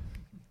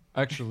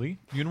 Actually,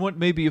 you know what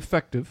may be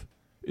effective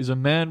is a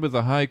man with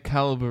a high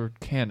caliber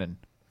cannon.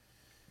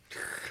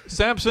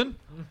 Samson,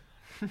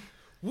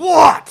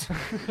 What?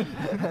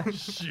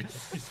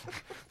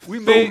 we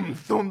may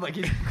Boom, like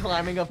he's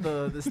climbing up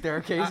the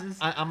staircases.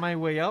 On my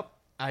way up,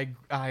 I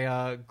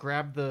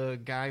grab the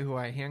guy who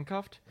I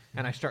handcuffed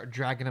and I start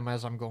dragging him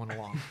as I'm going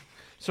along.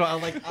 So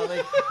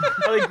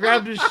I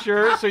grabbed his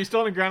shirt, so he's still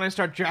on the ground. I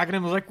start dragging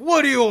him. I was like,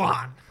 "What do you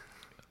want?"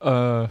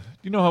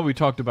 you know how we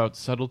talked about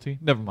subtlety?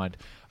 Never mind.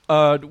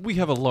 We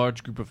have a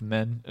large group of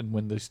men, and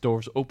when these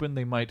doors open,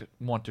 they might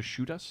want to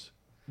shoot us.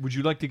 Would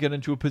you like to get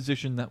into a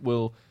position that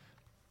will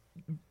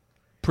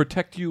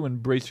protect you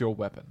and brace your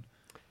weapon?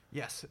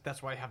 Yes,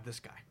 that's why I have this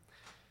guy.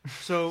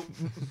 So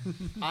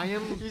I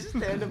am. You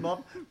stand him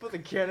up, put the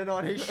cannon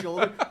on his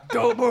shoulder.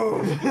 Don't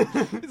move.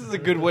 This is a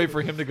good way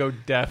for him to go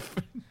deaf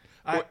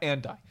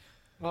and die.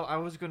 Well, I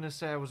was gonna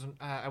say I was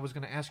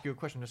gonna ask you a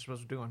question. This is what I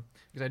was doing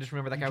because I just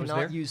remember that guy You was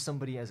cannot there. use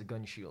somebody as a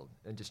gun shield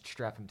and just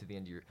strap him to the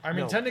end of your. I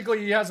mean, No. technically,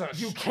 he has a.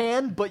 You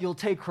can, but you'll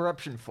take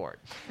corruption for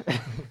it.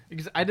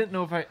 Because I didn't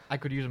know if I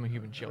could use him a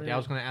human shield. Yeah, I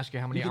was gonna ask you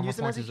how many You can armor use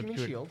him as points a is human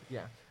good. shield.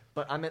 Yeah,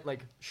 but I meant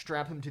like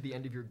strap him to the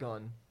end of your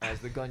gun as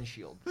the gun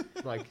shield.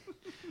 Like,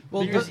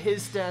 Well, use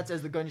his stats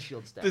as the gun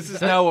shield stats. This is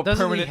That- now a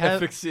doesn't he permanent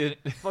have- asphyxiant.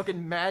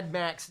 fucking Mad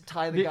Max.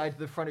 Tie the Be- guy to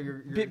the front of your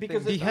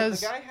Because thing. He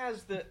has- the guy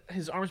has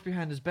his arms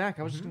behind his back.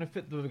 I was just gonna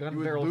fit the gun You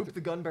would barrel. loop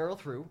the gun barrel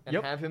through and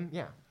Yep. have him.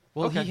 Yeah.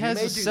 Well, Okay, he you has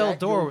may a do cell that,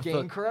 door you'll with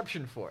gain the.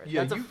 corruption for it.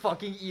 Yeah, That's you- a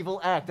fucking evil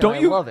act. And Don't I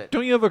you love it.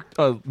 Don't you have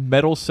a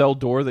metal cell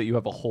door that you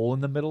have a hole in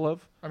the middle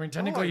of? I mean,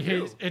 technically, I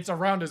do. it's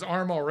around his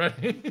arm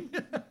already.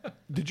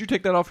 Did you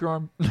take that off your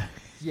arm?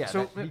 Yeah.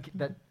 So-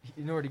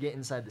 In order to get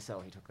inside the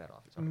cell, he took that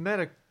off. His arm.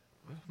 Medic.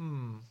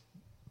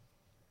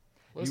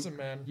 Listen,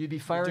 man. You'd be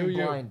do firing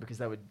you. blind because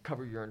that would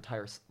cover your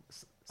entire.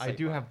 I sight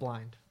do line. have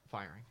blind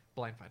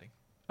fighting.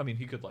 I mean,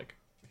 he could like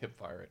hip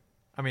fire it.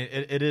 I mean,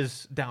 it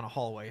is down a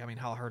hallway. I mean,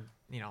 how hard,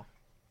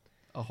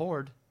 A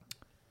horde.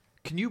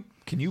 Can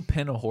you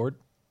pin a horde?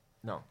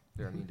 No,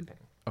 they're immune to pain.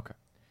 Okay.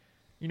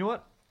 You know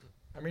what?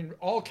 I mean,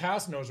 all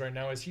Cass knows right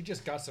now is he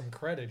just got some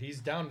credit. He's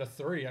down to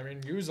 3. I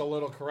mean, use a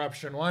little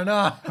corruption. Why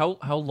not?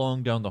 How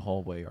long down the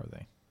hallway are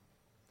they?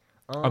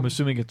 I'm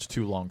assuming it's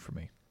too long for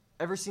me.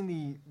 Ever seen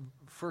the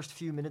first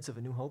few minutes of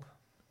A New Hope?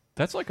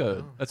 That's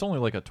only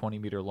like a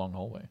 20-meter long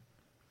hallway.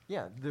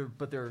 Yeah, they're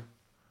But they're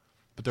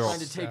all trying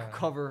to take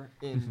cover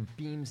in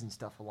beams and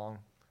stuff along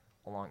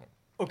it.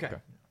 Okay. Okay.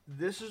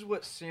 This is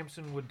what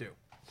Samson would do.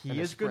 And He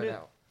they're is spread gonna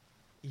out.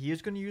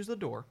 use the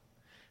door,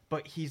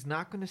 but he's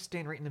not gonna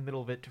stand right in the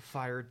middle of it to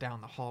fire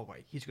down the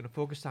hallway. He's gonna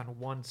focus on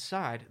one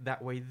side.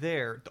 That way,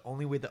 the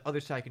only way the other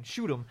side can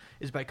shoot him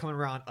is by coming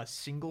around a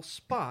single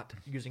spot,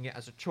 using it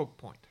as a choke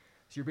point.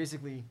 So you're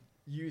basically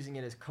using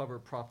it as cover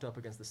propped up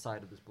against the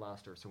side of this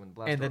blaster. So when the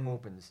blaster And then-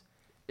 opens,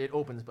 it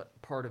opens, but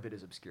part of it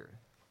is obscured.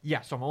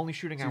 Yeah. So I'm only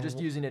shooting So at. you're just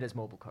using it as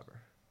mobile cover.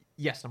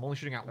 Yes, I'm only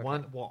shooting at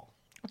one wall.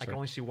 I can fair.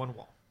 only see one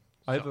wall.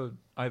 I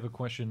have a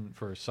question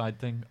for a side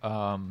thing.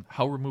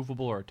 How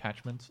removable are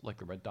attachments like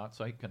the red dot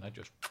sight? Can I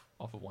just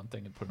off of one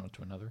thing and put it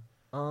onto another?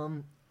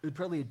 It would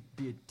probably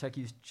be a tech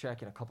use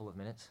check in a couple of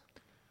minutes.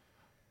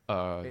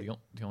 The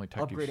only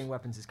tech Upgrading use.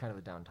 weapons is kind of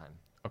a downtime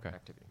Okay.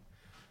 activity.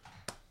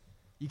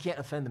 You can't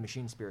offend the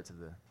machine spirits of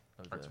the.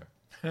 That's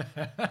fair.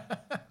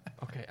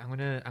 Okay, I'm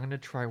gonna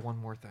try one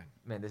more thing.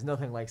 Man, there's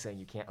nothing like saying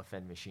you can't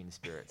offend machine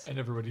spirits. And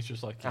everybody's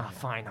just like, Ah,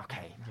 fine,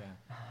 okay.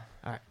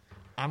 yeah.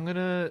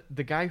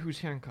 The guy who's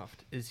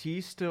handcuffed, is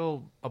he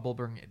still a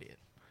bull-bearing idiot?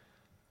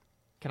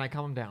 Can I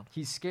calm him down?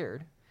 He's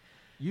scared.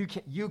 You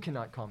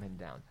cannot calm him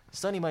down.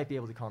 Sonny might be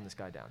able to calm this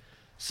guy down.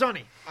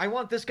 Sonny, I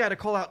want this guy to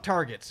call out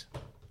targets.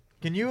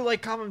 Can you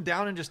calm him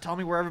down and just tell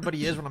me where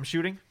everybody is when I'm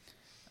shooting?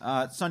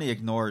 Sonny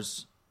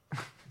ignores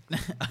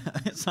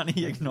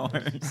Sonny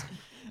ignores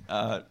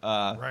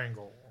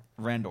Wrangle.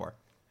 Randor,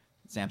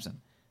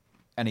 Samson,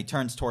 and he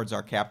turns towards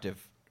our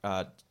captive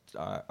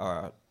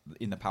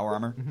in the power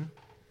armor. Mm-hmm. Do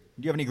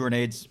you have any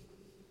grenades?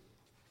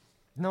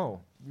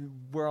 No,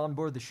 we're on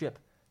board the ship.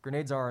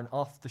 Grenades are an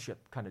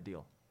off-the-ship kind of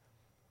deal.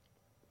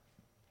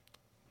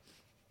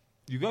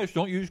 You guys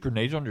don't use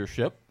grenades on your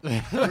ship?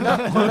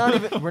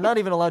 We're not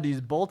even allowed to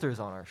use bolters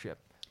on our ship,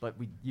 but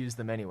we use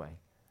them anyway.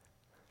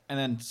 And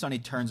then Sonny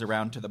turns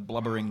around to the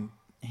blubbering,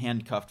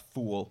 handcuffed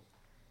fool,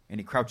 and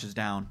he crouches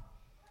down,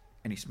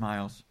 and he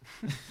smiles.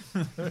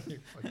 You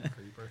fucking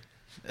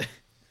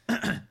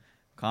creeper.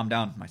 Calm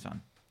down, my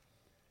son.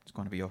 It's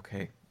going to be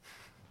okay.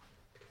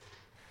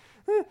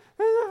 There's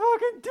a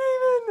fucking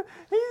demon!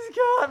 He's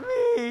got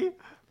me!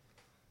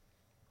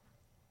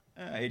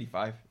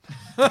 85.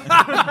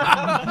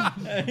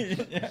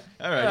 Yeah,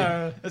 all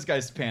right. This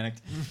guy's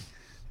panicked.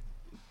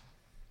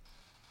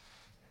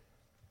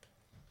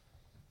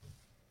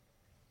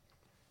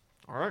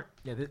 All right.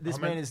 Yeah, this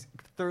man is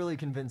thoroughly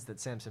convinced that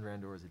Samson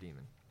Randor is a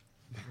demon.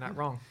 Not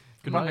wrong.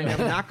 Can But I, I am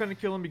not going to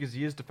kill him because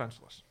he is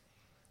defenseless.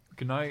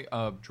 Can I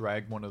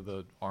drag one of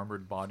the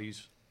armored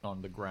bodies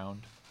on the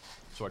ground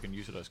so I can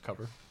use it as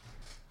cover?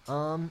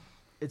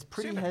 It's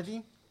pretty Sandbags.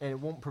 heavy, and it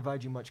won't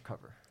provide you much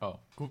cover. Oh,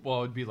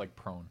 well, it'd be like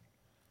prone.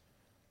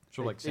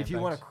 So like If you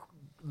want sandbags?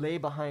 to lay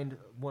behind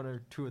one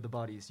or two of the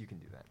bodies, you can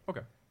do that. Okay.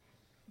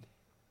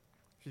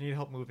 If you need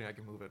help moving, I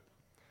can move it.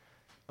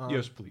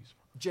 Yes, please.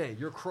 Jay,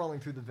 you're crawling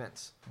through the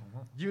vents.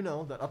 You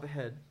know that up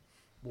ahead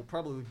will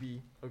probably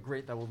be a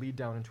grate that will lead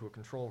down into a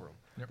control room.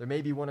 Yep. There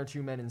may be one or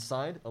two men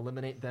inside.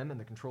 Eliminate them, and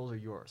the controls are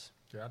yours.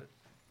 Got it.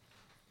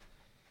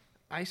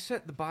 I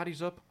set the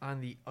bodies up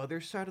on the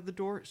other side of the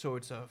door, so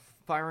it's a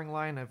firing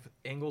line of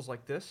angles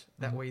like this.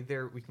 That way,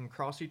 there we can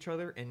cross each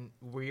other, and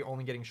we're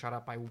only getting shot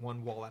at by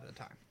one wall at a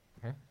time.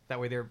 Okay. That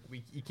way,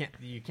 you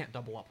can't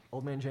double up.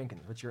 Old Man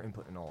Jenkins, what's your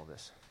input in all of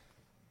this?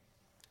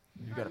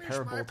 You've got a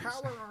pair of bolters.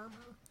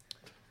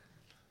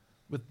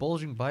 With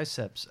bulging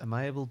biceps, am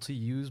I able to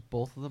use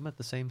both of them at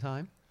the same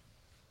time?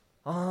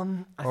 I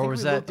Or think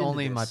was we that looked into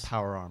only my this.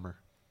 power armor,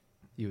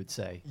 you would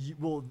say?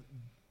 Well,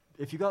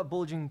 if you got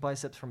bulging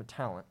biceps from a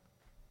talent,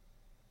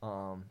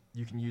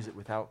 you can use it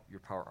without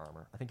your power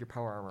armor. I think your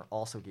power armor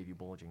also gave you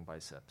bulging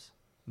biceps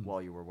while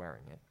you were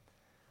wearing it.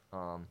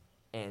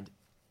 And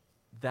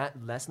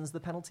that lessens the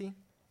penalty.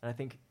 And I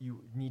think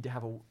you need to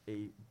have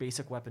a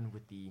basic weapon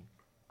with the...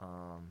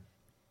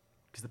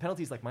 Because the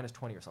penalty is like minus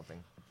 20 or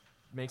something.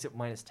 Makes it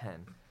minus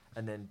 10.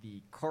 And then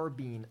the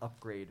carbine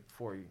upgrade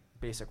for your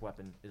basic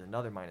weapon is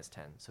another minus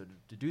 10. So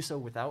to do so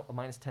without a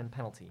minus 10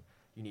 penalty,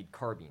 you need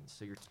carbines.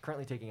 So you're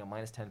currently taking a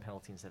minus 10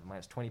 penalty instead of a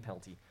minus 20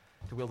 penalty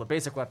to wield a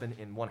basic weapon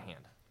in one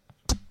hand.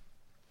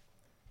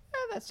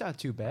 That's not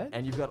too bad.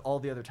 And you've got all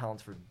the other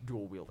talents for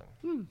dual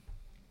wielding.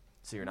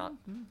 So you're not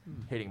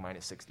hitting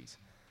minus 60s.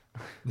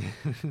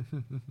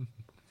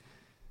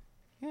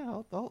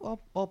 Yeah,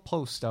 I'll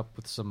post up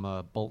with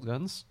some bolt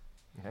guns.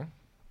 Okay?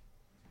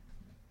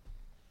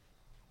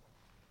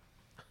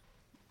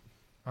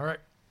 All right.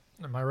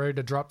 Am I ready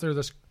to drop through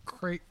this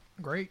crate?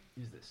 Great.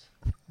 Use this.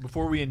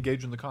 Before we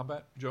engage in the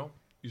combat, Joe,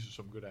 these are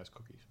some good ass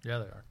cookies. Yeah,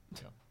 they are.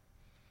 Yeah.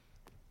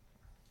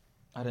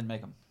 I didn't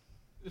make them.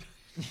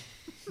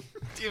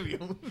 Damn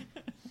you.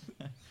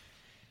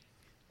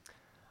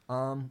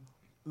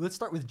 Let's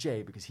start with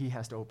Jay because he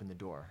has to open the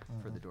door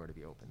for the door to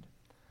be opened.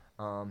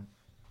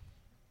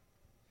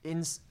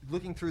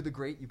 Looking through the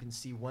grate, you can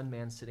see one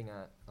man sitting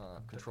at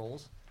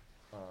controls.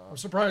 I'm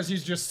surprised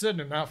he's just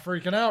sitting and not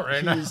freaking out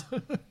right now. He's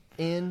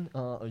in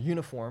a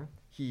uniform.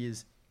 He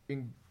is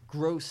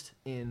engrossed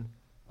in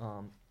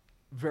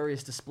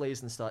various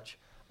displays and such,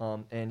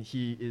 and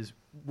he is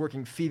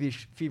working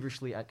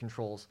feverishly at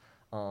controls.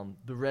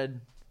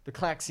 The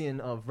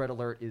klaxon of red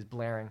alert is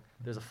blaring.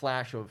 There's a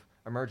flash of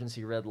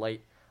emergency red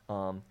light,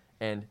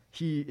 and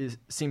he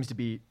seems to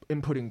be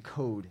inputting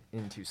code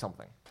into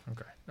something.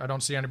 Okay. I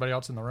don't see anybody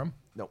else in the room.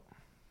 Nope,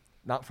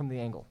 not from the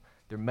angle.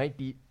 There might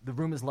be. The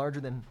room is larger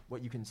than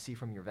what you can see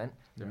from your vent.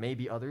 There may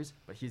be others,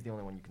 but he's the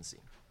only one you can see.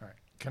 All right.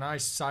 Can I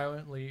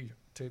silently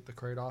take the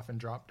crate off and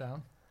drop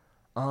down?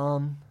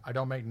 I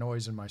don't make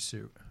noise in my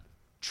suit.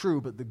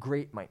 True, but the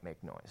grate might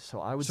make noise.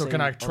 So I would So say.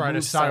 can I a try to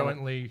move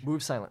silently-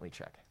 move silently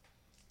check?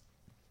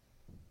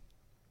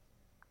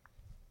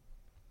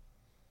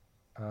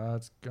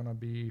 It's going to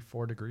be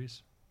 4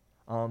 degrees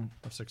of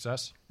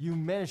success. You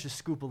manage to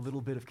scoop a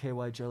little bit of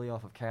KY jelly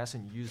off of Cass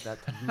and you use that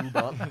to lube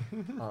up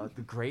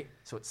the grate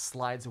so it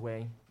slides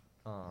away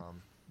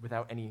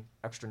without any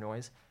extra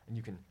noise, and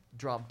you can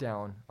drop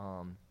down.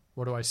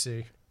 What do I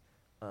see?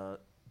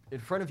 In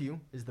front of you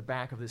is the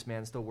back of this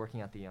man still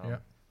working at the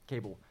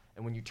cable,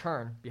 and when you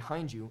turn,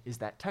 behind you is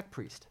that tech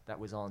priest that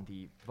was on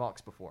the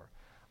Vox before.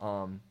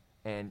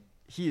 And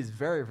he is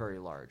very, very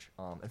large.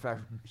 In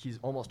fact, he's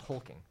almost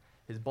hulking.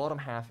 His bottom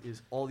half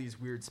is all these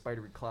weird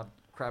spidery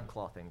crab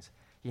claw things.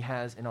 He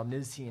has an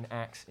omniscient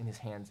axe in his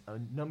hands, a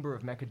number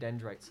of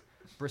mechadendrites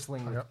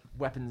bristling with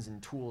weapons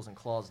and tools and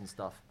claws and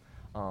stuff.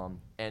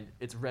 And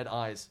its red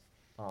eyes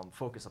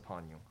focus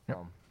upon you.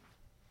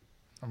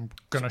 I'm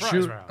gonna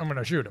Surprise shoot. round. I'm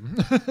gonna shoot him.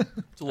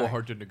 It's a little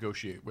hard to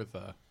negotiate with.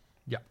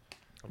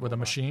 With a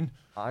machine.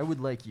 I would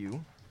like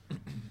you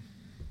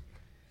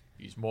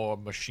He's more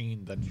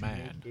machine than to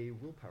man. make a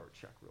willpower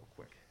check real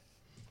quick.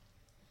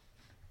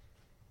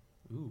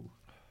 Ooh.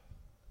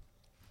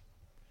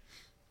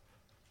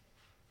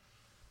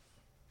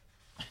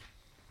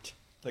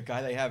 The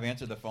guy they have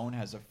answer the phone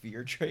has a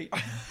fear trait.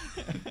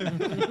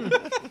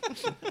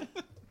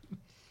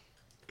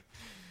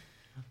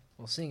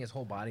 Well, seeing his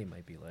whole body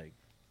might be like.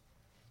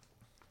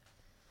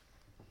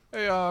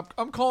 Hey,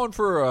 I'm calling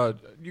for.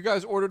 You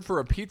guys ordered for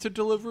a pizza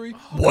delivery?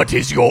 What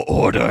is your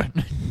order?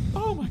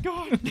 Oh my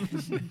god.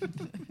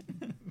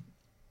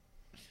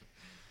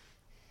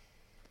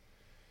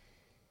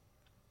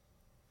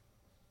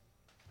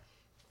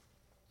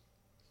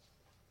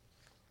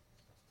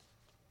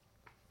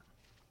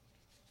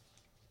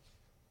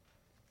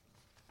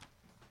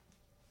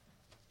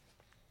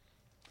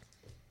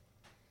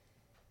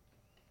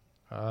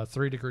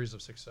 3 degrees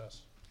of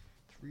success.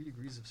 3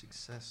 degrees of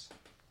success.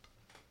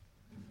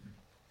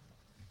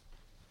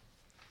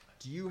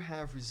 Do you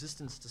have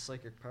resistance to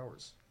psychic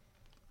powers?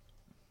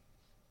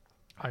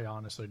 I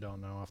honestly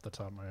don't know off the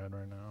top of my head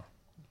right now.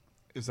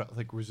 Is that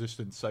like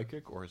resistant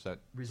psychic, or is that?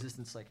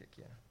 Resistant psychic,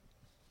 yeah.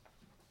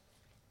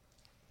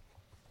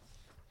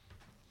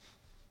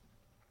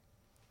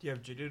 Do you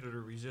have jaded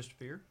or resist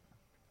fear?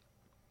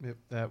 Yep,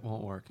 that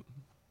won't work.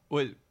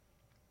 Wait.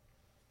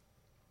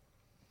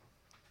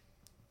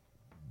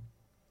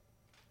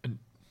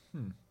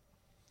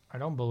 I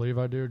don't believe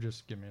I do.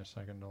 Just give me a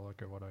second to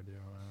look at what I do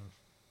have.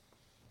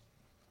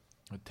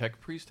 A tech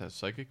priest has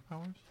psychic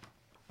powers?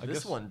 I This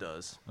guess- one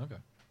does. Okay.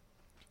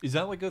 Is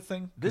that like a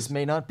thing? This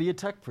may not be a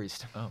tech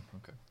priest. Oh,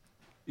 okay.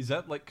 Is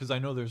that like, because I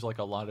know there's like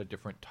a lot of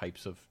different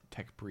types of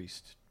tech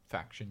priest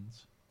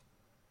factions.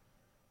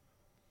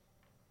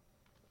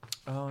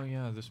 Oh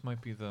yeah, this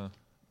might be the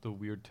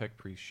weird tech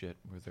priest shit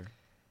where they're.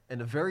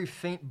 And a very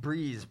faint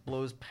breeze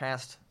blows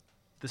past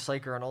the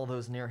psyker and all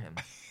those near him.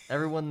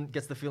 Everyone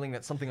gets the feeling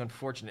that something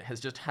unfortunate has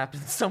just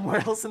happened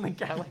somewhere else in the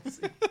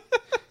galaxy.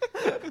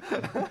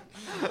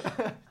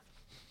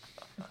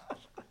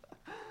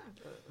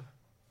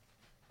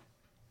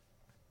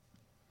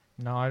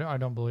 No, I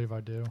don't believe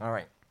I do. All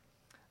right.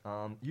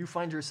 You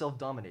find yourself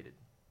dominated.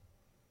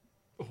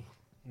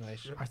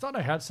 Nice. I thought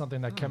I had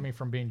something that kept me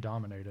from being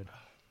dominated.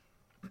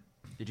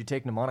 Did you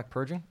take mnemonic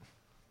purging?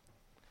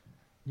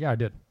 Yeah, I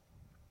did.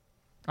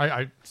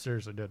 I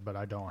seriously did, but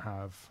I don't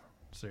have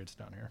Sage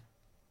down here.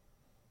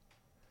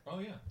 Oh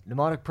yeah.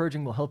 Mnemonic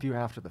purging will help you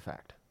after the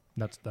fact.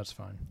 That's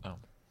fine. Oh.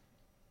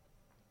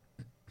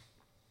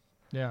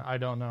 Yeah, I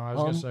don't know. I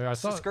was gonna say I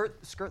thought.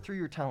 Skirt through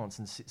your talents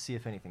and see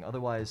if anything.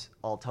 Otherwise,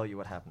 I'll tell you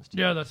what happens to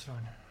you. Yeah, that's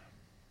fine.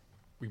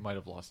 We might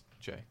have lost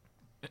Jay.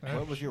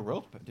 What was your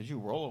will? Did you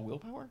roll a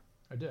willpower?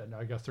 I did.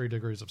 I got 3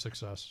 degrees of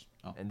success.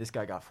 And this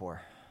guy got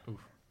 4.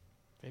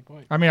 Fate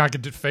point. I mean, I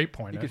could do fate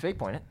point You it. could fate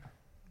point it.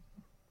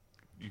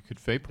 You could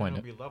fate point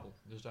It'll it. be level.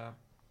 There's that.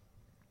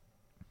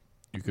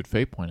 You could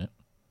fate point it.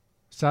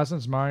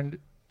 Assassin's mind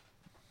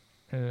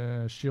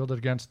shielded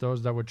against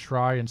those that would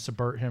try and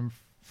subvert him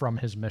from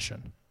his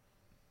mission.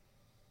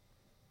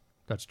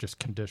 That's just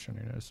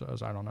conditioning. It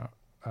says I don't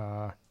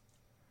know.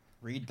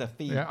 Read the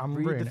feed. Yeah, I'm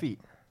Read reading the it. feat.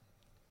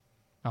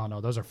 Oh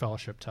no, those are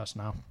fellowship tests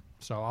now.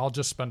 So I'll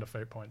just spend a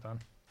fate point then.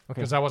 Okay.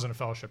 Because that wasn't a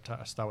fellowship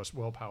test. That was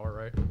willpower,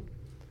 right?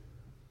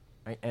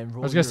 Right, and I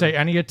roll was going your- to say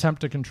any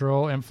attempt to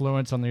control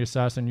influence on the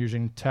assassin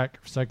using tech,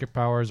 psychic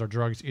powers, or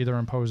drugs either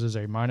imposes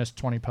a minus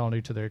 20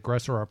 penalty to the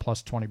aggressor or a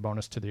plus 20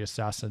 bonus to the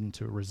assassin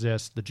to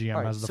resist. The GM All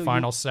right, has the so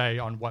final you- say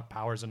on what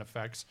powers and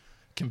effects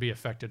can be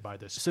affected by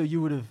this. So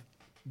you would have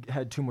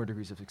had 2 more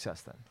degrees of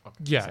success then.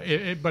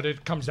 Yeah, but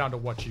it comes down to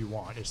what you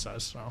want, it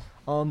says.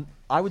 So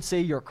I would say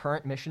your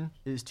current mission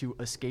is to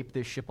escape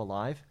this ship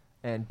alive,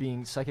 and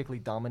being psychically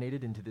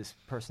dominated into this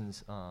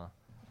person's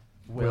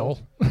will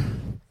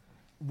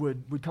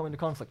would come into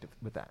conflict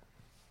with that.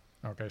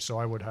 Okay, so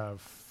I would have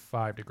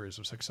 5 degrees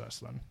of success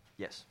then.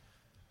 Yes.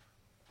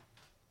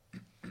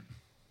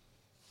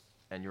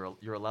 And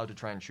you're allowed to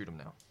try and shoot him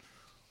now.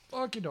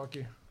 Okie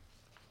dokie.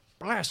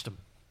 Blast him.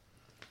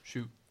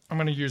 Shoot. I'm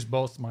going to use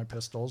both my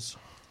pistols.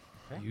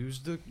 Okay. Use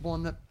the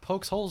one that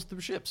pokes holes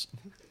through ships.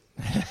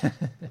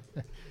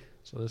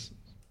 So this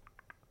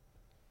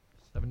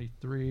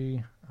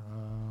 73.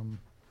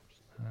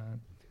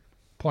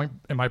 Point.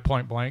 Am I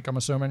point blank? I'm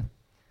assuming.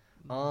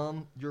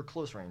 You're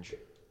close range.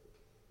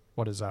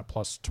 What is that?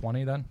 Plus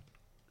 20 then?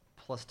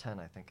 Plus 10,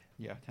 I think.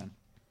 Yeah, 10.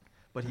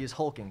 But he is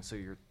hulking, so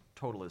your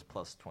total is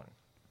plus 20.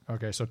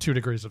 Okay, so 2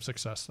 degrees of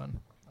success then.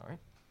 All right.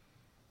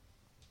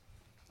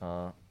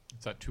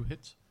 Is that 2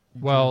 hits?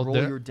 You Well, can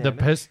roll your the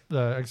damage.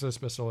 Exodus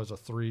pistol is a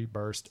 3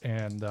 burst,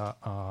 and the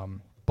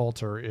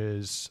bolter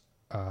is.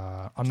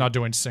 I'm not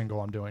doing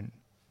single. I'm doing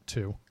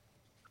 2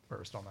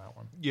 burst on that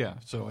one. Yeah.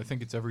 So I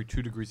think it's every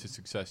 2 degrees of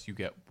success you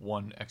get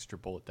 1 extra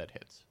bullet that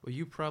hits. Well,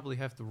 you probably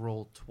have to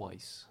roll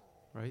twice,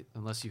 right?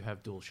 Unless you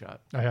have dual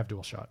shot. I have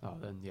dual shot. Oh,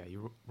 then yeah,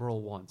 you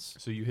roll once,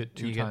 So you hit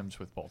 2 You get- times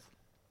with both.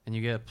 and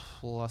you get a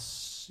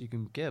plus. You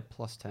can get a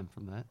plus 10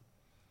 from that.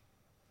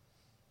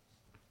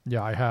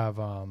 Yeah, I have.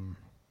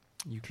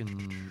 You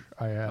can.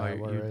 I have.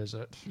 you- Where is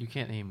it? You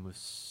can't aim with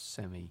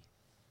semi.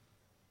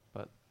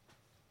 But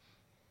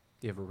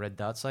do you have a red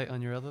dot sight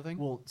on your other thing?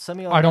 Well,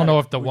 semi. I don't know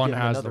if the one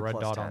has the red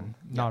dot on. on.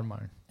 Not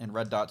mine. And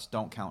red dots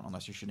don't count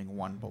unless you're shooting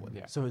one bullet.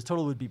 Yeah. So his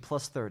total would be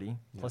plus 30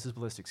 Yeah. plus his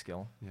ballistic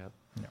skill. Yep.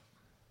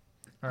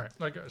 All right,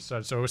 like I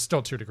said, so it's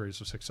still 2 degrees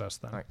of success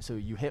then. All right, so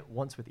you hit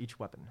once with each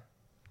weapon.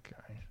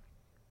 Okay.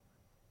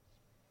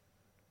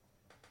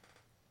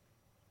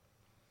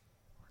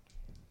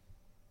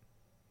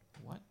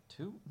 What?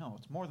 2? No,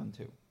 it's more than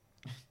 2.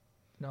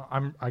 No,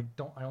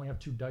 I only have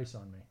 2 dice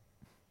on me.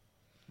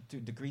 2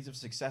 degrees of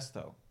success,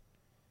 though.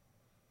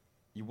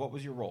 What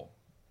was your roll?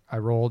 I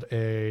rolled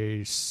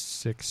a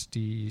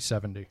 60,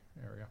 70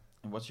 area.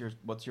 And what's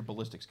your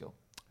ballistic skill?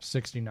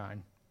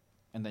 69.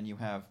 And then you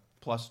have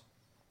plus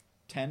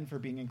 10 for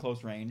being in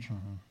close range,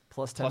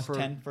 Plus 10 plus for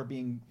 10 for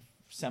being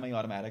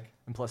semi-automatic,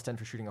 and plus 10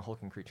 for shooting a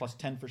hulking creature. plus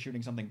 10 for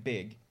shooting something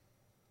big.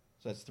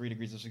 So that's 3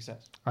 degrees of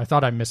success. I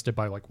thought I missed it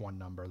by like 1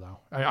 number though.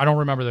 I don't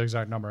remember the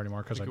exact number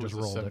anymore because I think it just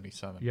was a rolled it.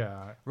 77.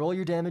 Yeah. Roll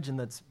your damage and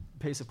that's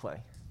pace of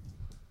play.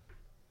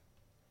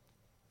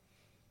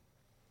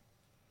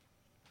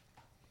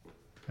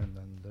 And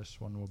then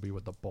this one will be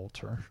with the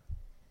bolter.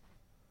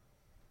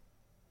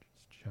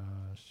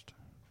 Just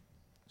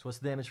So what's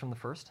the damage from the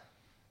first?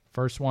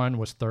 first one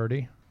was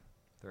 30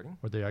 30.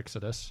 with the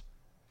Exodus,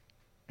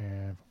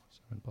 and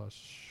 7 plus.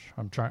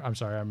 I'm trying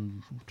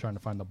to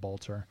find the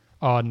bolter.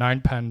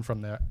 9 pen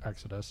from the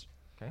Exodus.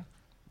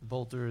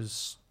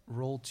 Bolters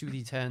roll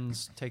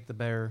 2d10s, take the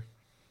bear,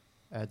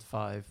 add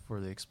 5 for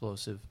the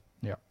explosive.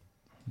 Yeah,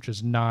 which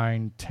is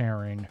 9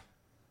 tearing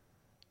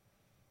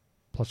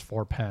plus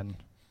 4 pen,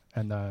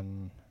 and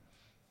then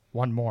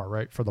 1 more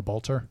right for the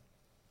bolter.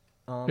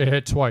 It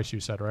hit twice. You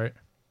said right?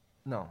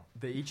 No,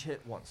 they each hit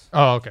once.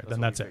 Oh, okay. That's Then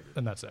what that's we it. figured.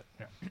 Then that's it.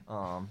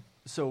 Yeah.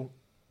 So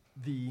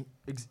the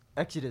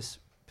Exodus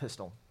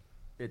pistol,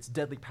 its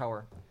deadly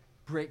power,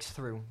 breaks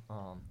through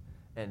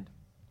and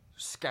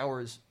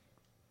scours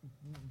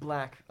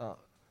black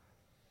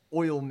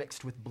oil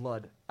mixed with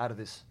blood out of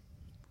this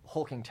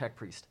hulking tech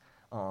priest.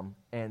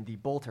 And the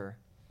bolter,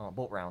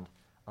 bolt round,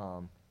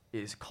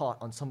 is caught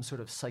on some sort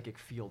of psychic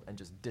field and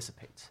just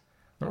dissipates.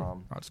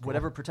 That's cool.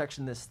 Whatever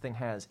protection this thing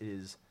has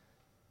is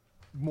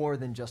more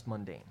than just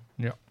mundane.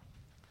 Yeah.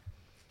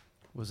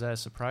 Was that a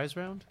surprise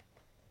round?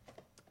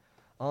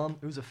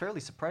 It was a fairly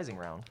surprising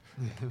round.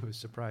 It was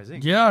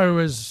surprising. Yeah, it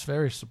was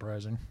very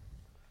surprising.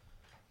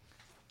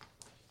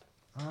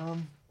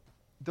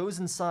 Those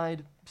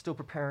inside still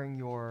preparing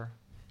your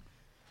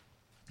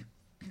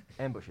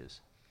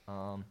ambushes.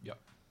 Yep.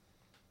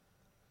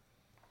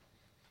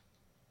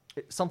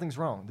 Something's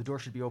wrong. The door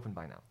should be open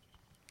by now.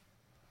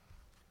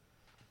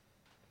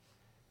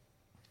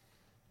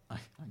 I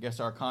guess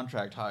our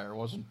contract hire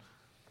wasn't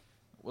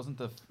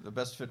the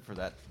best fit for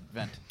that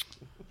vent.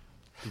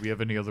 Do we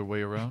have any other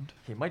way around?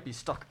 He might be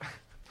stuck.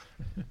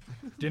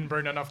 Didn't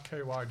bring enough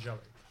KY jelly.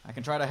 I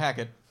can try to hack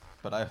it,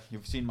 but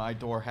you've seen my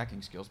door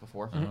hacking skills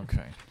before.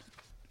 Okay.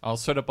 I'll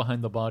set up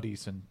behind the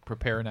bodies and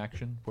prepare an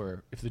action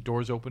where if the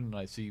door's open and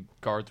I see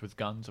guards with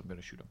guns, I'm going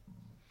to shoot them.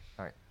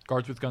 All right.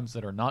 Guards with guns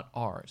that are not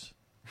ours.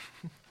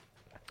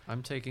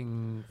 I'm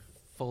taking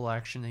full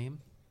action aim.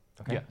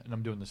 Okay. Yeah, and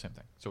I'm doing the same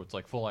thing. So it's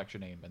like full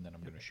action aim, and then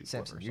I'm going to shoot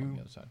Samson, whoever's on you-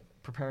 the other side.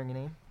 Preparing an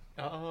aim?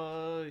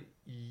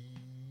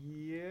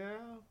 Yeah,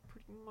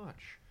 pretty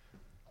much.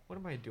 What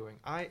am I doing?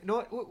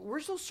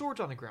 Where's those swords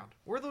on the ground?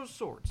 Where are those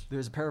swords?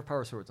 There's a pair of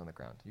power swords on the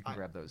ground. You can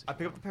grab those. I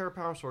pick up the pair of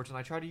power swords and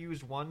I try to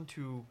use one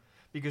to,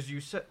 because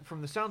you said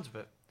from the sounds of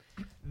it,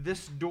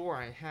 this door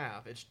I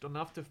have, it's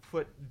enough to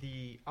put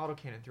the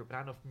autocannon through, but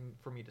not enough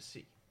for me to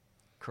see.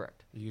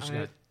 Correct. You're just I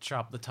mean, gonna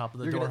chop the top of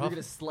the You're door gonna, off. you're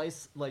gonna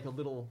slice like a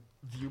little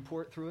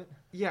viewport through it.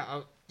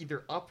 Yeah,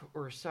 either up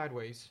or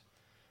sideways.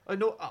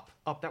 No,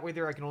 up. That way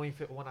there I can only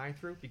fit one eye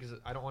through because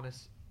I don't want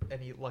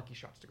any lucky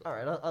shots to go. All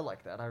right, I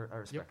like that. I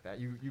respect that.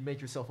 You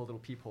make yourself a little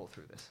peephole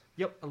through this,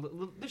 Yep.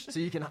 so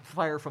you can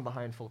fire from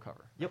behind full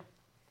cover. Yep.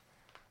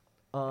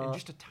 And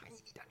just a tiny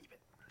bit.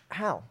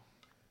 How?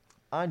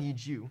 I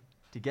need you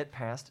to get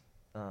past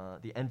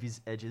the Envy's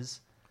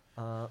Edge's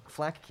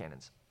flak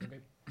cannons.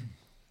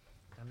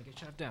 Time to get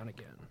shot down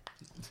again.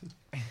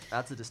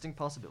 That's a distinct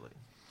possibility.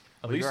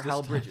 At But least you're this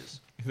Hal time-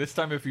 Bridges. This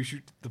time, if you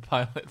shoot the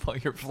pilot while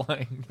you're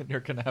flying, then you're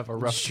going to have a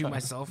rough Shoot time.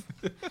 myself.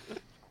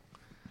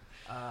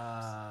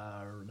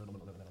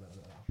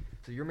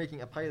 So you're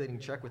making a piloting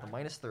check with a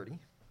minus 30.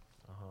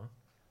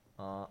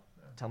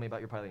 Tell me about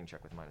your piloting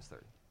check with minus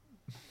 30.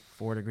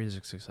 4 degrees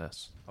of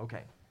success.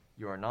 Okay,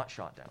 you are not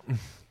shot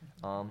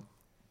down.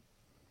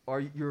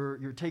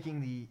 You're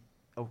taking the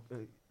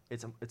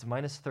it's a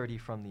minus 30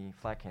 from the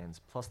flat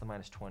cannons plus the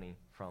minus 20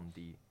 from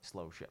the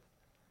slow ship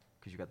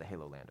because you got the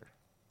Halo lander.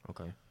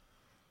 Okay.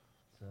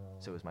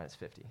 So it was minus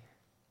 50.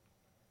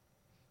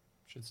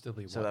 Should still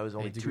be. So what, that was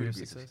only 8 2 degrees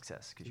degrees of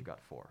success because you got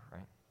 4,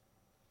 right?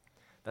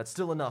 That's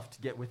still enough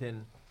to get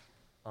within.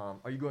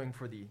 Are you going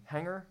for the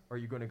hangar, or are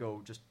you going to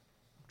go just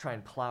try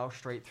and plow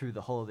straight through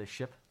the hull of this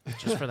ship?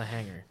 Just for the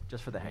hanger.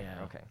 Just for the hangar,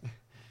 Yeah. okay.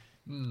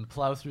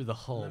 Plow through the And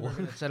hole. then we're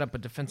gonna set up a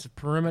defensive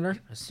perimeter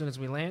as soon as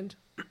we land,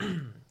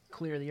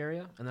 clear the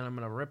area, and then I'm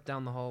gonna rip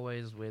down the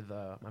hallways with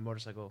my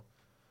motorcycle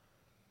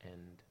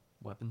and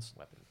Weapons.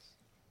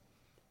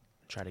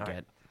 try to All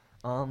get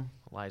right.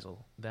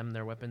 Lizel them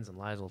their weapons and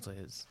Lizel to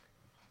his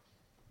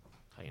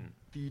Titan.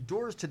 The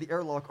doors to the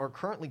airlock are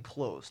currently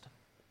closed.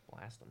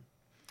 Blast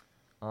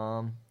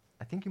them.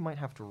 I think you might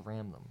have to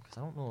ram them because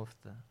I don't know if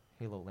the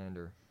Halo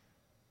Lander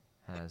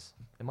has.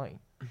 It might.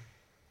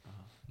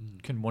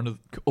 Can one of?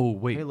 Oh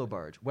wait. Halo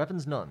barge.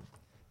 Weapons none.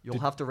 You'll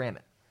have to ram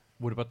it.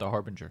 What about the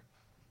Harbinger?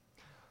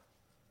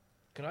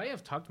 Could I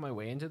have talked my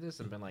way into this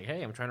and been like,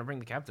 "Hey, I'm trying to bring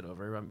the captain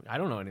over. I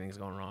don't know anything's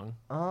going wrong."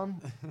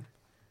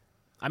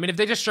 I mean, if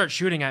they just start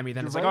shooting at me,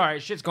 then You're it's right. like, all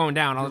right, shit's going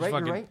down. I'll You're just right.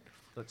 fucking. You're right.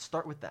 Let's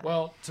start with that.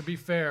 Well, to be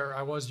fair,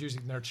 I was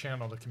using their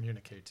channel to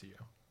communicate to you.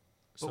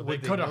 So But they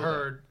would they could have know that?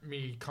 heard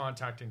me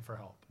contacting for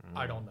help.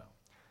 I don't know.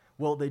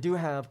 Well, they do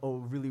have a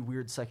really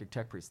weird psychic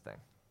tech priest thing.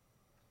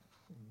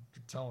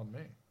 You're telling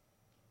me.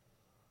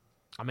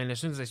 I mean, as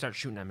soon as they start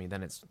shooting at me,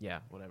 then it's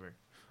whatever.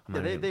 I'm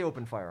Yeah, not even- they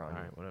open fire on all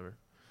you. right, whatever.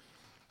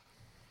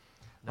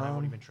 Then I won't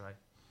Um, even try.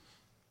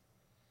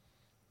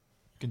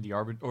 Can the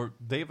Arbiter or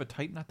they have a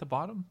Titan at the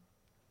bottom?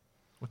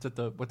 What's at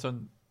the? What's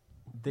on?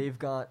 They've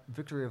got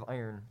Victory of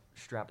Iron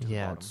strapped to the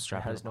Yeah, bottom. it's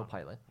strapped It to has the no bottom.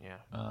 pilot. Yeah,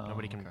 Oh,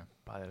 nobody can okay.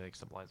 buy that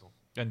except Lizel.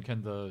 And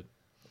can the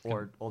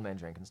Or Old Man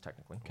Jenkins,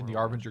 technically. can Or the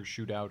Old Man Arbinger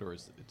shoot out, or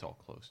is it's all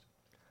closed?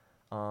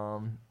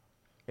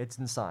 It's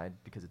inside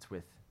because it's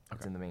Okay.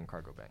 in the main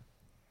cargo bay.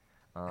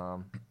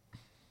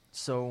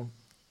 So,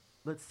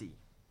 let's see.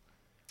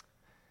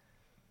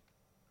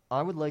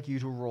 I would like you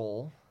to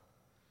roll.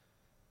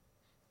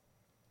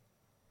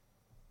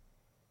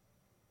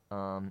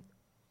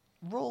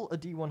 Roll a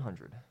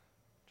D100,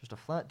 just a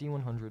flat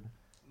D100. 100.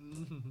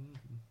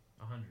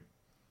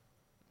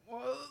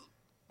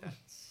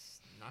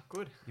 Not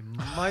good. You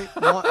might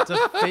want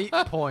to fate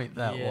point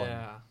that one.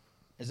 Yeah.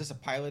 Is this a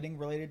piloting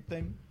related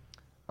thing?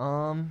 Yeah,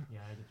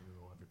 I had to do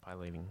every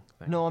piloting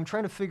thing. No, I'm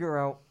trying to figure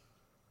out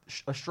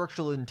a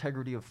structural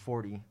integrity of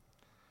 40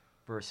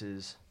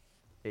 versus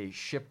a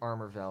ship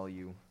armor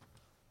value.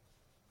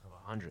 Of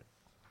 100.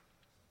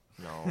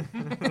 No.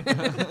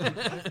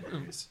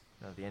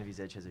 No, the Envy's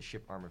Edge has a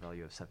ship armor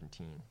value of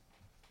 17.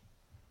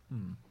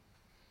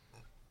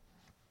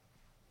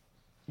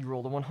 You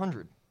rolled a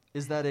 100.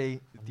 Is that the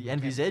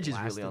Envy's Edge is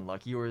really blasted.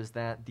 unlucky, or is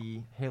that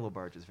the Halo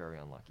Barge is very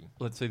unlucky?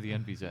 Let's say the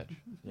Envy's Edge.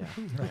 Yeah.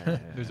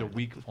 There's a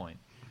weak point.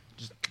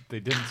 Just they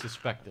didn't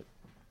suspect it.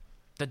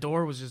 The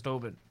door was just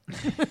open.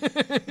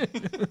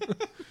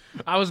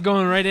 I was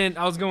going right in.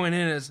 I was going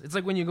in. It's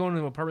like when you go into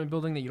an apartment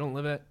building that you don't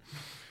live at.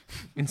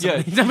 And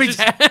Yeah, somebody's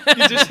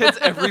he just hits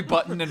every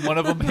button and one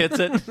of them hits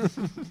it.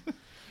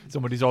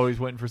 Somebody's always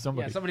waiting for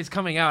somebody. yeah, somebody's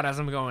coming out as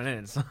I'm going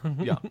in. So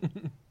Yeah.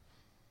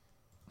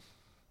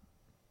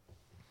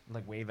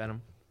 like wave at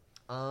him.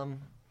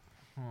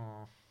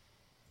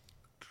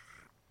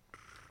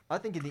 I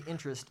think in the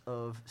interest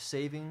of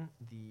saving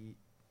the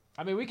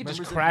I mean, we could just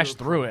Members of crash your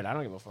through crew. it. I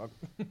don't give a fuck.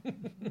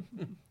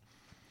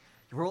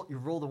 you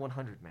rolled a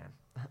 100,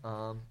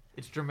 man.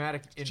 It's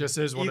dramatic in just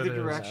is what either it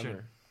is.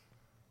 direction.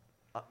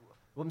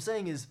 What I'm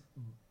saying is,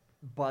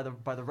 by the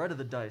right of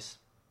the dice,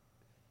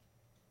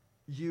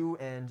 you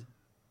and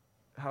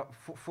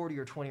 40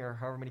 or 20 or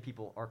however many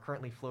people are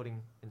currently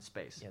floating in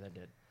space. Yeah, that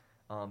did.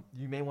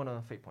 You may want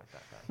to fate point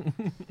that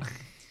guy.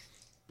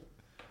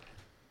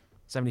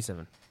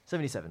 77.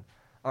 77.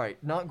 All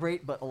right, not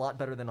great, but a lot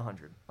better than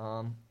 100.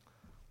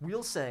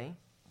 We'll say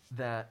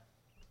that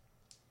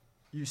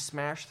you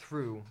smash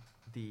through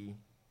the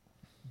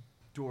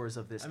doors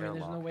of this I mean,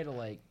 airlock. there's no way to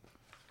like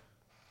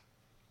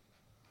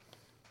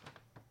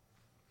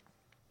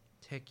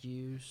tech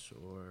use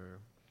or.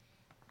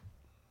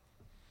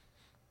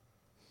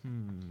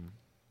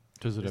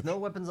 Does it There's have no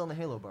weapons on the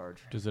Halo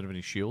barge. Does it have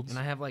any shields? And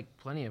I have like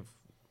plenty of.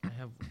 I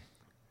have.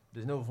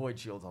 There's no void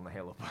shields on the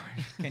Halo barge.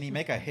 Can he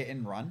make a hit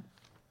and run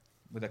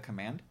with a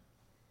command?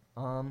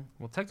 Well,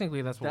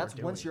 technically, that's what That's we're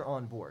doing. once you're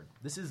on board.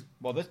 This is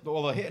Well,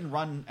 the hit and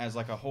run as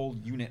like a whole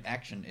unit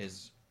action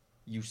is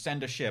you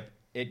send a ship,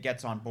 it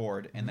gets on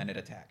board, and then it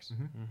attacks.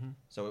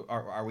 So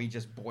are we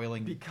just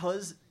boiling?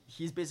 because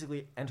he's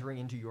basically entering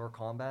into your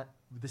combat.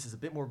 This is a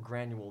bit more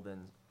granular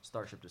than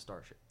starship to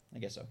starship. I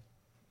guess so.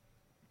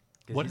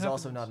 Because What he's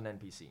also not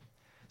happens- an NPC.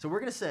 So we're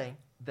going to say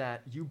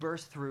that you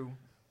burst through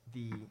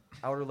the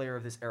outer layer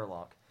of this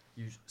airlock.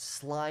 You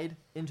slide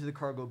into the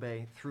cargo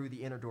bay through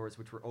the inner doors,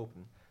 which were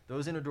open.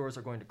 Those inner doors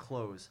are going to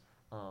close,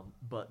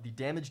 but the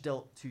damage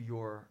dealt to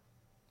your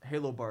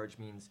Halo barge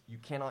means you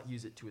cannot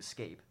use it to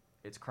escape.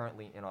 It's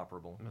currently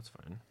inoperable. That's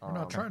fine. We're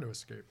not trying to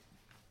escape.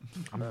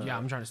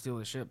 I'm trying to steal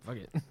the ship. Fuck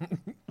it.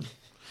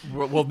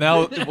 well,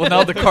 now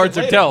the cards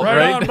are dealt,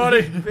 right? on,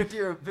 buddy.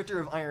 Victor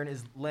of Iron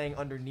is laying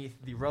underneath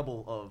the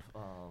rubble of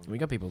We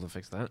got people to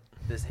fix that.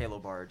 this Halo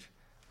barge,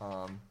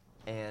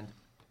 and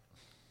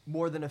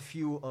more than a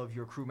few of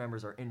your crew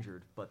members are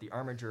injured, but the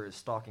Armiger is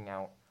stalking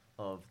out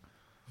of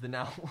the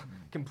now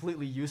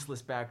completely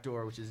useless back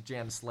door, which is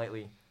jammed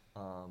slightly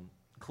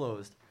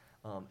closed,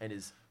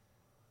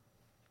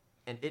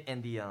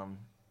 and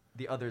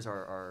the others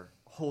are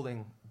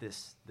holding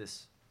this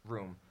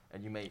room,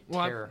 and you may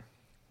Well, tear.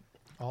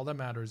 All that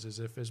matters is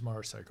if his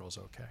motorcycle is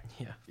okay.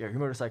 Yeah. Yeah, your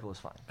motorcycle is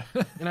fine.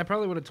 And I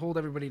probably would have told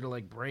everybody to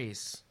like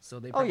brace, so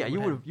they. Oh probably yeah, you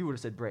have- would have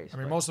said brace. I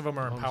mean, but most of them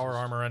are in power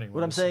armor anyway.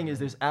 what I'm saying so- is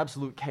there's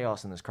absolute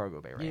chaos in this cargo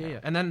bay right Yeah, now. yeah.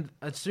 And then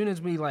as soon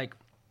as we like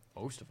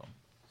Most of them.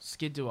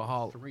 skid to a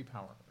halt, 3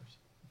 power armors.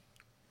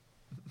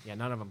 yeah,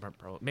 none of them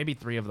are maybe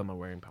 3 of them are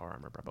wearing power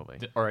armor probably.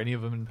 Are any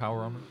of them in power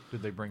armor?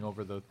 Did they bring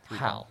over the 3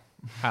 How?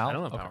 How? I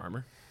don't have Okay. power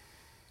armor.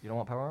 You don't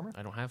want power armor?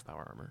 I don't have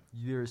power armor.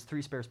 There's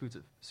 3 spare suits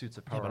of Yeah,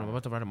 power but I'm armor.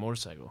 about to ride a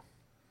motorcycle.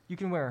 You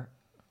can wear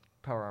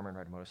power armor and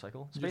ride a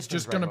motorcycle. It's Spacemen's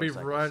just ride going to be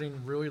motorcycles.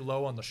 riding really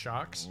low on the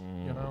shocks,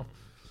 you know?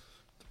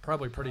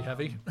 Probably pretty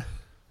heavy.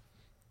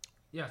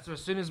 Yeah, so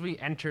as soon as we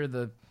enter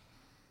the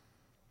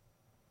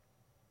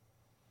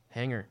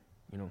hangar,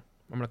 you know,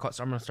 I'm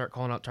gonna start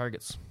calling out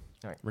targets.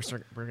 All right.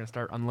 We're gonna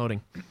start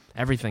unloading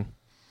everything.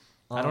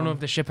 I don't know if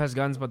the ship has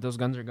guns, but those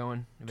guns are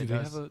going. If Do it they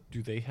does.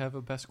 do they have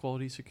a best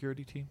quality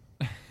security team?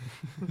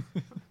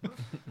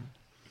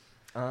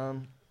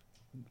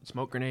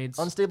 Smoke grenades,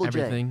 Unstable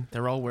J. everything.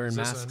 They're all wearing Is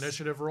this masks. an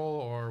initiative roll,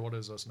 or what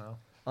is this now?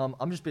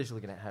 I'm just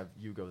basically gonna have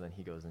you go, then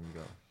he goes, then you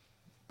go,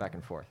 back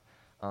and forth.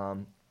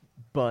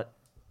 But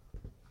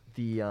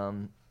the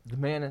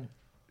man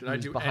Did I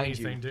who's do behind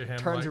anything you to him?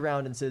 turns like-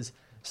 around and says,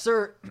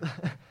 "Sir,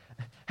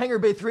 Hangar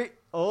Bay 3.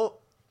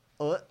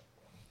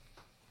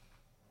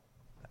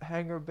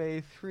 Hangar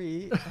Bay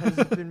 3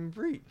 has been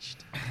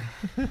breached."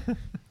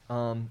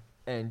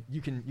 And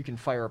you can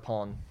fire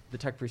upon the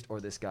tech priest or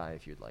this guy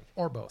if you'd like,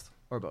 Or both.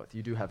 or both.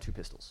 You do have 2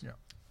 pistols. Yeah.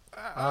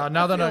 I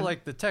Now that feel I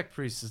like the tech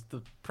priest is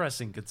the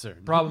pressing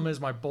concern. Problem is,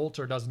 my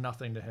bolter does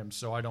nothing to him,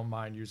 so I don't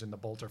mind using the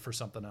bolter for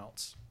something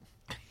else.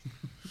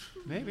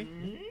 Maybe.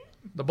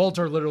 The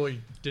bolter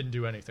literally didn't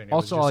do anything. It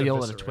was Also, just I'll yell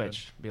at a eviscerated.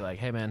 Twitch. Be like,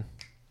 "Hey, man,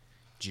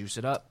 juice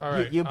it up." All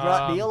right. You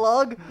brought me a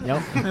log?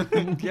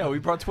 Yep. Yeah, we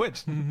brought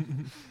Twitch.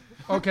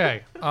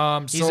 Okay. He's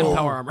So in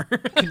power armor.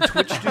 Can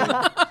Twitch do?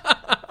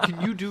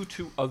 Can you do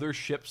to other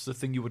ships the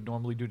thing you would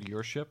normally do to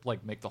your ship,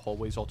 like make the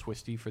hallways all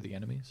twisty for the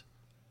enemies?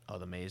 Oh,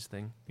 the maze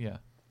thing. Yeah.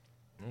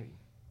 Maybe.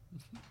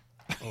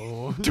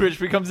 Oh, Twitch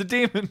becomes a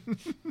demon.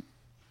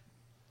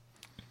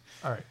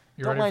 all right.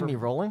 You Don't ready mind for me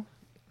rolling.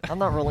 I'm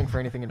not rolling for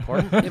anything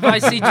important. If I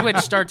see Twitch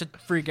start to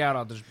freak out,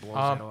 I'll just blow his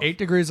head off. 8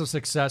 degrees of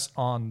success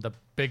on the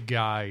big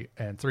guy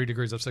and 3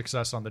 degrees of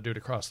success on the dude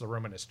across the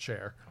room in his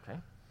chair. Okay.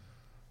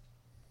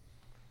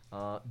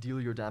 Deal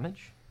your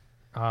damage.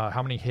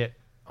 How many hit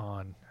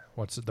on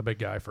what's it, the big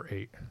guy for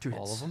 8? 2 hits.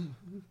 All of them.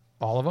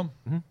 All of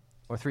them?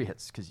 Or 3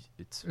 hits, because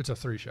it's... It's a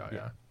 3 shot,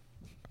 Yeah.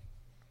 yeah.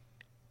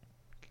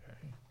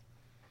 Okay.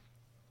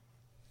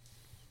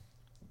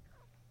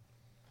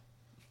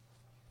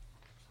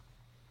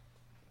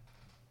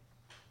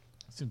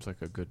 Seems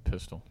like a good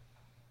pistol.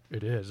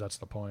 It is. That's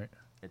the point.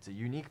 It's a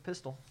unique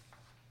pistol.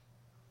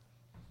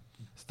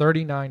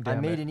 39 damage.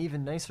 I made an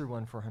even nicer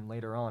one for him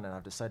later on, and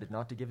I've decided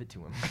not to give it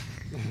to him.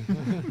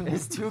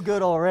 It's too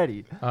good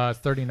already.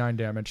 39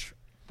 damage.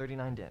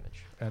 39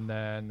 damage. And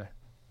then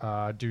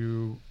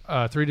do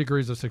 3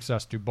 degrees of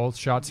success. Do both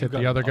shots You hit got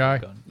the an other auto guy?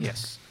 gun.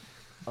 Yes.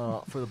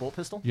 For the bolt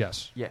pistol?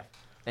 Yes. Yeah.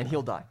 And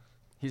he'll die.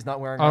 He's not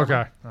wearing Okay.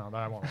 armor. No,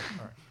 that won't.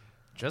 All right.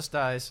 Just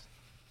dies.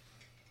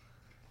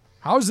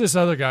 How's this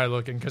other guy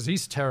looking? Because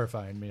he's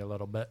terrifying me a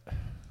little bit.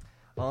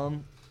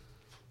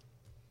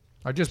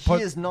 I just He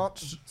put is not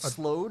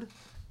slowed,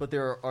 but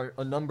there are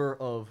a number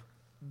of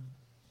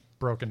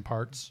broken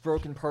parts.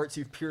 broken parts.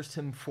 You've pierced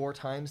him 4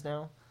 times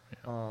now.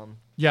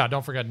 Yeah,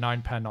 don't forget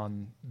 9 pen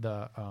on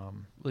the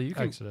Well, you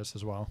can Exodus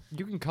as well.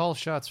 you can call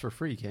shots for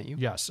free, can't you?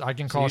 Yes, I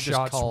can So call you just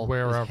shots call his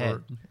wherever.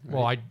 head,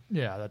 Well,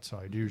 that's how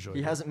I usually.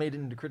 He do. hasn't made it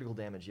into critical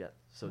damage yet,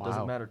 so it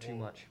doesn't Wow. matter too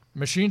much.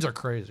 Machines are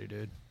crazy,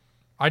 dude.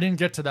 I didn't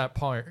get to that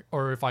point,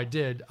 or if I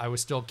did, I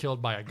was still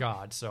killed by a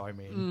god. So I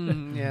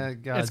mean, Yeah,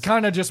 God. it's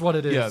kind of just what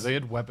it is. Yeah, they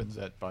had weapons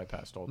that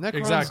bypassed all. Necrons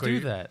exactly do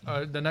that.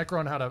 The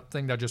Necron had a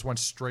thing that just went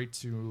straight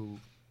to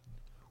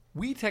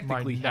We my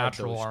technically had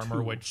natural those armor,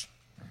 too. which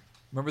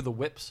Remember the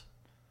whips?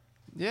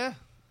 Yeah,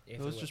 If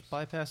those it just was.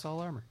 bypass all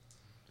armor.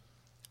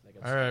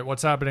 all right.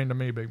 What's happening to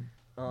me, big?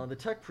 The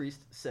tech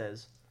priest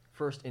says,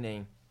 first in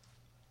a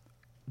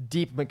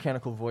deep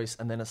mechanical voice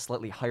and then a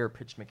slightly higher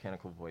pitched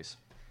mechanical voice.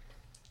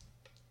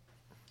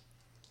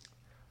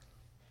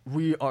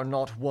 We are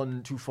not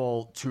one to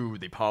fall to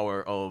the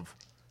power of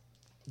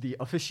the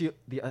officio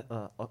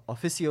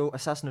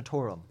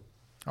assassinatorum.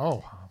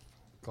 Oh,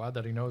 glad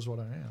that he knows what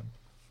I am.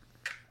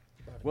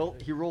 Well,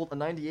 he rolled a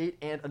 98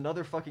 and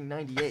another fucking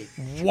 98.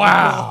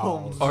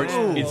 Wow.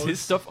 Is his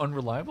stuff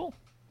unreliable?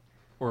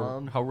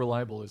 Or how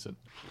reliable is it?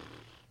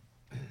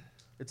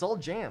 It's all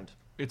jammed.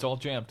 It's all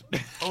jammed.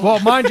 Well,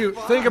 mind you,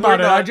 think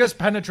about it. I just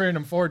penetrated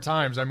him 4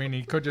 times. I mean,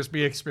 he could just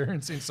be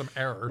experiencing some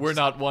errors. We're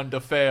not one to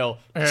fail.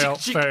 Fail,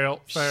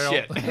 fail, fail.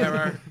 Shit.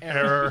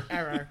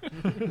 Error.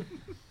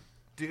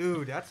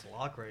 Dude, that's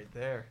luck right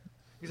there.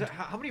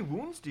 How many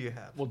wounds do you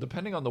have? Well,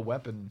 depending on the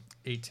weapon,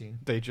 18.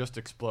 they just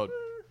explode.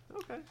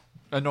 Okay.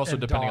 And also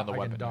And depending on dodge-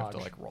 the I can weapon, you have to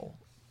dodge. like roll.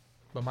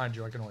 But mind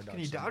you, I can only dodge. Can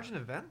you some. dodge an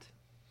event?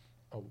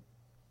 Oh,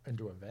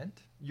 into event?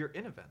 You're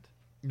in event.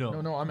 No,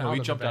 I'm out. He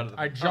of jumped the out vent. of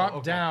the I vent. jumped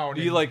okay. down.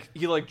 He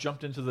and- like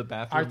jumped into the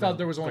bathroom. I thought and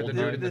there was only the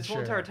gold dude in the This whole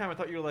chair. entire time, I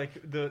thought you were like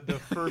the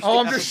first. Oh,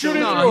 I'm just episode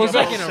shooting of through No, a he's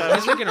like, 007.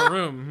 he's like in a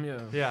room.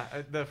 Yeah.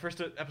 Yeah, the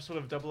first episode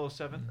of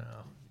 007.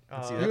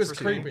 No. see, He that's was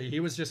pretty creepy. He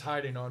was just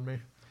hiding on me.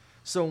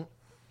 So,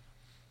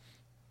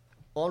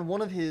 on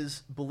one of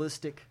his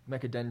ballistic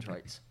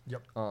mechadendrites,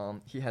 Yep.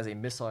 he has a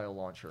missile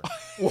launcher.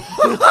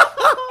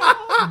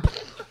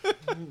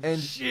 And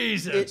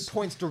Jesus. it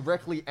points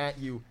directly at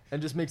you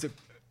and just makes a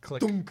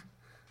Click. thunk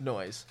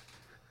noise.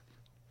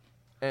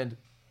 And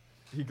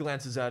he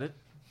glances at it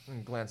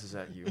and glances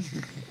at you.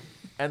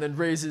 And then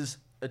raises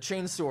a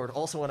chain sword,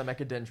 also on a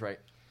mechadendrite.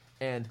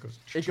 And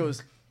it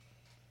goes.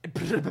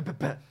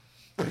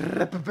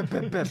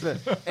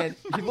 And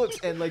he looks,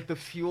 and like the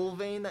fuel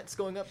vein that's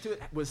going up to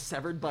it was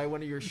severed by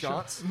one of your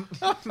shots.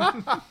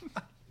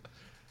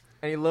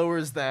 And he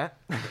lowers that.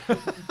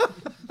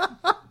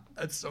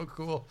 That's so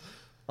cool.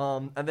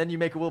 And then you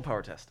make a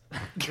willpower test.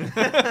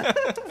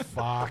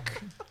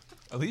 Fuck.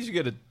 At least you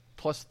get a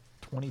plus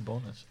 20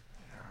 bonus.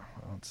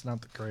 Well, it's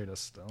not the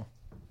greatest, though.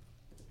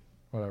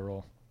 What'd I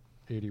roll?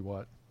 80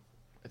 what?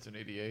 It's an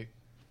 88.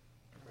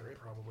 I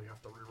probably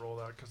have to re-roll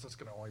that because it's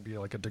going to only be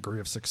like a degree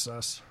of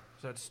success.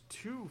 So that's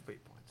 2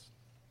 fate points.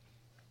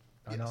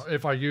 I know.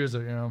 If I use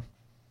it,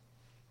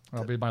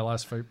 that'll be my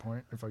last fate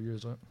point if I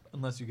use it.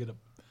 Unless you get a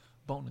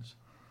bonus.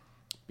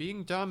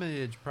 Being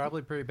damaged,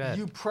 probably pretty bad.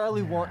 You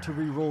probably want to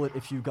re-roll it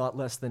if you got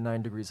less than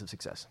 9 degrees of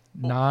success.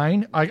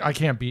 9? I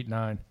can't beat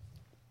 9.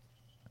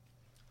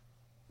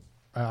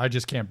 I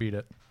just can't beat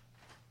it.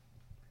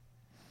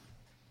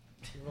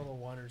 You roll a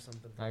 1 or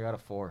something. I got a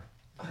 4.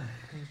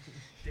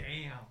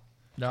 Damn.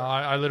 No,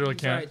 I literally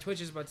Sorry, can't.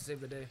 Twitch is about to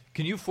save the day.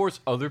 Can you force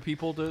other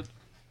people to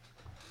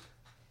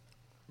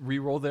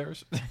re-roll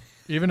theirs?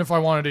 Even if I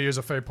wanted to use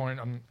a fate point,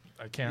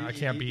 I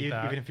can't beat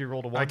that. Even if you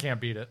rolled a 1? I can't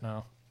beat it,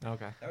 no.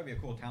 Okay. That would be a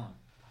cool talent.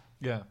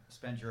 Yeah.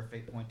 Spend your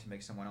fate point to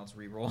make someone else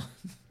re-roll.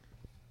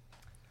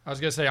 I was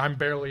going to say, I'm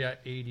barely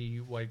at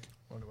 80, like,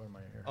 what am I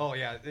here? Oh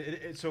yeah.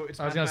 So it's.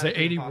 I was going to say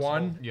mathematically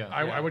 81. impossible. Yeah.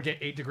 I would get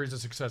 8 degrees of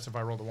success if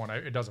I rolled a 1.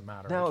 It doesn't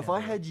matter. Now,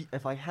 can't do it.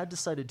 if I had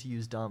decided to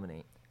use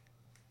Dominate,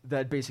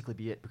 that'd basically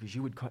be it, because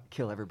you would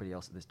kill everybody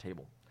else at this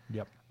table.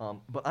 Yep.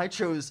 But I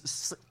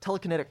chose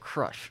Telekinetic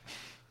Crush,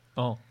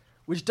 Oh.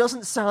 which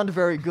doesn't sound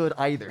very good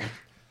either.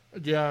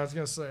 Yeah, I was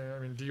going to say, I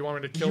mean, do you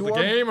want me to kill You the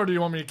are- game or do you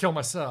want me to kill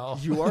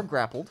myself? You are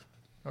grappled,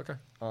 Okay.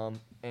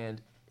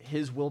 and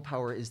his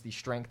willpower is the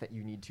strength that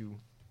you need to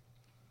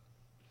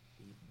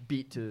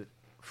beat to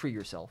free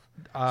yourself.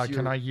 So Can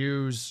you're- I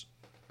use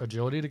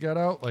agility to get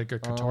out, like a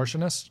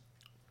contortionist?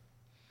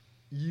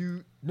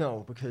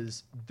 No,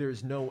 because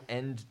there's no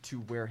end to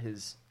where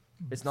his.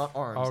 It's not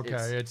arms.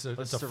 Okay, it's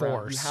a surround.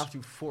 force. You have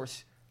to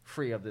force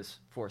free of this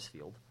force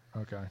field.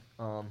 Okay.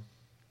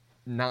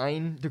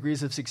 9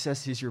 degrees of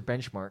success is your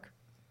benchmark,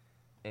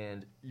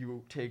 and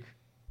you take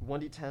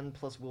 1d10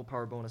 plus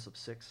willpower bonus of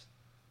 6.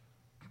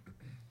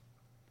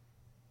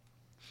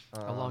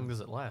 How long does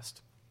it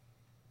last?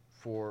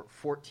 For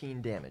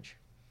 14 damage,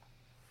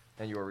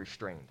 and you are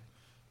restrained.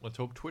 Let's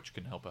hope Twitch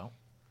can help out.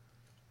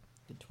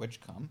 Did Twitch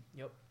come?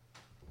 Yep.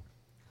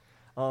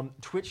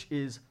 Twitch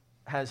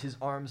has his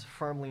arms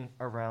firmly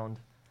around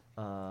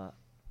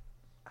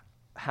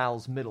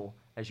Hal's middle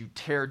as you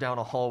tear down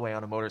a hallway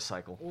on a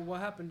motorcycle. Well, what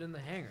happened in the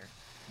hangar?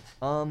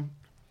 Um,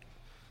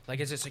 Like,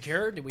 is it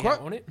secure? Did we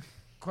What? own it?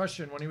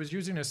 Question: when he was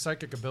using his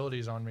psychic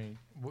abilities on me,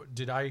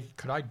 could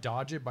I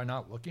dodge it by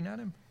not looking at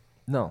him?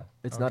 no,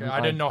 it's not. Okay, An I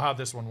didn't know how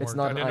this one worked. It's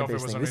not I an didn't know if it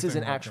eye-based was thing. This is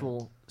an anything like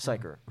actual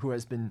psyker who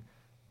has been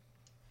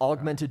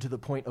augmented to the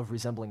point of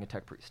resembling a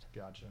tech priest.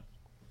 Gotcha.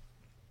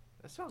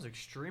 That sounds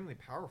extremely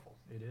powerful.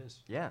 It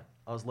is. Yeah,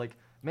 I was like,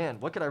 man,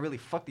 what could I really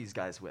fuck these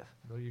guys with?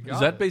 Well, you Is got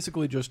that it.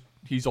 basically just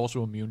he's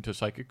also immune to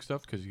psychic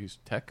stuff because he's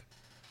tech?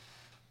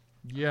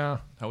 Yeah.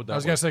 How would that I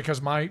was work? gonna say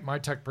because my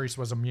tech priest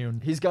was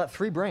immune. He's got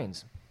 3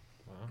 brains.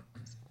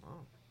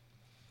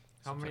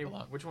 How Seems many? like a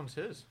lot. Which one's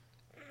his?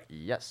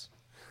 Yes,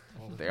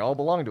 they all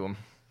belong to him.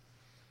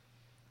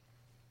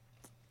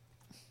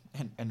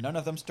 And none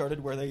of them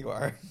started where they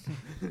are.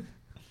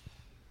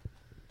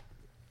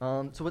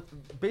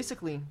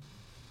 Basically,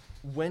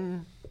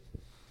 when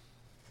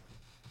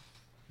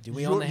Do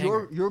we own the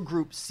hangar? your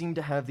group seemed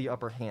to have the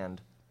upper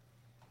hand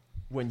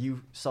when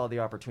you saw the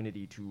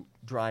opportunity to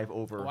drive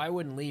over. Oh, I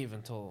wouldn't leave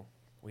until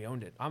we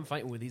owned it. I'm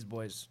fighting with these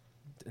boys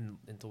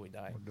until we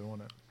die. We're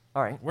doing it.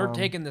 All right, We're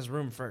taking this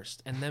room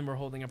first, and then we're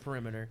holding a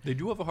perimeter. They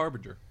do have a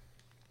harbinger.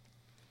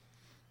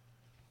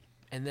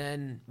 And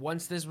then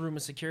once this room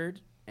is secured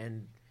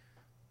and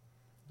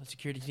the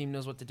security team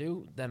knows what to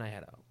do, then I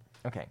head out.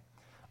 Okay.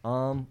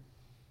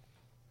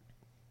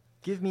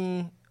 Give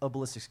me a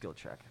ballistic skill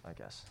check, I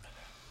guess,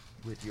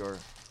 with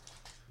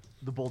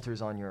the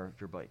bolters on your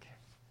bike.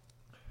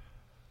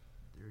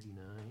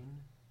 39.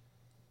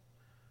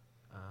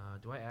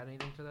 Do I add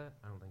anything to that?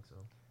 I don't think so.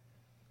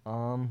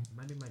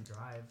 Might be my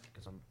drive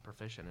because I'm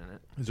proficient in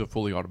it. Is it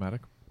fully automatic?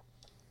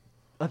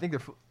 I think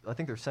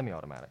they're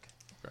semi-automatic.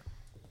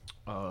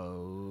 I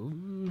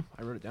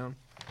wrote it down.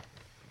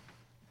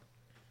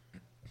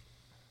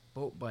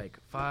 Boat bike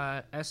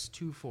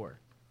S24.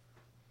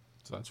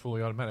 So that's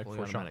fully automatic. Fully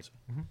 4 automatic.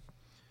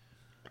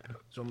 shots.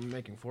 So I'm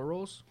making 4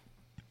 rolls?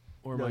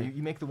 Or No, am I-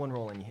 you make the one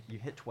roll and you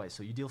hit twice,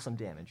 so you deal some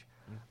damage.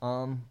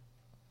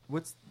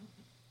 What's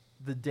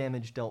the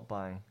damage dealt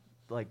by?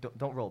 Like,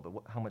 don't roll,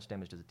 but how much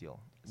damage does it deal?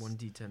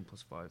 1d10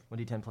 plus 5.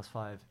 1d10 plus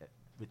 5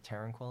 with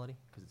Terran quality,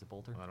 because it's a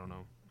bolter. I don't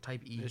know.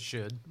 Type E. It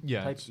should.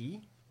 Yeah. Type it's-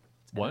 E?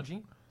 It's What?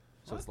 energy?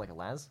 So it's like a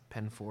las?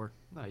 Pen 4.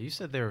 No, you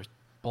said there were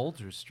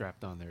bolters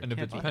strapped on there. And if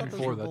Can't it's be- I thought pen those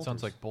 4, were that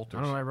sounds bolters. like I bolters.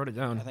 don't know. I wrote it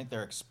down. I think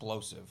they're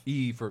explosive.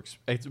 E for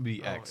it would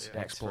be Oh, X. yeah.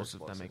 X for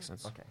Explosive, that makes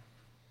sense. Okay.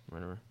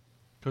 Whatever.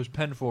 Because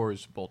pen 4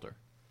 is bolter.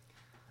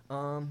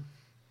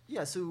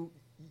 Yeah, so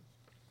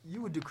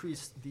you would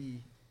decrease the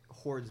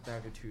horde's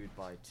magnitude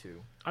by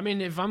 2. I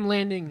mean, if I'm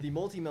landing... The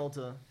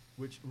multi-melta,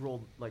 which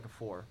rolled like a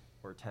 4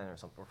 or 10 or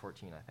something, or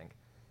 14, I think,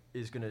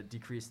 is going to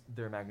decrease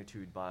their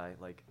magnitude by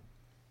like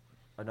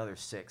another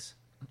 6.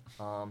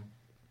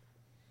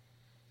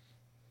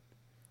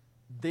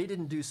 They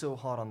didn't do so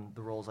hot on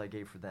the rolls I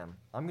gave for them.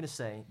 I'm going to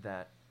say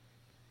that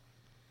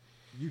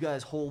you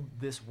guys hold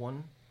this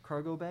one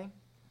cargo bay,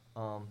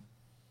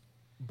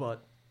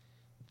 but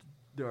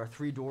there are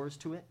 3 doors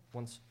to it,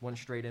 one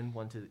straight in,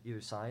 one to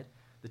either side.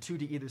 The 2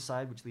 to either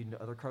side, which lead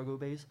into other cargo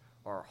bays,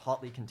 are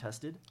hotly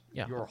contested.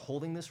 Yeah. You're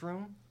holding this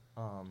room,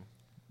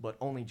 but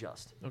only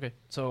just. Okay,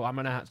 so I'm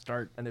going to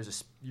start... And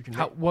there's you can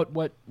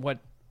What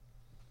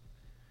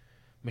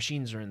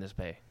machines are in this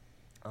bay?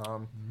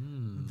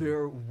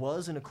 There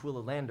was an Aquila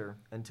lander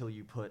until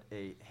you put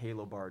a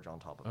Halo barge on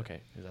top of it.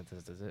 Okay, is that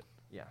it?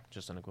 Yeah.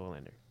 Just an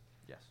Aqualander.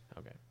 Yes.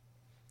 Okay.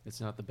 It's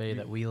not the bay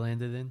that we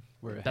landed in.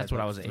 Where it That's had,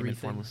 what I like, was 3 aiming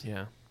for. things?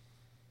 Yeah.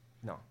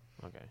 No.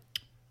 Okay.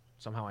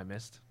 Somehow I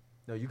missed.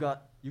 No, you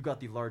got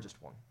the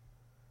largest one.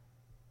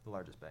 The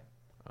largest bay,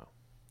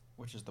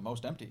 Which is the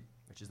most empty.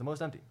 which is the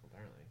most empty.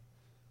 Apparently.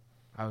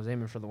 I was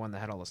aiming for the one that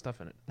had all the stuff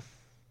in it.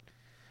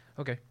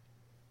 Okay.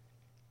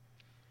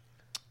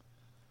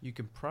 You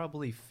can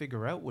probably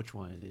figure out which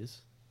one it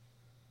is.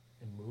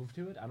 And move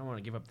to it? I don't want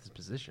to give up this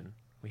position.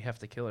 We have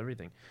to kill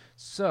everything.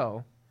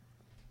 So,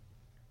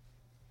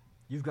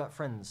 You've got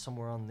friends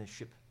somewhere on this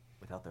ship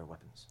without their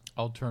weapons.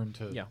 I'll turn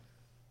to yeah.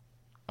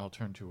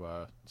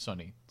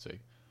 Sonny. Say,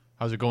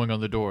 how's it going on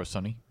the door,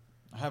 Sonny?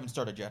 I haven't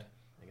started yet.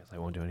 I guess I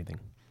won't do anything.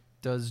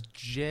 Does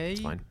Jay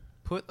It's fine.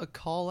 put a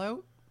call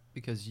out?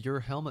 Because your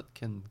helmet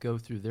can go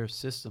through their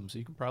system, so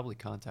you can probably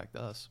contact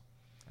us.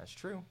 That's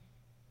true.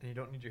 And you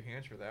don't need your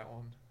hands for that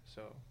one,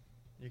 so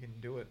you can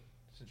do it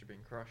since you're being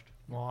crushed.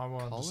 Well, I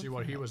wanted Call to it see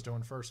what he for was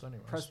doing first,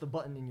 anyways. Press the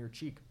button in your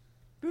cheek.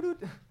 Doo-doo.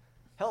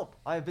 Help!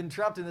 I have been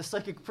trapped in this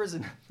psychic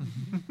prison.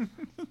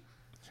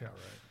 Yeah, right.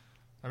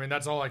 I mean,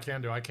 that's all I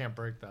can do. I can't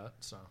break that,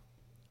 so.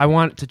 I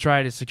want to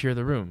try to secure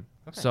the room.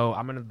 Okay. So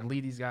I'm going to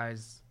lead these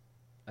guys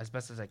as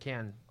best as I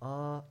can.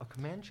 A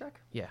command check?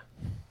 Yeah.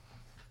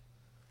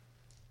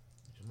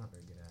 Which I'm not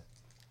very good at.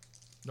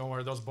 Don't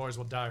worry, those boys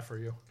will die for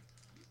you.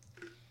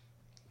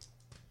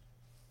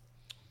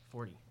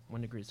 40.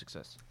 1 degree of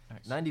success.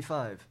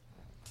 95.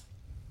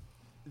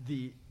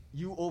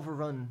 You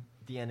overrun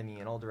the enemy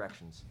in all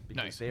directions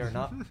because Nice. they are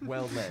not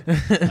well led.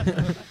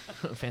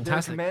 Their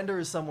Fantastic. commander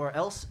is somewhere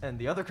else, and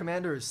the other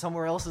commander is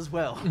somewhere else as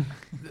well.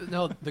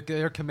 No,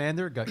 their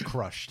commander got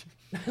crushed.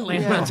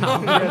 Land on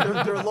top.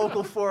 Yeah, their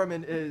local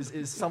foreman is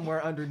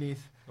somewhere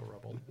underneath The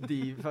rebel.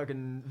 the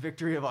fucking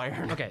Victory of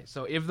Iron. Okay,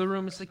 so if the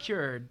room is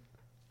secured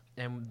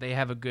and they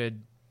have a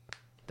good,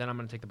 then I'm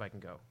going to take the bike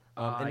and go.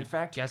 And in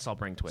fact, guess I'll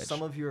bring Twitch.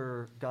 some of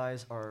your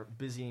guys are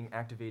busying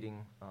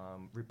activating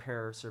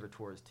repair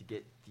servitors to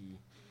get the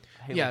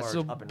Halo yeah, barge so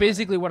up and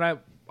basically what I'm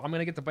going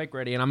to get the bike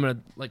ready and I'm going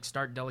to like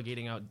start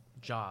delegating out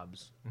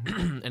jobs.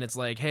 And it's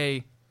like,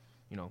 hey,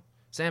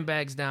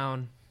 sandbags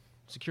down,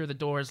 secure the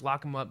doors,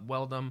 lock them up,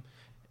 weld them.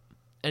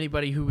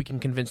 Anybody who we can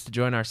convince to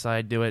join our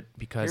side, do it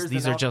because Here's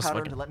these the are mouth just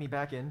pattern like to let me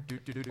back in.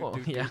 well,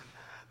 yeah.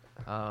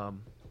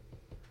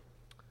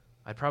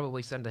 I'd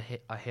probably send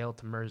a hail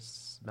to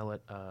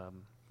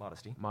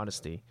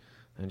Modesty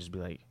and just be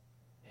like,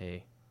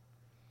 hey,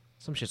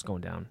 some shit's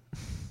going down.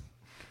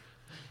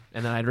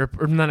 And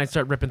then I'd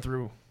start ripping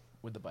through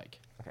with the bike.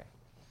 Okay.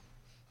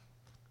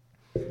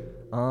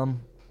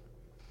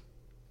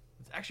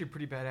 It's actually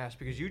pretty badass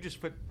because you just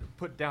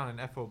put down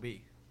an FOB.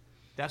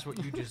 That's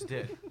what you just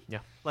did. Yeah.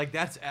 Like,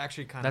 that's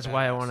actually kind of That's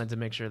why I wanted to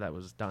make sure that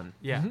was done.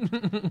 Yeah.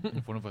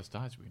 If one of us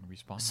dies, we can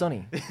respawn.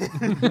 Sonny.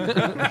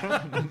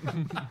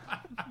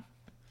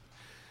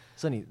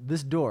 Sonny,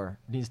 this door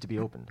needs to be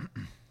opened.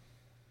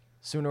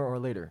 Sooner or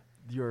later.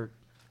 Your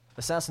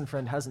assassin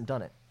friend hasn't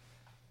done it.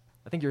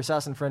 I think your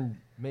assassin friend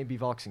may be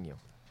voxing you.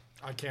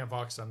 I can't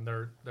vox them.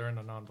 They're in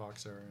a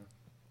non-vox area.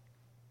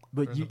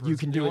 But They're in you, the you prison.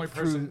 can The do only it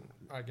through... person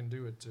I can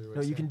do it to.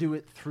 No, you can do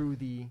it through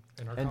the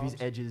Envy's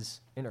Intercoms?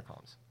 Edge's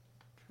intercoms.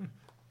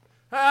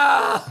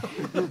 Ah!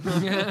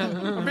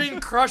 I'm being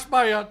crushed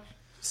by a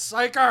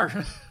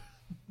psyker.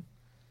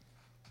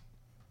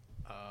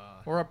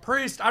 Or a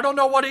priest. I don't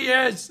know what he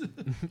is.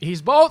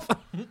 He's both.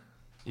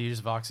 You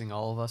just voxing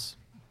all of us.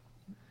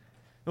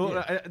 Well,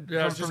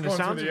 Yeah, it's just going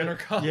through the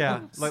intercom.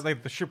 Yeah,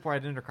 like the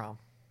shipwide intercom.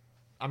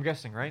 I'm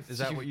guessing, right? Is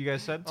that what you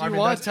guys said? Do you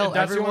want to tell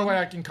that's the everyone? only way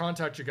I can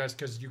contact you guys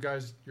because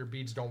your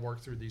beads don't work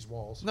through these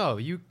walls. No,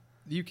 you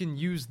can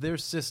use their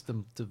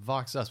system to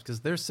vox us because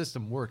their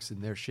system works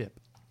in their ship.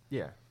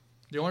 Yeah.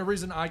 The only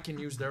reason I can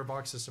use their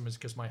Vox system is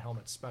because my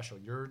helmet's special.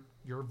 Your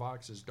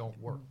Voxes don't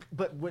work.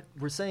 But what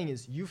we're saying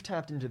is you've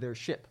tapped into their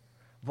ship.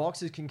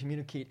 Voxes can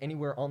communicate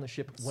anywhere on the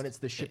ship when it's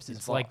the ship's It's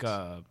Vox. like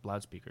a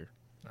loudspeaker.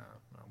 No,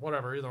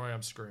 whatever. Either way,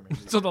 I'm screaming.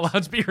 So the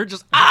loudspeaker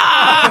just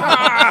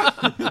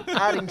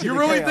Adding to You the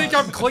really chaos. think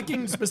I'm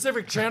clicking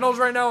specific channels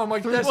right now? I'm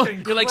like, that's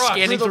getting You're like crushed.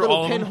 scanning Through the through little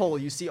all of them. pinhole,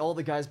 you see all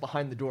the guys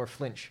behind the door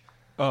flinch.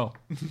 Oh,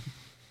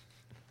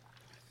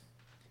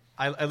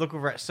 I look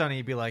over at Sunny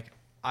and be like,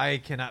 I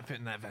cannot fit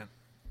in that vent.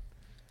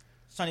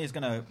 Sonny is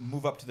gonna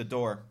move up to the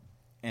door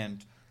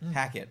and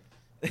hack it.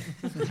 You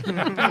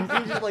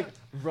just like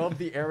rub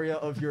the area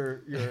of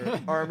your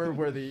armor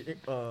where the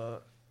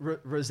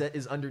rosette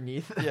is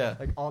underneath. Yeah.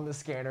 Like on the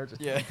scanner.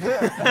 Just Yeah.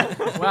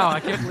 Wow, I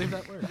can't believe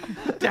that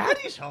worked.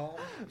 Daddy's home.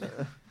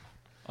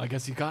 I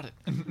guess you got it.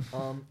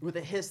 With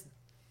a hiss,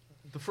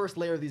 the first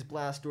layer of these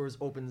blast doors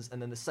opens,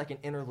 and then the second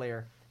inner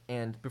layer,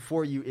 and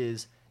before you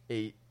is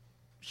a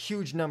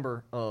huge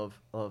number of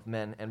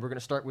men, and we're going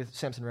to start with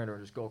Samson Randor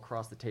and just go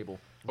across the table.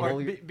 All Roll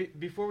right, your-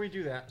 before we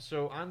do that,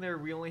 so on there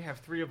we only have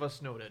 3 of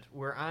us noted.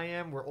 Where I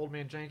am, where Old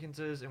Man Jenkins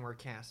is, and where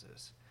Cass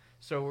is.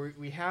 So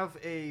we have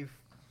a...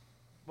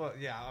 Well,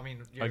 yeah, I mean...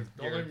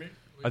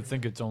 I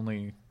think it's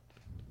only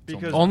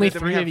Because Only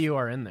then we 3 have- of you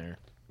are in there.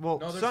 Well,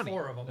 No, there's Sunny.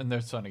 4 of them. and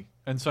there's Sunny,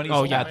 and Sunny's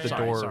Oh yeah, at the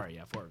sorry, door Sorry,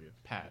 yeah, 4 of you.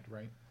 pad,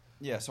 right?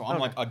 Yeah, so I'm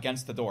like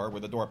against the door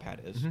where the door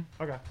pad is.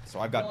 Okay. So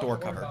I've got door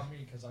cover. about me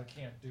because I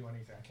can't do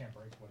anything. I can't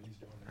break what he's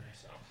doing there.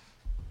 So.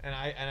 And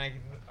I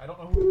don't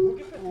know who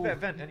gets through that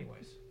vent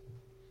anyways.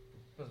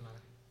 Doesn't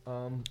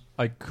matter.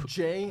 I could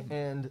Jay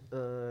and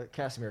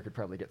Casimir could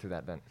probably get through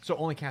that vent. So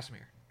only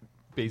Casimir.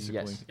 basically,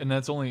 Yes. and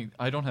that's only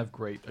I don't have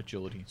great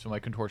agility, so my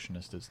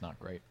contortionist is not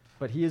great.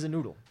 But he is a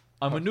noodle.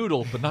 I'm a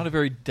noodle, but not a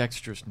very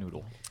dexterous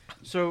noodle.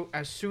 So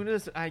as soon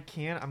as I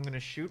can, I'm gonna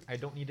shoot. I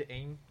don't need to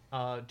aim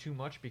too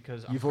much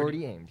because You've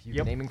already aimed. You've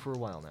Yep. been aiming for a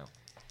while now.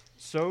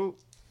 So,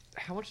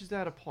 how much is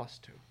that a plus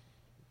to?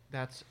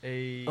 That's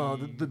a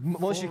The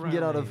most you Full can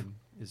get out round of aim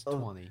is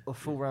 20. a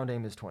full round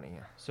aim is 20. Yeah.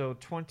 so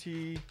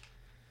 20.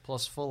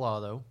 Plus full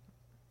auto.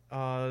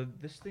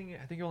 This thing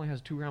I think it only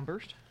has 2-round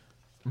burst.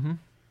 Mm-hmm.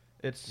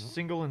 It's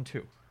single and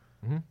 2.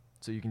 Mm-hmm.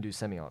 So you can do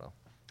semi-auto.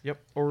 Yep,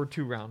 or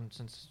 2-round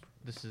since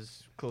this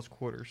is close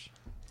quarters.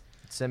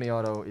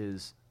 Semi-auto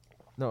is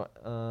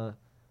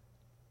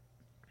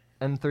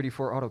M34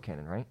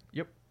 autocannon, right?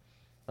 Yep.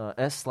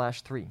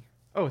 S/3.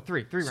 Oh,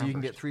 3 round. So you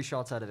can burst. get 3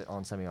 shots out of it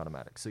on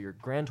semi-automatic. So your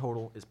grand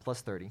total is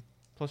plus 30.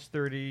 plus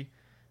 30.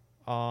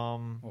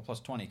 Well, plus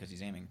 20 because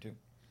he's aiming too.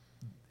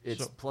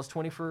 It's So- plus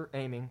 20 for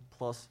aiming,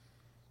 plus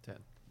 10.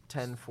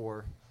 10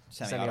 for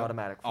Semi-auto.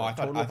 semi-automatic. Oh, for I a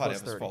thought total of it plus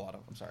was 30. full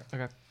auto. I'm sorry.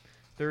 Okay.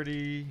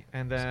 30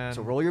 and then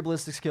So roll your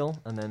ballistic skill,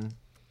 and then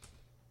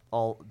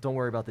don't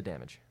worry about the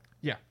damage.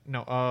 Yeah,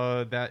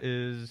 no, that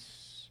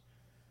is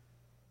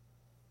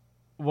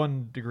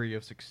 1 degree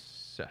of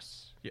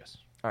success. Yes.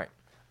 All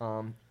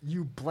right.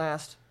 You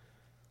blast.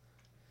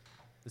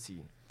 Let's see,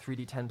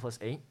 3d10 plus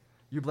 8.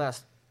 You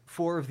blast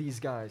 4 of these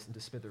guys into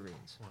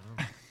smithereens.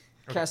 Wow.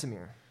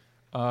 Casimir.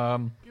 Give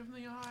him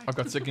the eye. I've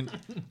got second.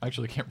 I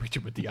actually can't reach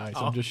it with the eyes.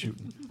 I'm just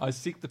shooting. I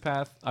seek the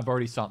path. I've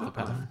already sought the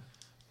path,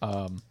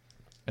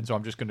 and so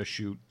I'm just going to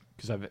shoot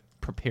because I've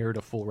prepared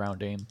a full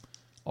round aim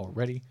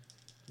already.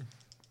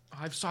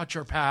 I've sought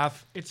your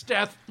path. It's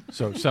death.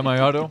 So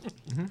semi-auto.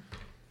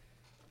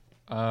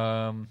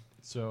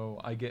 So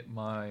I get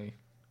my.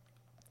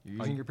 You're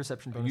using your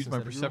perception I bonus. use my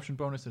instead of your perception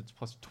bonus. It's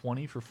plus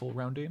 20 for full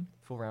round aim.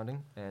 full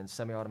rounding, and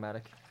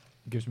semi-automatic.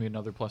 Gives me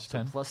another plus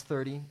 10. Plus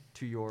 30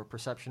 to your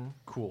perception.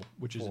 Cool,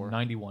 which is 4.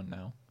 91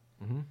 now,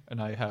 Mm-hmm.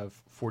 and I have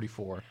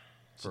 44.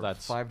 So For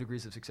that's 5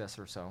 degrees of success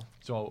or so.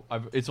 so.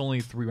 it's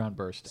only 3-round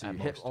burst So at you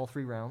most, hit all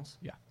 3 rounds.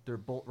 Yeah. They're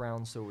bolt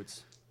rounds, so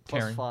it's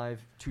plus Tearing.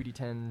 5,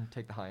 2d10,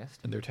 take the highest.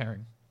 and they're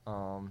tearing.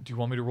 Um, Do you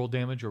want me to roll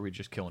damage, or are we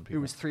just killing it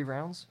people? was 3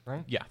 rounds,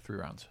 right? Yeah, 3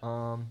 rounds.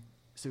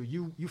 So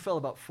you fell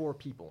about 4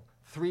 people.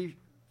 3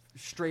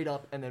 straight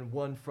up, and then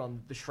 1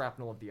 from the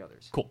shrapnel of the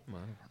others. Cool.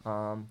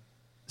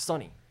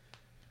 Sonny,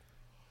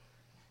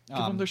 Give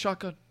him the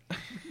shotgun.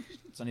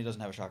 Sonny doesn't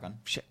have a shotgun.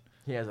 Shit.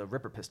 he has a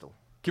ripper pistol.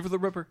 Give her the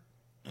ripper.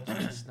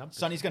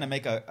 Sonny's going to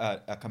make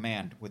a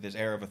command with his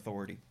air of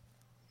authority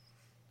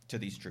to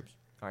these troops.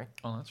 All right.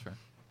 Oh, that's fair.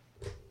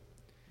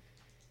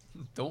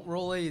 Don't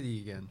roll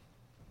 80 again.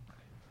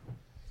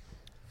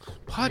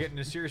 What? Get in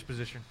a serious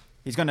position.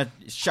 He's going to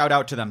shout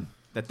out to them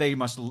that they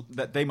must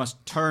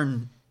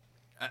turn.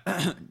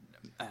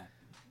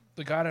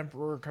 The God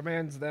Emperor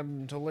commands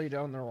them to lay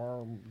down their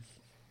arms.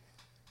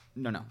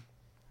 No.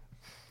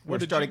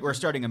 We're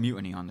starting a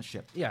mutiny on the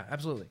ship. Yeah,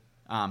 absolutely.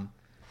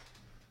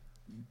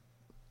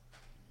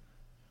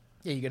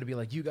 Yeah, you got to be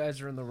like, you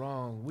guys are in the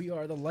wrong. We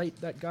are the light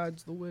that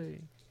guides the way.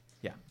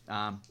 Yeah.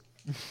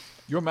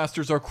 Your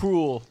masters are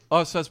cruel.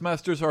 Us as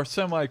masters are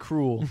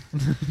semi-cruel.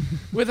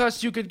 With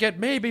us, you could get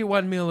maybe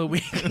 1 meal a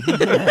week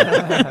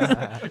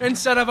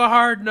instead of a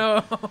hard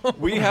no.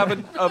 We have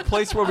a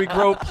place where we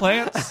grow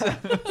plants.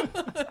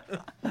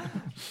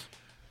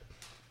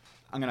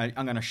 I'm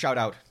gonna shout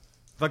out.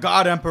 The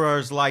God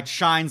Emperor's light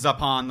shines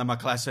upon the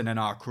McKlesson and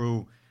our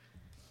crew.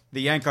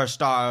 The anchor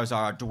stars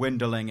are a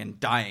dwindling and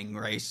dying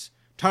race.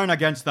 Turn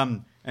against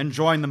them and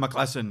join the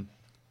McKlesson.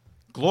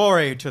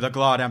 Glory to the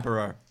God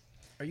Emperor.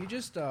 Are you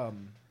just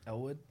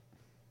Elwood?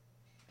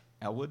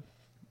 Elwood?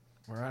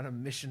 We're on a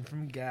mission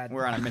from God.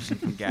 We're on a mission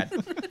from Gad.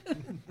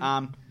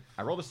 I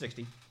rolled a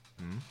 60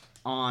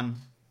 on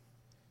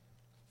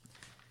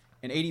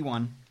an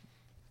 81,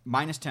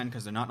 minus 10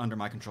 because they're not under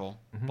my control,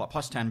 but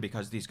plus 10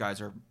 because these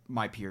guys are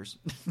my peers.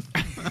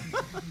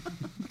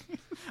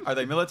 Are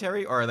they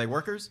military or are they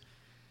workers?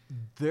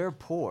 They're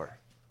poor.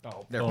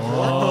 Oh. They're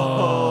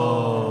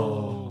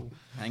poor.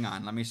 Hang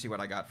on, let me see what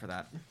I got for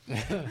that.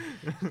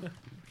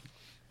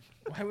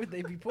 Why would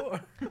they be poor?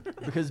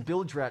 Because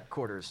bilge rat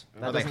quarters.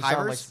 That Are they doesn't sound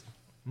hivers?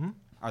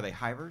 Are they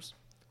hivers?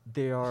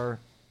 They are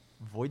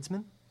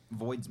voidsmen?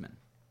 Voidsmen.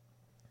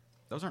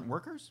 Those aren't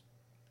workers?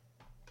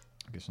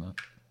 I guess not.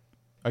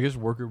 I guess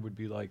worker would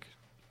be like,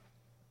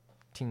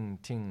 Ting,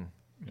 ting.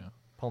 yeah.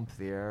 Pump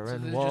the air So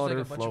and there's water just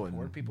like a bunch flowing. of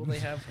poor people they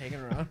have hanging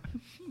around.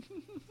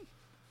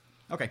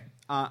 Okay,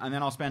 and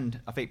then I'll spend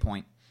a fate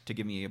point to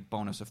give me a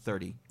bonus of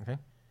 30. Okay.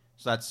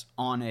 So that's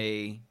on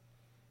a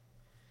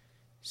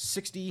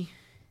 60.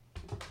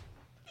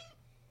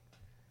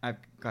 I've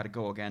got to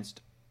go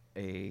against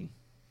a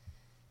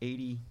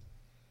 81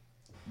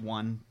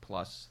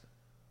 plus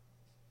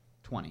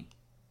 20.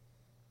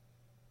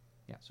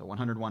 Yeah, so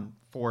 101,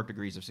 4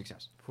 degrees of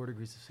success. 4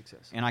 degrees of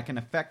success. And I can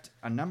affect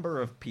a number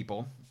of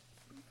people.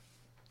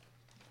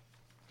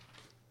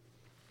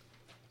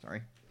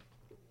 Sorry.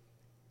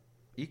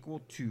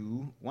 Equal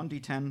to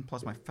 1d10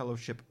 plus my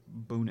fellowship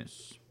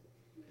bonus.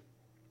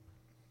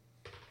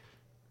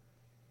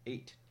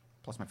 8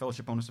 plus my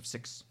fellowship bonus of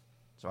 6.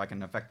 So I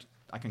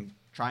can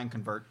try and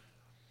convert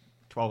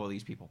 12 of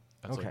these people.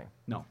 Okay.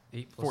 No,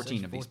 8 plus 14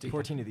 6, of these people.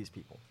 14 of these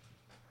people.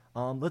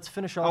 Let's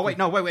finish off. Oh, wait,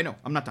 with- no.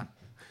 I'm not done.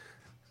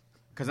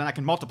 Because then I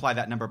can multiply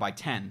that number by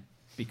 10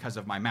 because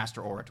of my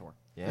master orator.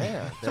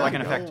 Yeah. So there I we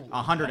can go. affect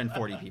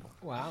 140 people.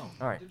 Wow.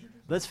 All right.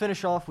 Let's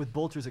finish off with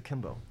bolters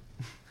akimbo.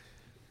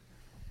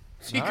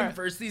 So you All right.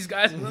 converse these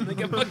guys and then they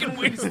get fucking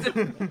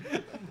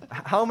wasted.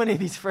 How many of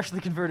these freshly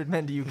converted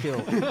men do you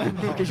kill?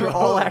 Because you're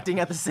all acting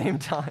at the same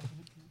time.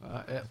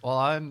 Well,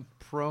 I'm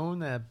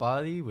prone at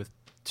body with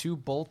 2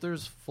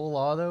 bolters, full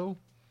auto.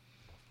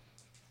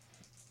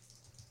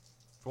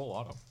 Full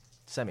auto.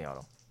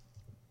 Semi-auto.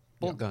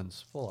 Bolt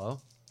guns, full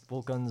auto.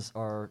 Bolt guns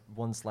are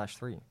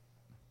 1/3.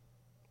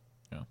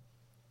 Yeah.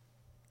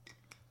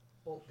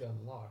 Bolt gun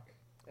lock.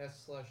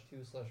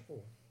 S/2/4.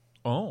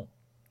 Oh.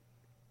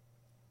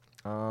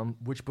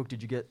 Which book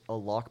did you get a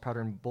lock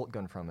pattern bolt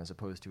gun from, as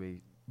opposed to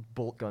a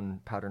bolt gun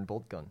pattern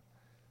bolt gun?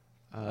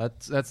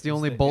 That's the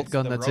only bolt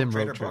gun that's in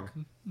Rogue Trader. book.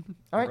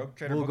 All right, Rogue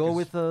Trader we'll book go is-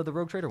 with the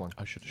Rogue Trader one.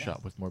 I should have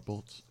shot with more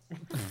bolts.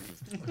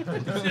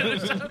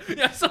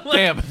 Yeah, so like,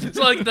 Damn.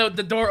 so like the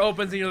door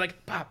opens and you're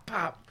like, pop,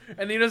 pop.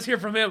 And then you just hear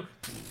from him,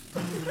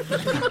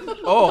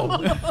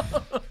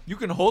 Oh. You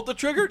can hold the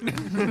trigger?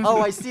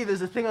 Oh, I see.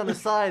 There's a thing on the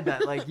side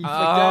that like you flick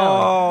down.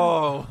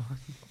 Oh.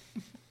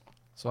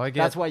 So I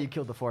get That's why you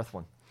killed the 4th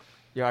one.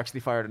 You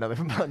actually fired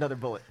another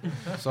bullet.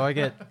 so I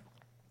get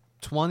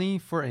 20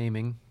 for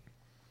aiming.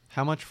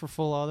 How much for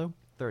full auto?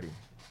 30.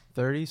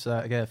 30. So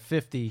I get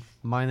 50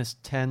 minus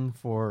 10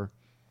 for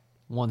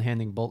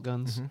one-handing bolt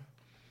guns. Mhm.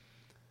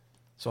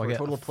 So For I a get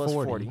total a of plus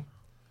 40.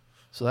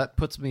 So that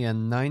puts me at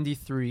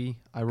 93.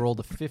 I rolled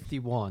a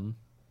 51.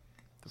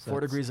 So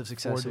 4 that's degrees of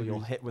success, 4 so you'll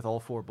degrees. hit with all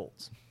 4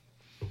 bolts.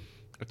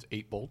 That's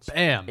 8 bolts.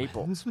 Bam. 8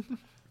 bolts.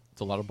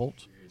 It's a lot of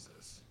bolts.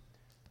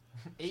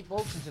 8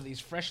 bolts into these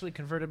freshly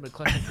converted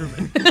McKlesson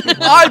crewmen.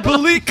 I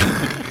believe.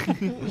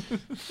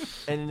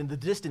 And in the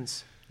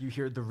distance, you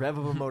hear the rev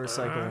of a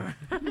motorcycle,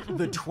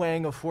 the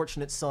twang of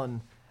Fortunate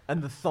Son,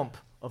 and the thump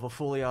of a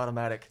fully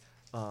automatic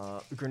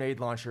grenade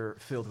launcher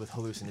filled with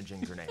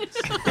hallucinogen grenades.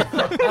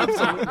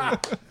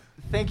 Absolutely.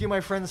 Thank you, my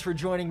friends, for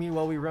joining me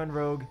while we run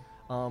Rogue.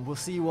 We'll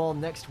see you all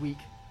next week.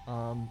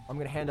 I'm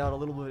going to hand out a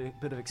little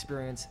bit of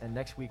experience, and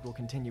next week we'll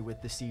continue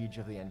with the Siege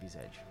of the Envy's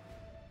Edge.